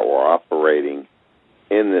spirits that were operating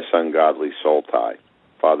in this ungodly soul tie.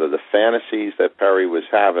 Father, the fantasies that Perry was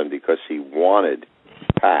having because he wanted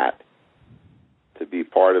Pat to be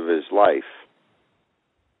part of his life,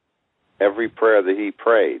 every prayer that he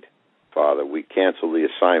prayed, Father, we cancel the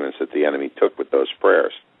assignments that the enemy took with those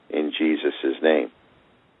prayers in Jesus' name.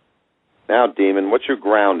 Now, demon, what's your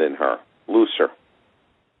ground in her? Loose her.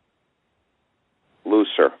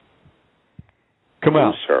 Come out.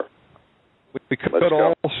 Loose her. We cut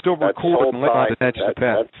all silver cord and let it attach to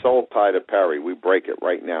Pat. That soul tie to Perry, we break it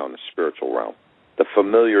right now in the spiritual realm. The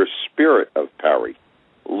familiar spirit of Perry,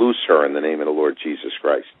 loose her in the name of the Lord Jesus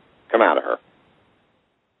Christ. Come out of her.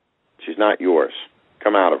 She's not yours.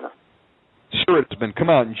 Come out of her. Spirit husband, come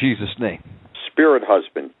out in Jesus' name. Spirit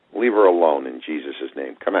husband, leave her alone in Jesus'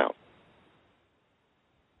 name. Come out.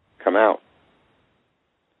 Come out.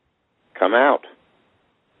 Come out.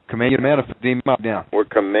 Command you to manifest, demon, out down. We're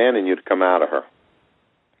commanding you to come out of her.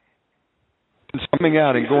 It's coming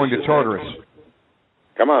out and going to Tartarus.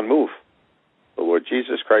 Come on, move. The Lord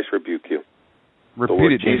Jesus Christ rebuke you. Repeat the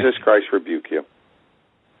Lord it, Jesus Christ rebuke you.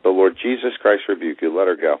 The Lord Jesus Christ rebuke you. Let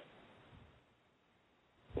her go.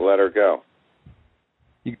 Let her go.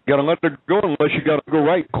 You got to let her go unless you got to go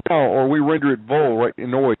right now, or we render it void right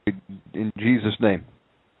in Jesus' name.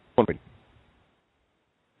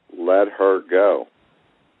 Let her go.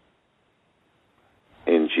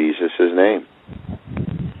 In Jesus' name.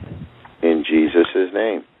 In Jesus'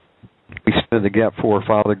 name. We stand in the gap for her,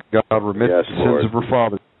 Father God. Remit the sins Lord. of her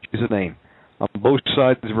father in Jesus' name. On both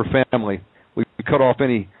sides of her family, we cut off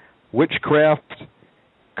any witchcraft,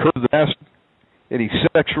 curse of the past, any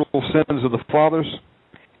sexual sins of the fathers,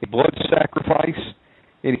 any blood sacrifice,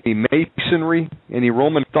 any masonry, any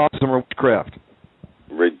Roman thoughts of witchcraft.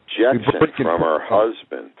 Rejection from her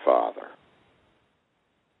husband, Father.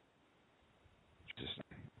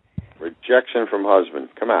 Rejection from husband.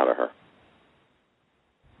 Come out of her.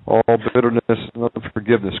 All bitterness and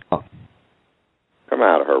unforgiveness come. Come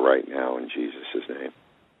out of her right now in Jesus' name.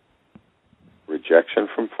 Rejection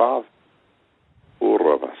from father.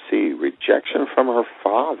 Rejection from her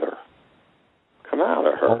father. Come out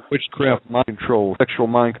of her. All witchcraft, mind control, sexual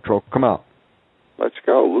mind control, come out. Let's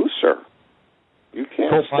go. Loose her. You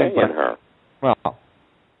can't stay in her. Wow.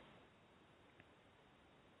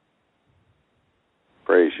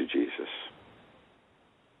 Praise you, Jesus.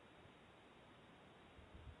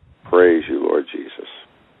 Praise you, Lord Jesus.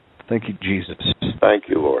 Thank you, Jesus. Thank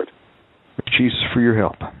you, Lord. Jesus, for your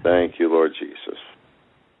help. Thank you, Lord Jesus.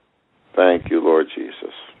 Thank you, Lord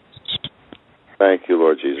Jesus. Thank you,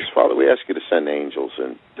 Lord Jesus. Father, we ask you to send angels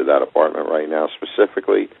into that apartment right now,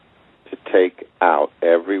 specifically to take out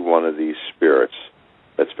every one of these spirits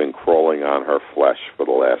that's been crawling on her flesh for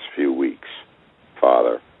the last few weeks,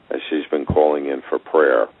 Father, as she's been calling in for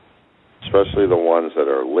prayer, especially the ones that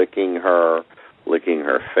are licking her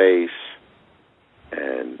face.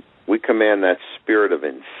 And we command that spirit of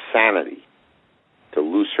insanity to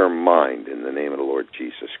loose her mind in the name of the Lord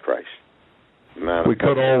Jesus Christ. We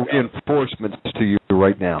cut all reinforcements to you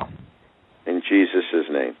right now. In Jesus'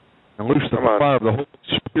 name. And loose the fire of the Holy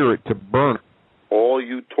Spirit to burn. All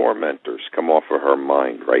you tormentors, come off of her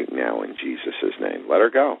mind right now in Jesus' name. Let her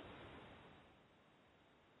go.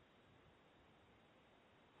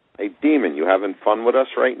 Hey, demon, you having fun with us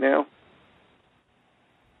right now?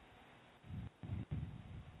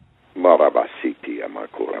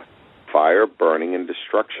 Fire, burning, and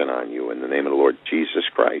destruction on you in the name of the Lord Jesus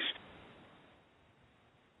Christ.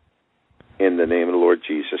 In the name of the Lord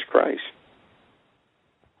Jesus Christ.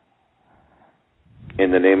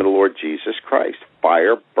 In the name of the Lord Jesus Christ.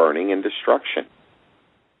 Fire, burning, and destruction.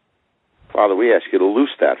 Father, we ask you to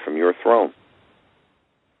loose that from your throne.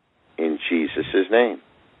 In Jesus' name.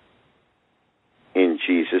 In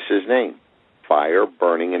Jesus' name. Fire,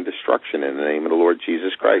 burning, and destruction in the name of the Lord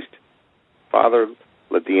Jesus Christ. Father,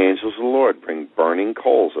 let the angels of the Lord bring burning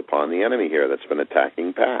coals upon the enemy here that's been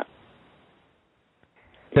attacking Pat.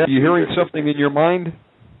 Are you hearing something in your mind?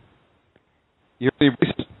 It's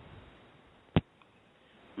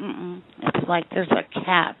like there's a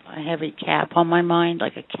heavy cap on my mind,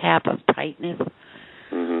 like a cap of tightness.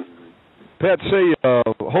 Mm-hmm. Pat, say,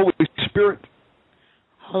 Holy Spirit.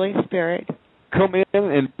 Holy Spirit. Come in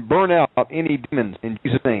and burn out any demons in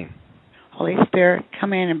Jesus' name. Holy Spirit,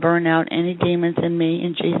 come in and burn out any demons in me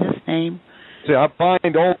in Jesus' name. Say, I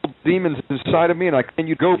bind all demons inside of me, and I command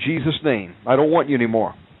you to go in Jesus' name. I don't want you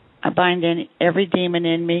anymore. I bind every demon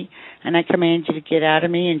in me, and I command you to get out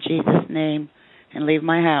of me in Jesus' name and leave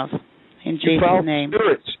my house in Jesus' name.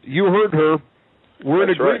 Spirits, you heard her. We're in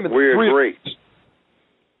agreement. Right. We agree.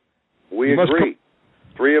 We agree.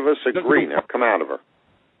 3 of us agree. Now come out of her.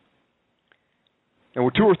 And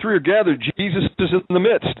where 2 or 3 are gathered, Jesus is in the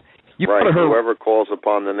midst. Right. Whoever calls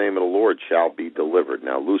upon the name of the Lord shall be delivered.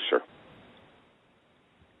 Now loose her.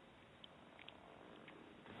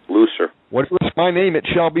 Loose her. Whatever is my name, it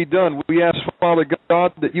shall be done. We ask, Father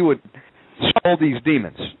God, that you would swallow these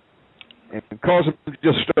demons and cause them to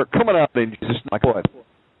just start coming out in Jesus' name. Go ahead.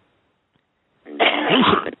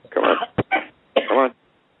 Come on. Come on.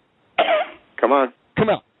 Come on. Come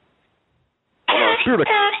out. Come on.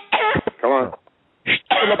 Come on.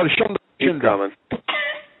 Keep coming.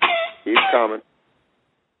 Keep coming.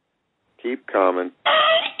 Keep coming.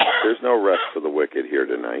 There's no rest for the wicked here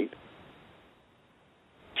tonight.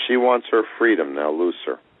 She wants her freedom. Now loose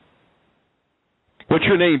her. What's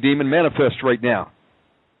your name, demon? Manifest right now.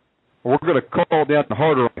 We're going to call down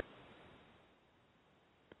harder on you.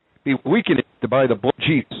 Be weakened by the blood of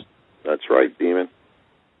Jesus. That's right, demon.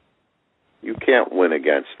 You can't win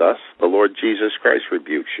against us. The Lord Jesus Christ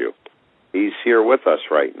rebukes you. He's here with us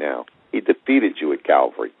right now. He defeated you at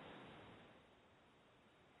Calvary.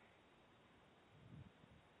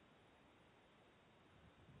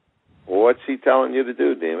 What's he telling you to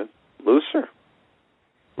do, demon? Loose her.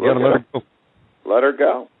 You got to let her go. Let her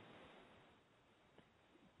go.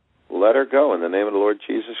 Let her go in the name of the Lord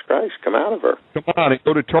Jesus Christ. Come out of her. Come on and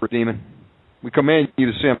go to Torah, demon. We command you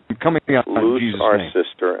to say, I'm coming out in Jesus' name. Loose our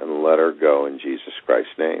sister and let her go in Jesus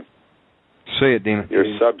Christ's name. Say it, demon.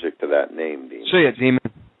 You're subject to that name, demon. Say it, demon.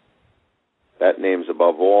 That name's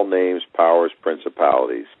above all names, powers,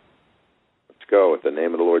 principalities. Let's go. At the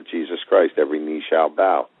name of the Lord Jesus Christ, every knee shall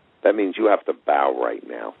bow. That means you have to bow right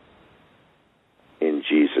now. In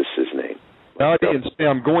Jesus' name. Bow and say,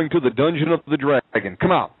 I'm going to the dungeon of the dragon.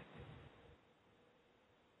 Come out.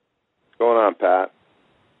 What's going on, Pat?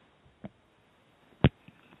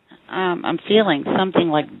 I'm feeling something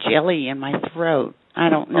like jelly in my throat. I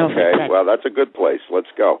don't know if it's that. Well, that's a good place. Let's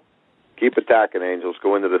go. Keep attacking, angels.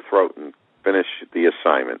 Go into the throat and finish the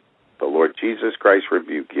assignment. The Lord Jesus Christ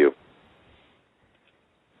rebuke you.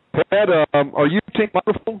 Pat, are you taking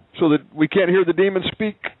microphone so that we can't hear the demon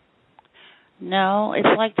speak? No, it's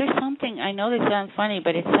like there's something. I know this sounds funny,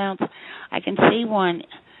 but it sounds. I can see one,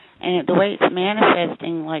 and the way it's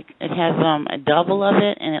manifesting, like it has a double of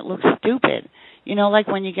it, and it looks stupid. You know, like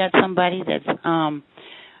when you got somebody that's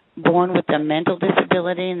born with a mental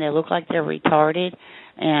disability, and they look like they're retarded,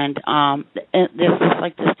 and there's just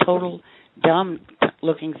like this total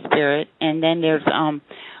dumb-looking spirit, and then there's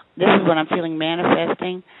this is what I'm feeling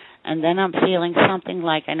manifesting, and then I'm feeling something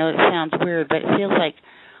like, I know it sounds weird, but it feels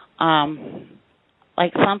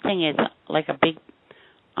like something is like a big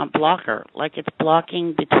blocker, like it's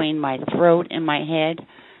blocking between my throat and my head.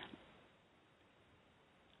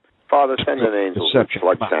 Father, send an angel with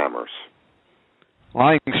sledgehammers.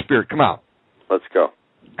 Lying spirit, come out. Let's go.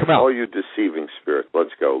 Come out. All you deceiving spirit,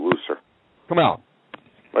 let's go. Loose her. Come out.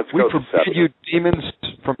 Let's we go. We forbid you demons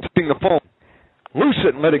from taking the phone. Loose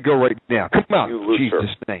it and let it go right now. Come out in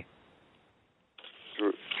Jesus' name.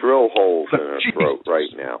 Drill holes in her throat right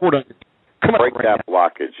now. Come Break out that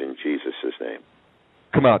blockage in Jesus' name.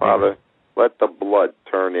 Come out, Father. Let the blood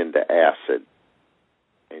turn into acid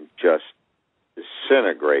and just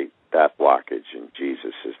disintegrate that blockage in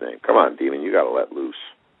Jesus' name. Come on, demon, you got to let loose.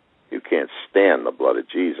 You can't stand the blood of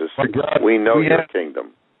Jesus. God, we know your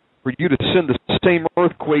kingdom. For you to send the same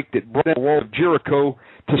earthquake that brought down the wall of Jericho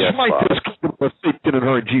to smite this kingdom of Satan and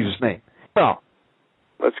her in Jesus' name. Now,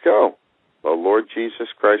 let's go. The Lord Jesus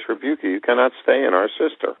Christ rebuke you. You cannot stay in our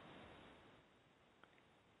sister.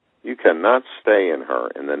 You cannot stay in her.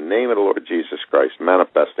 In the name of the Lord Jesus Christ,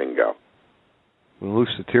 manifest and go. We loose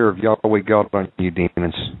the tear of Yahweh God on you,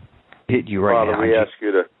 demons. Hit you right now. Father,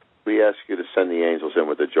 we ask you to send the angels in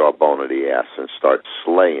with the jawbone of the ass and start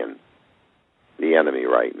slaying the enemy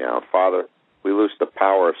right now. Father, we loose the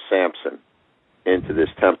power of Samson into this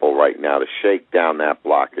temple right now to shake down that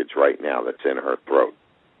blockage right now that's in her throat,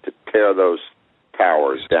 to tear those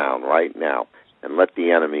towers down right now and let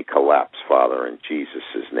the enemy collapse, Father, in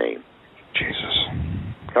Jesus' name. Jesus.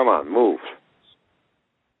 Come on, move.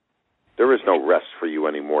 There is no rest for you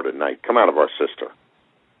anymore tonight. Come out of our sister.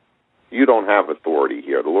 You don't have authority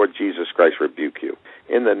here. The Lord Jesus Christ rebuke you.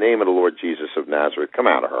 In the name of the Lord Jesus of Nazareth, come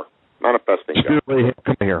out of her. Manifesting God. Rahab,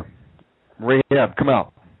 come here. Rahab, come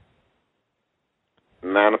out.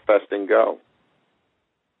 Manifesting go.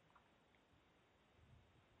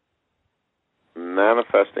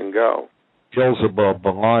 Manifesting go. Beelzebub,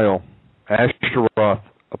 Belial, Ashtaroth,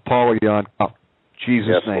 Apollyon, come out. Jesus'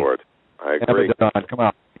 yes, name. Lord. I agree. Abaddon, come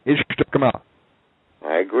out. Ishtar, come out.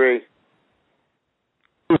 I agree.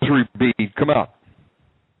 Rosary bead, come out.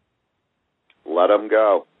 Let them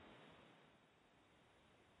go.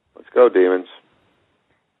 Let's go, demons.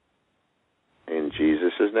 In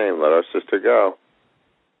Jesus' name, let our sister go.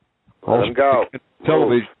 Let them go.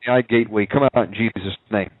 Television, the eye gateway, come out in Jesus'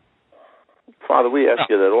 name. Father, we ask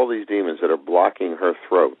you that all these demons that are blocking her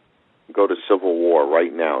throat go to civil war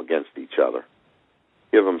right now against each other.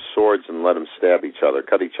 Give them swords and let them stab each other,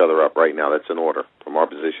 cut each other up right now. That's an order from our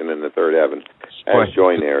position in the third heaven as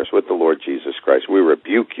joint heirs with the Lord Jesus Christ. We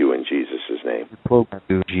rebuke you in Jesus' name.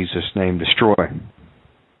 In Jesus' name, destroy.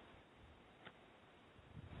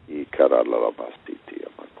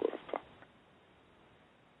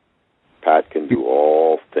 Pat can do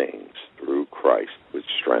all things through Christ, which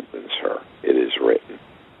strengthens her. It is written.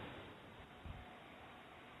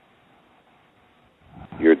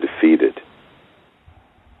 You're defeated.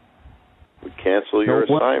 We cancel your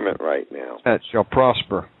assignment right now. That shall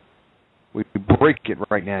prosper. We break it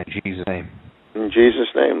right now in Jesus' name. In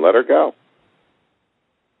Jesus' name, let her go.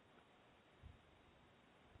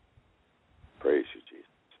 Praise you, Jesus.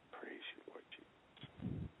 Praise you, Lord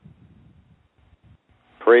Jesus.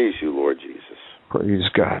 Praise you, Lord Jesus. Praise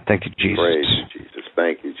God. Thank you, Jesus. Praise you, Jesus.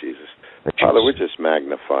 Thank you, Jesus. Father, we're just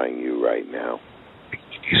magnifying you right now. Thank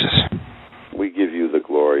you, Jesus. We give you the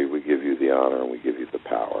glory, we give you the honor, and we give you the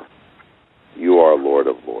power. You are Lord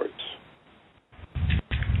of Lords.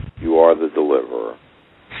 You are the deliverer.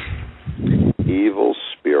 Evil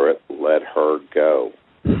spirit, let her go.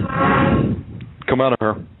 Come out of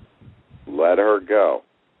her. Let her go.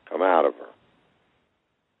 Come out of her.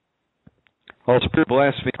 All spirit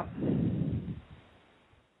blasphemy.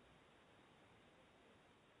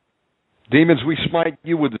 Demons, we smite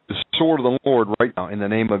you with the sword of the Lord right now in the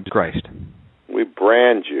name of Christ. We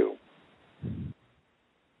brand you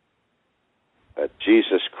that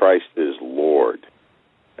Jesus Christ is Lord,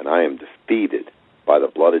 and I am defeated by the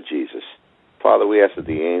blood of Jesus. Father, we ask that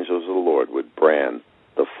the angels of the Lord would brand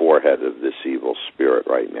the forehead of this evil spirit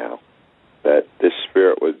right now, that this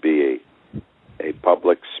spirit would be a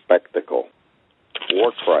public spectacle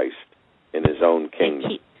for Christ in his own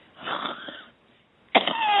kingdom.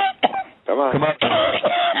 Come on. Come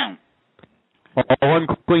on. All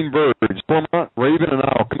unclean birds, raven and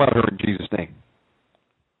owl, come out of her in Jesus' name.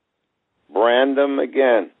 Brand them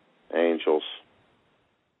again, angels.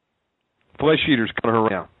 Flesh eaters, come out of her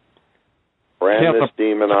right now. Brand this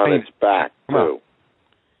demon on its back, too.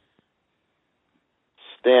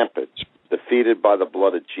 Stamp it, defeated by the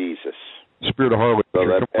blood of Jesus. Spirit of harlot, so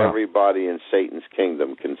that everybody in Satan's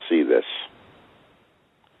kingdom can see this.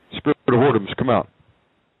 Spirit of whoredoms, come out.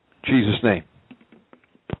 Jesus' name.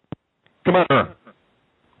 Come on, her.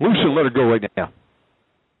 Loose and let her go right now.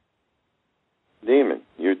 Demon,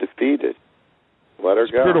 you're defeated. Let her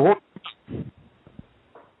Spirit go. Of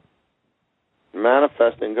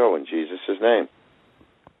manifest and go in Jesus' name.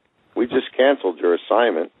 We just canceled your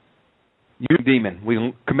assignment. You demon,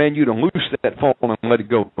 we command you to loose that fall and let it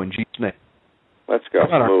go in Jesus' name. Let's go.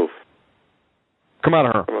 Move. Come out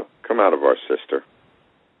of her. Come out of our sister.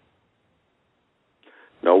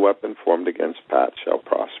 No weapon formed against Pat shall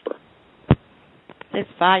prosper. There's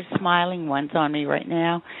 5 smiling ones on me right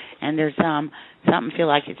now, and there's something feel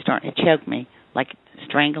like it's starting to choke me, like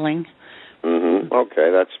strangling. Mm-hmm. Okay,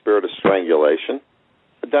 that's spirit of strangulation.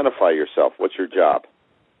 Identify yourself. What's your job?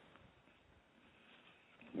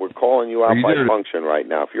 We're calling you out by function right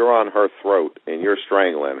now. If you're on her throat and you're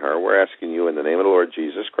strangling her, we're asking you in the name of the Lord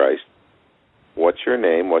Jesus Christ, what's your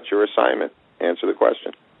name? What's your assignment? Answer the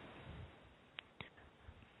question.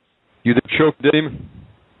 You the choke demon?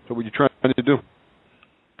 So what you trying to do?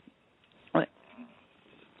 What?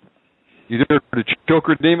 You there to choke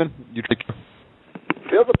her demon? You take.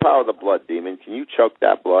 Feel the power of the blood, demon. Can you choke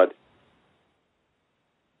that blood?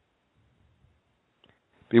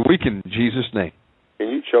 Be weakened in Jesus' name. Can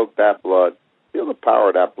you choke that blood? Feel the power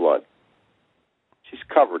of that blood. She's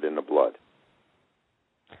covered in the blood.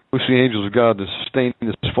 Loose the angels of God to sustain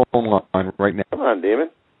this phone line right now. Come on, demon.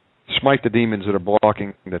 Smite the demons that are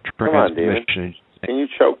blocking the transmission. Come on, demon. Can you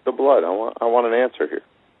choke the blood? I want an answer here.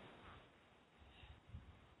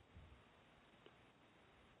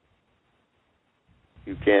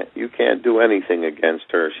 You can't do anything against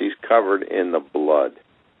her. She's covered in the blood.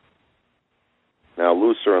 Now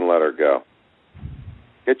loose her and let her go.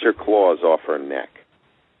 Get your claws off her neck.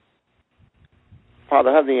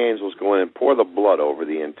 Father, have the angels go in and pour the blood over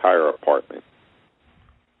the entire apartment.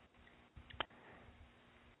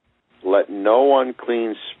 Let no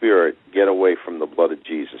unclean spirit get away from the blood of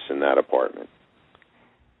Jesus in that apartment.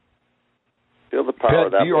 Feel the power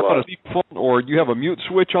of that blood. You are on a deep phone, or you have a mute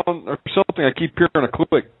switch on or something? I keep hearing a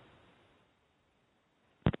click.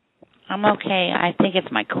 I'm okay. I think it's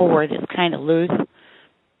my cord. It's kind of loose.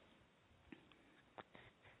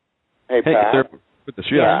 Hey, Pat. With the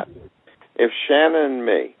Pat, if Shannon and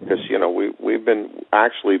me, because we've been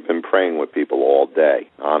praying with people all day.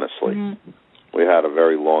 Honestly, we had a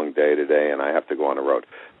very long day today, and I have to go on the road.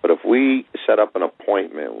 But if we set up an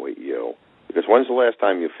appointment with you, because when's the last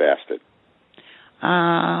time you fasted?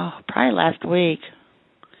 Probably last week.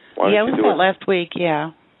 Yeah, it was last week.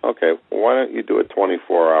 Yeah. Okay, why don't you do a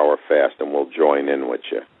 24-hour fast, and we'll join in with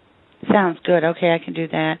you. Sounds good. Okay, I can do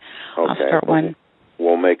that. Okay. I'll start one.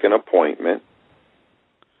 We'll make an appointment.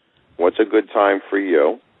 What's a good time for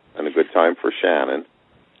you and a good time for Shannon?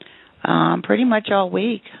 Pretty much all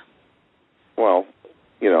week. Well,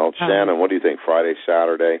 Shannon, what do you think, Friday,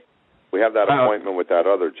 Saturday? We have that appointment with that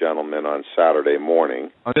other gentleman on Saturday morning.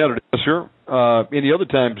 On Saturday, sure. Any other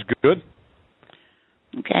time's good.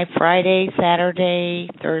 Okay, Friday, Saturday,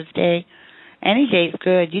 Thursday. Any day's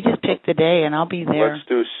good. You just pick the day, and I'll be there. Let's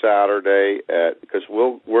do Saturday because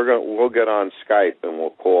we'll get on Skype and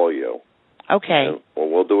we'll call you. Okay.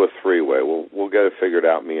 We'll do a three-way. We'll get it figured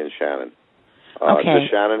out, me and Shannon. Okay. Does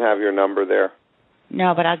Shannon have your number there?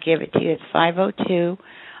 No, but I'll give it to you. It's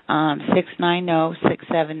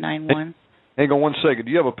 502-690-6791. Hang on one second.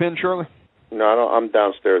 Do you have a pen, Shirley? No, I don't. I'm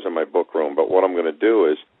downstairs in my book room. But what I'm going to do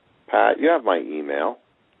is, Pat, you have my email.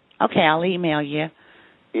 Okay, I'll email you.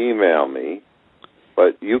 Email me.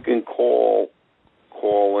 But you can call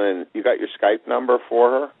in. You got your Skype number for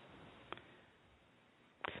her?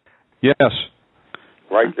 Yes.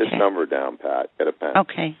 Write this number down, Pat. Get a pen.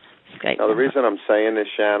 Okay. Skype now, the reason I'm saying this,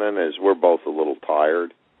 Shannon, is we're both a little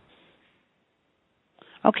tired.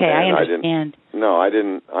 Okay, I understand. I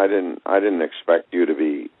didn't expect you to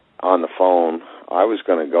be on the phone. I was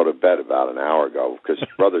going to go to bed about an hour ago because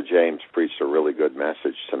Brother James preached a really good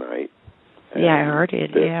message tonight. Yeah, I heard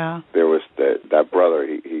it. There was that brother.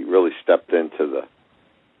 He really stepped into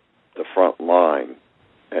the front line,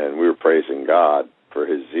 and we were praising God for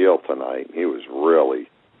his zeal tonight. He was really.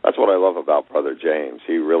 That's what I love about Brother James.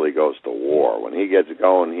 He really goes to war. When he gets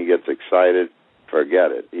going, he gets excited.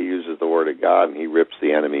 Forget it. He uses the Word of God, and he rips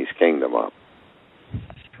the enemy's kingdom up.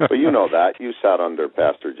 But you know that. You sat under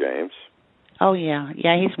Pastor James. Oh, yeah.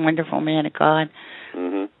 Yeah, he's a wonderful man of God.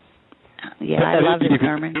 Mm-hmm. Yeah, I love his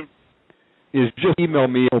sermon. Just email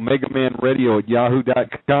me,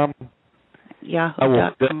 omegamanradio@yahoo.com. Yahoo.com. I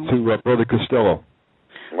will send to Brother Costello.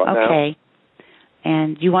 What okay. Now?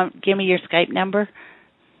 And you want give me your Skype number?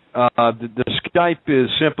 The Skype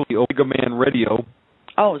is simply Omegaman Radio.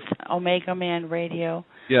 Oh, Omegaman Radio.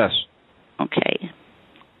 Yes. Okay.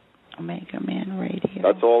 Omegaman Radio.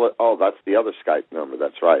 That's all. That's the other Skype number.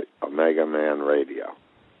 That's right. Omegaman Radio.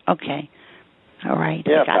 Okay. All right.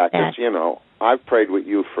 Yeah, I got that. I've prayed with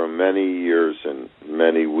you for many years and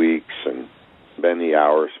many weeks and many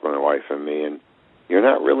hours, my wife and me, and you're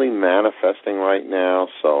not really manifesting right now,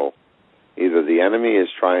 so either the enemy is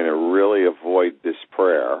trying to really avoid this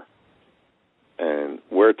prayer, and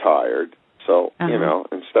we're tired, so,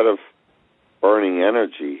 instead of burning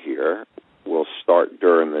energy here, we'll start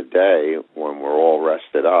during the day when we're all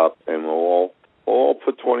rested up, and we'll all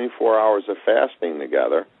put 24 hours of fasting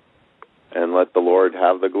together and let the Lord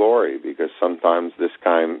have the glory, because sometimes this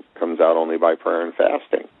kind comes out only by prayer and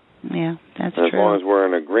fasting. Yeah, that's and true. As long as we're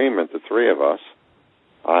in agreement, the three of us,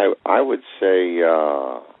 I would say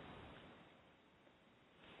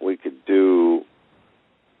we could do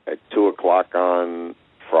at 2 o'clock on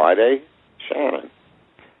Friday, Shannon.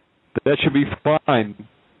 That should be fine.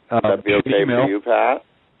 Would that be okay for you, Pat?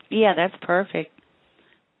 Yeah, that's perfect.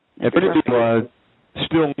 If you're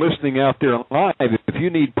still listening out there live, if you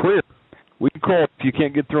need prayer, we can call. If you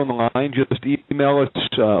can't get through on the line, just email us,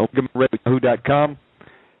 omegaman@yahoo.com.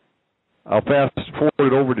 I'll fast forward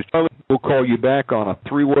it over to Charlie. We'll call you back on a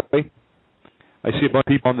three-way. I see a bunch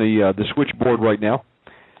of people on the switchboard right now.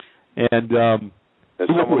 And is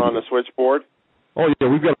someone on the switchboard? Oh, yeah,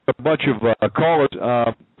 we've got a bunch of callers.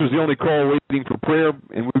 This is the only call waiting for prayer,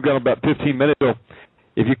 and we've got about 15 minutes. So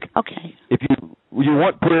if you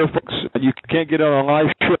want prayer, folks, and you can't get on a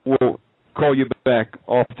live show, we'll call you back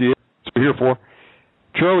off the air. That's what we're here for.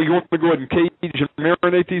 Charlie, you want to go ahead and cage and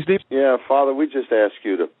marinate these demons? Yeah, Father, we just ask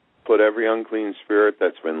you to put every unclean spirit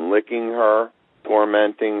that's been licking her,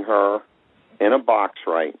 tormenting her, in a box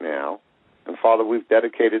right now. And, Father, we've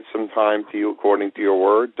dedicated some time to you according to your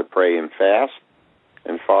word to pray and fast.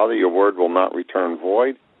 And, Father, your word will not return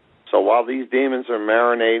void. So while these demons are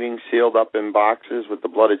marinating, sealed up in boxes with the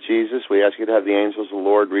blood of Jesus, we ask you to have the angels of the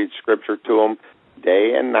Lord read Scripture to them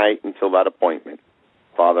day and night until that appointment.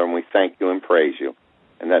 Father, and we thank you and praise you.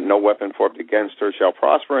 And that no weapon formed against her shall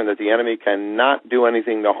prosper, and that the enemy cannot do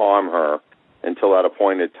anything to harm her until that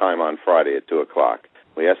appointed time on Friday at 2 o'clock.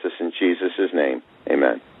 We ask this in Jesus' name.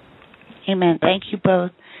 Amen. Amen. Thank you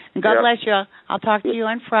both. And God bless you. I'll talk to you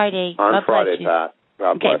on Friday. On Friday, Pat.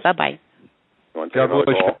 God bless. Okay, bye-bye. God bless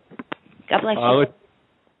you. God bless you.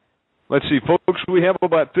 Let's see, folks, we have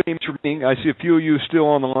about 15 minutes remaining. I see a few of you still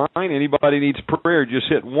on the line. Anybody needs prayer, just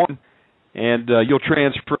hit 1, and you'll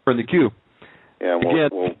transfer in the queue. Yeah,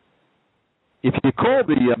 Again, if you call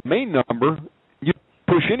the main number, you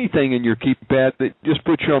push anything in your keypad that just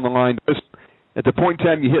puts you on the line. Just at the point in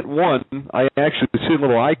time you hit 1, I actually see a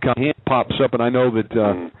little icon, hand pops up, and I know that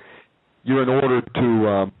you're in order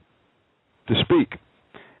to speak.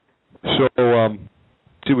 So,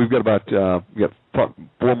 see, we've got about 4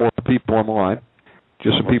 more people on the line.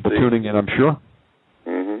 Just some people tuning in, I'm sure.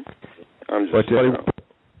 We're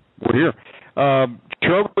here.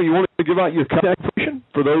 Charlie, you want to give out your contact information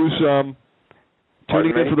for those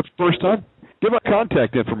tuning in for the first time? Give out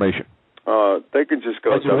contact information. They can just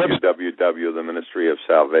go to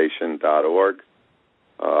www.theministryofsalvation.org.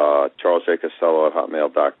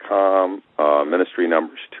 CharlesJCostello@hotmail.com. Ministry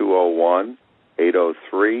number is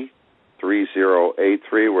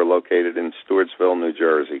 201-803-3083. We're located in Stewartsville, New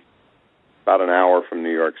Jersey, about an hour from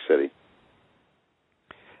New York City.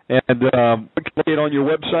 And on your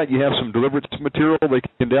website, you have some deliverance material they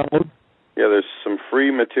can download? Yeah, there's some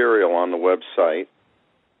free material on the website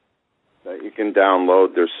that you can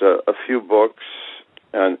download. There's a few books,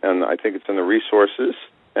 and I think it's in the resources.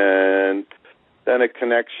 And then it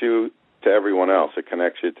connects you to everyone else. It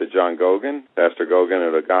connects you to John Gogan, Pastor Gogan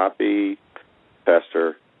at Agape,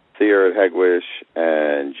 Pastor Thea at Hegwish,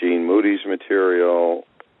 and Gene Moody's material.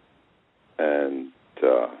 And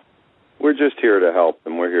we're just here to help,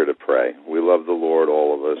 and we're here to pray. We love the Lord,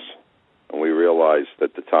 all of us, and we realize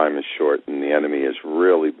that the time is short, and the enemy is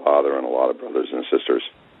really bothering a lot of brothers and sisters.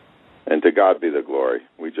 And to God be the glory.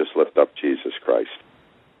 We just lift up Jesus Christ.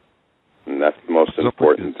 And that's the most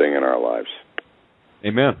important thing in our lives.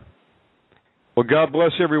 Amen. Well, God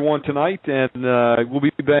bless everyone tonight, and we'll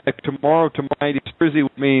be back tomorrow. Tonight is Thursday,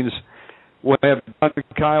 which means we'll have Dr.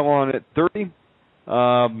 Kyle on at 30.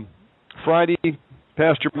 Friday,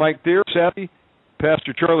 Pastor Mike Thayer. Saturday,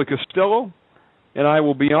 Pastor Charlie Costello, and I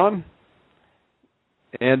will be on.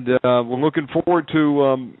 And we're looking forward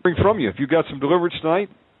to hearing from you. If you got some deliverance tonight,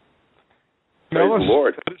 praise the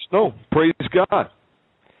Lord. Let us know. Praise God.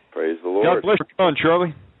 Praise the Lord. God bless you,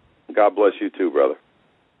 Charlie. God bless you too, brother.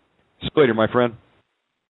 See you later, my friend.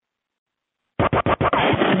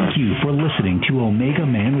 Thank you for listening to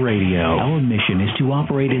Omegaman Radio. Our mission is to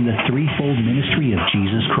operate in the threefold ministry of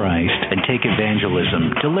Jesus Christ and take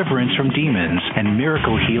evangelism, deliverance from demons, and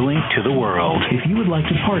miracle healing to the world. If you would like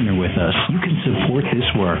to partner with us, you can support this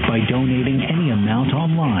work by donating any amount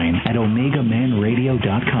online at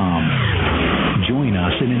OmegamanRadio.com. Join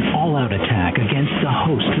us in an all-out attack against the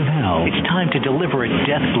hosts of hell. It's time to deliver a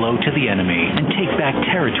death blow to the enemy and take back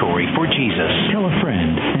territory for Jesus. Tell a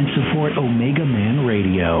friend and support Omegaman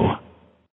Radio.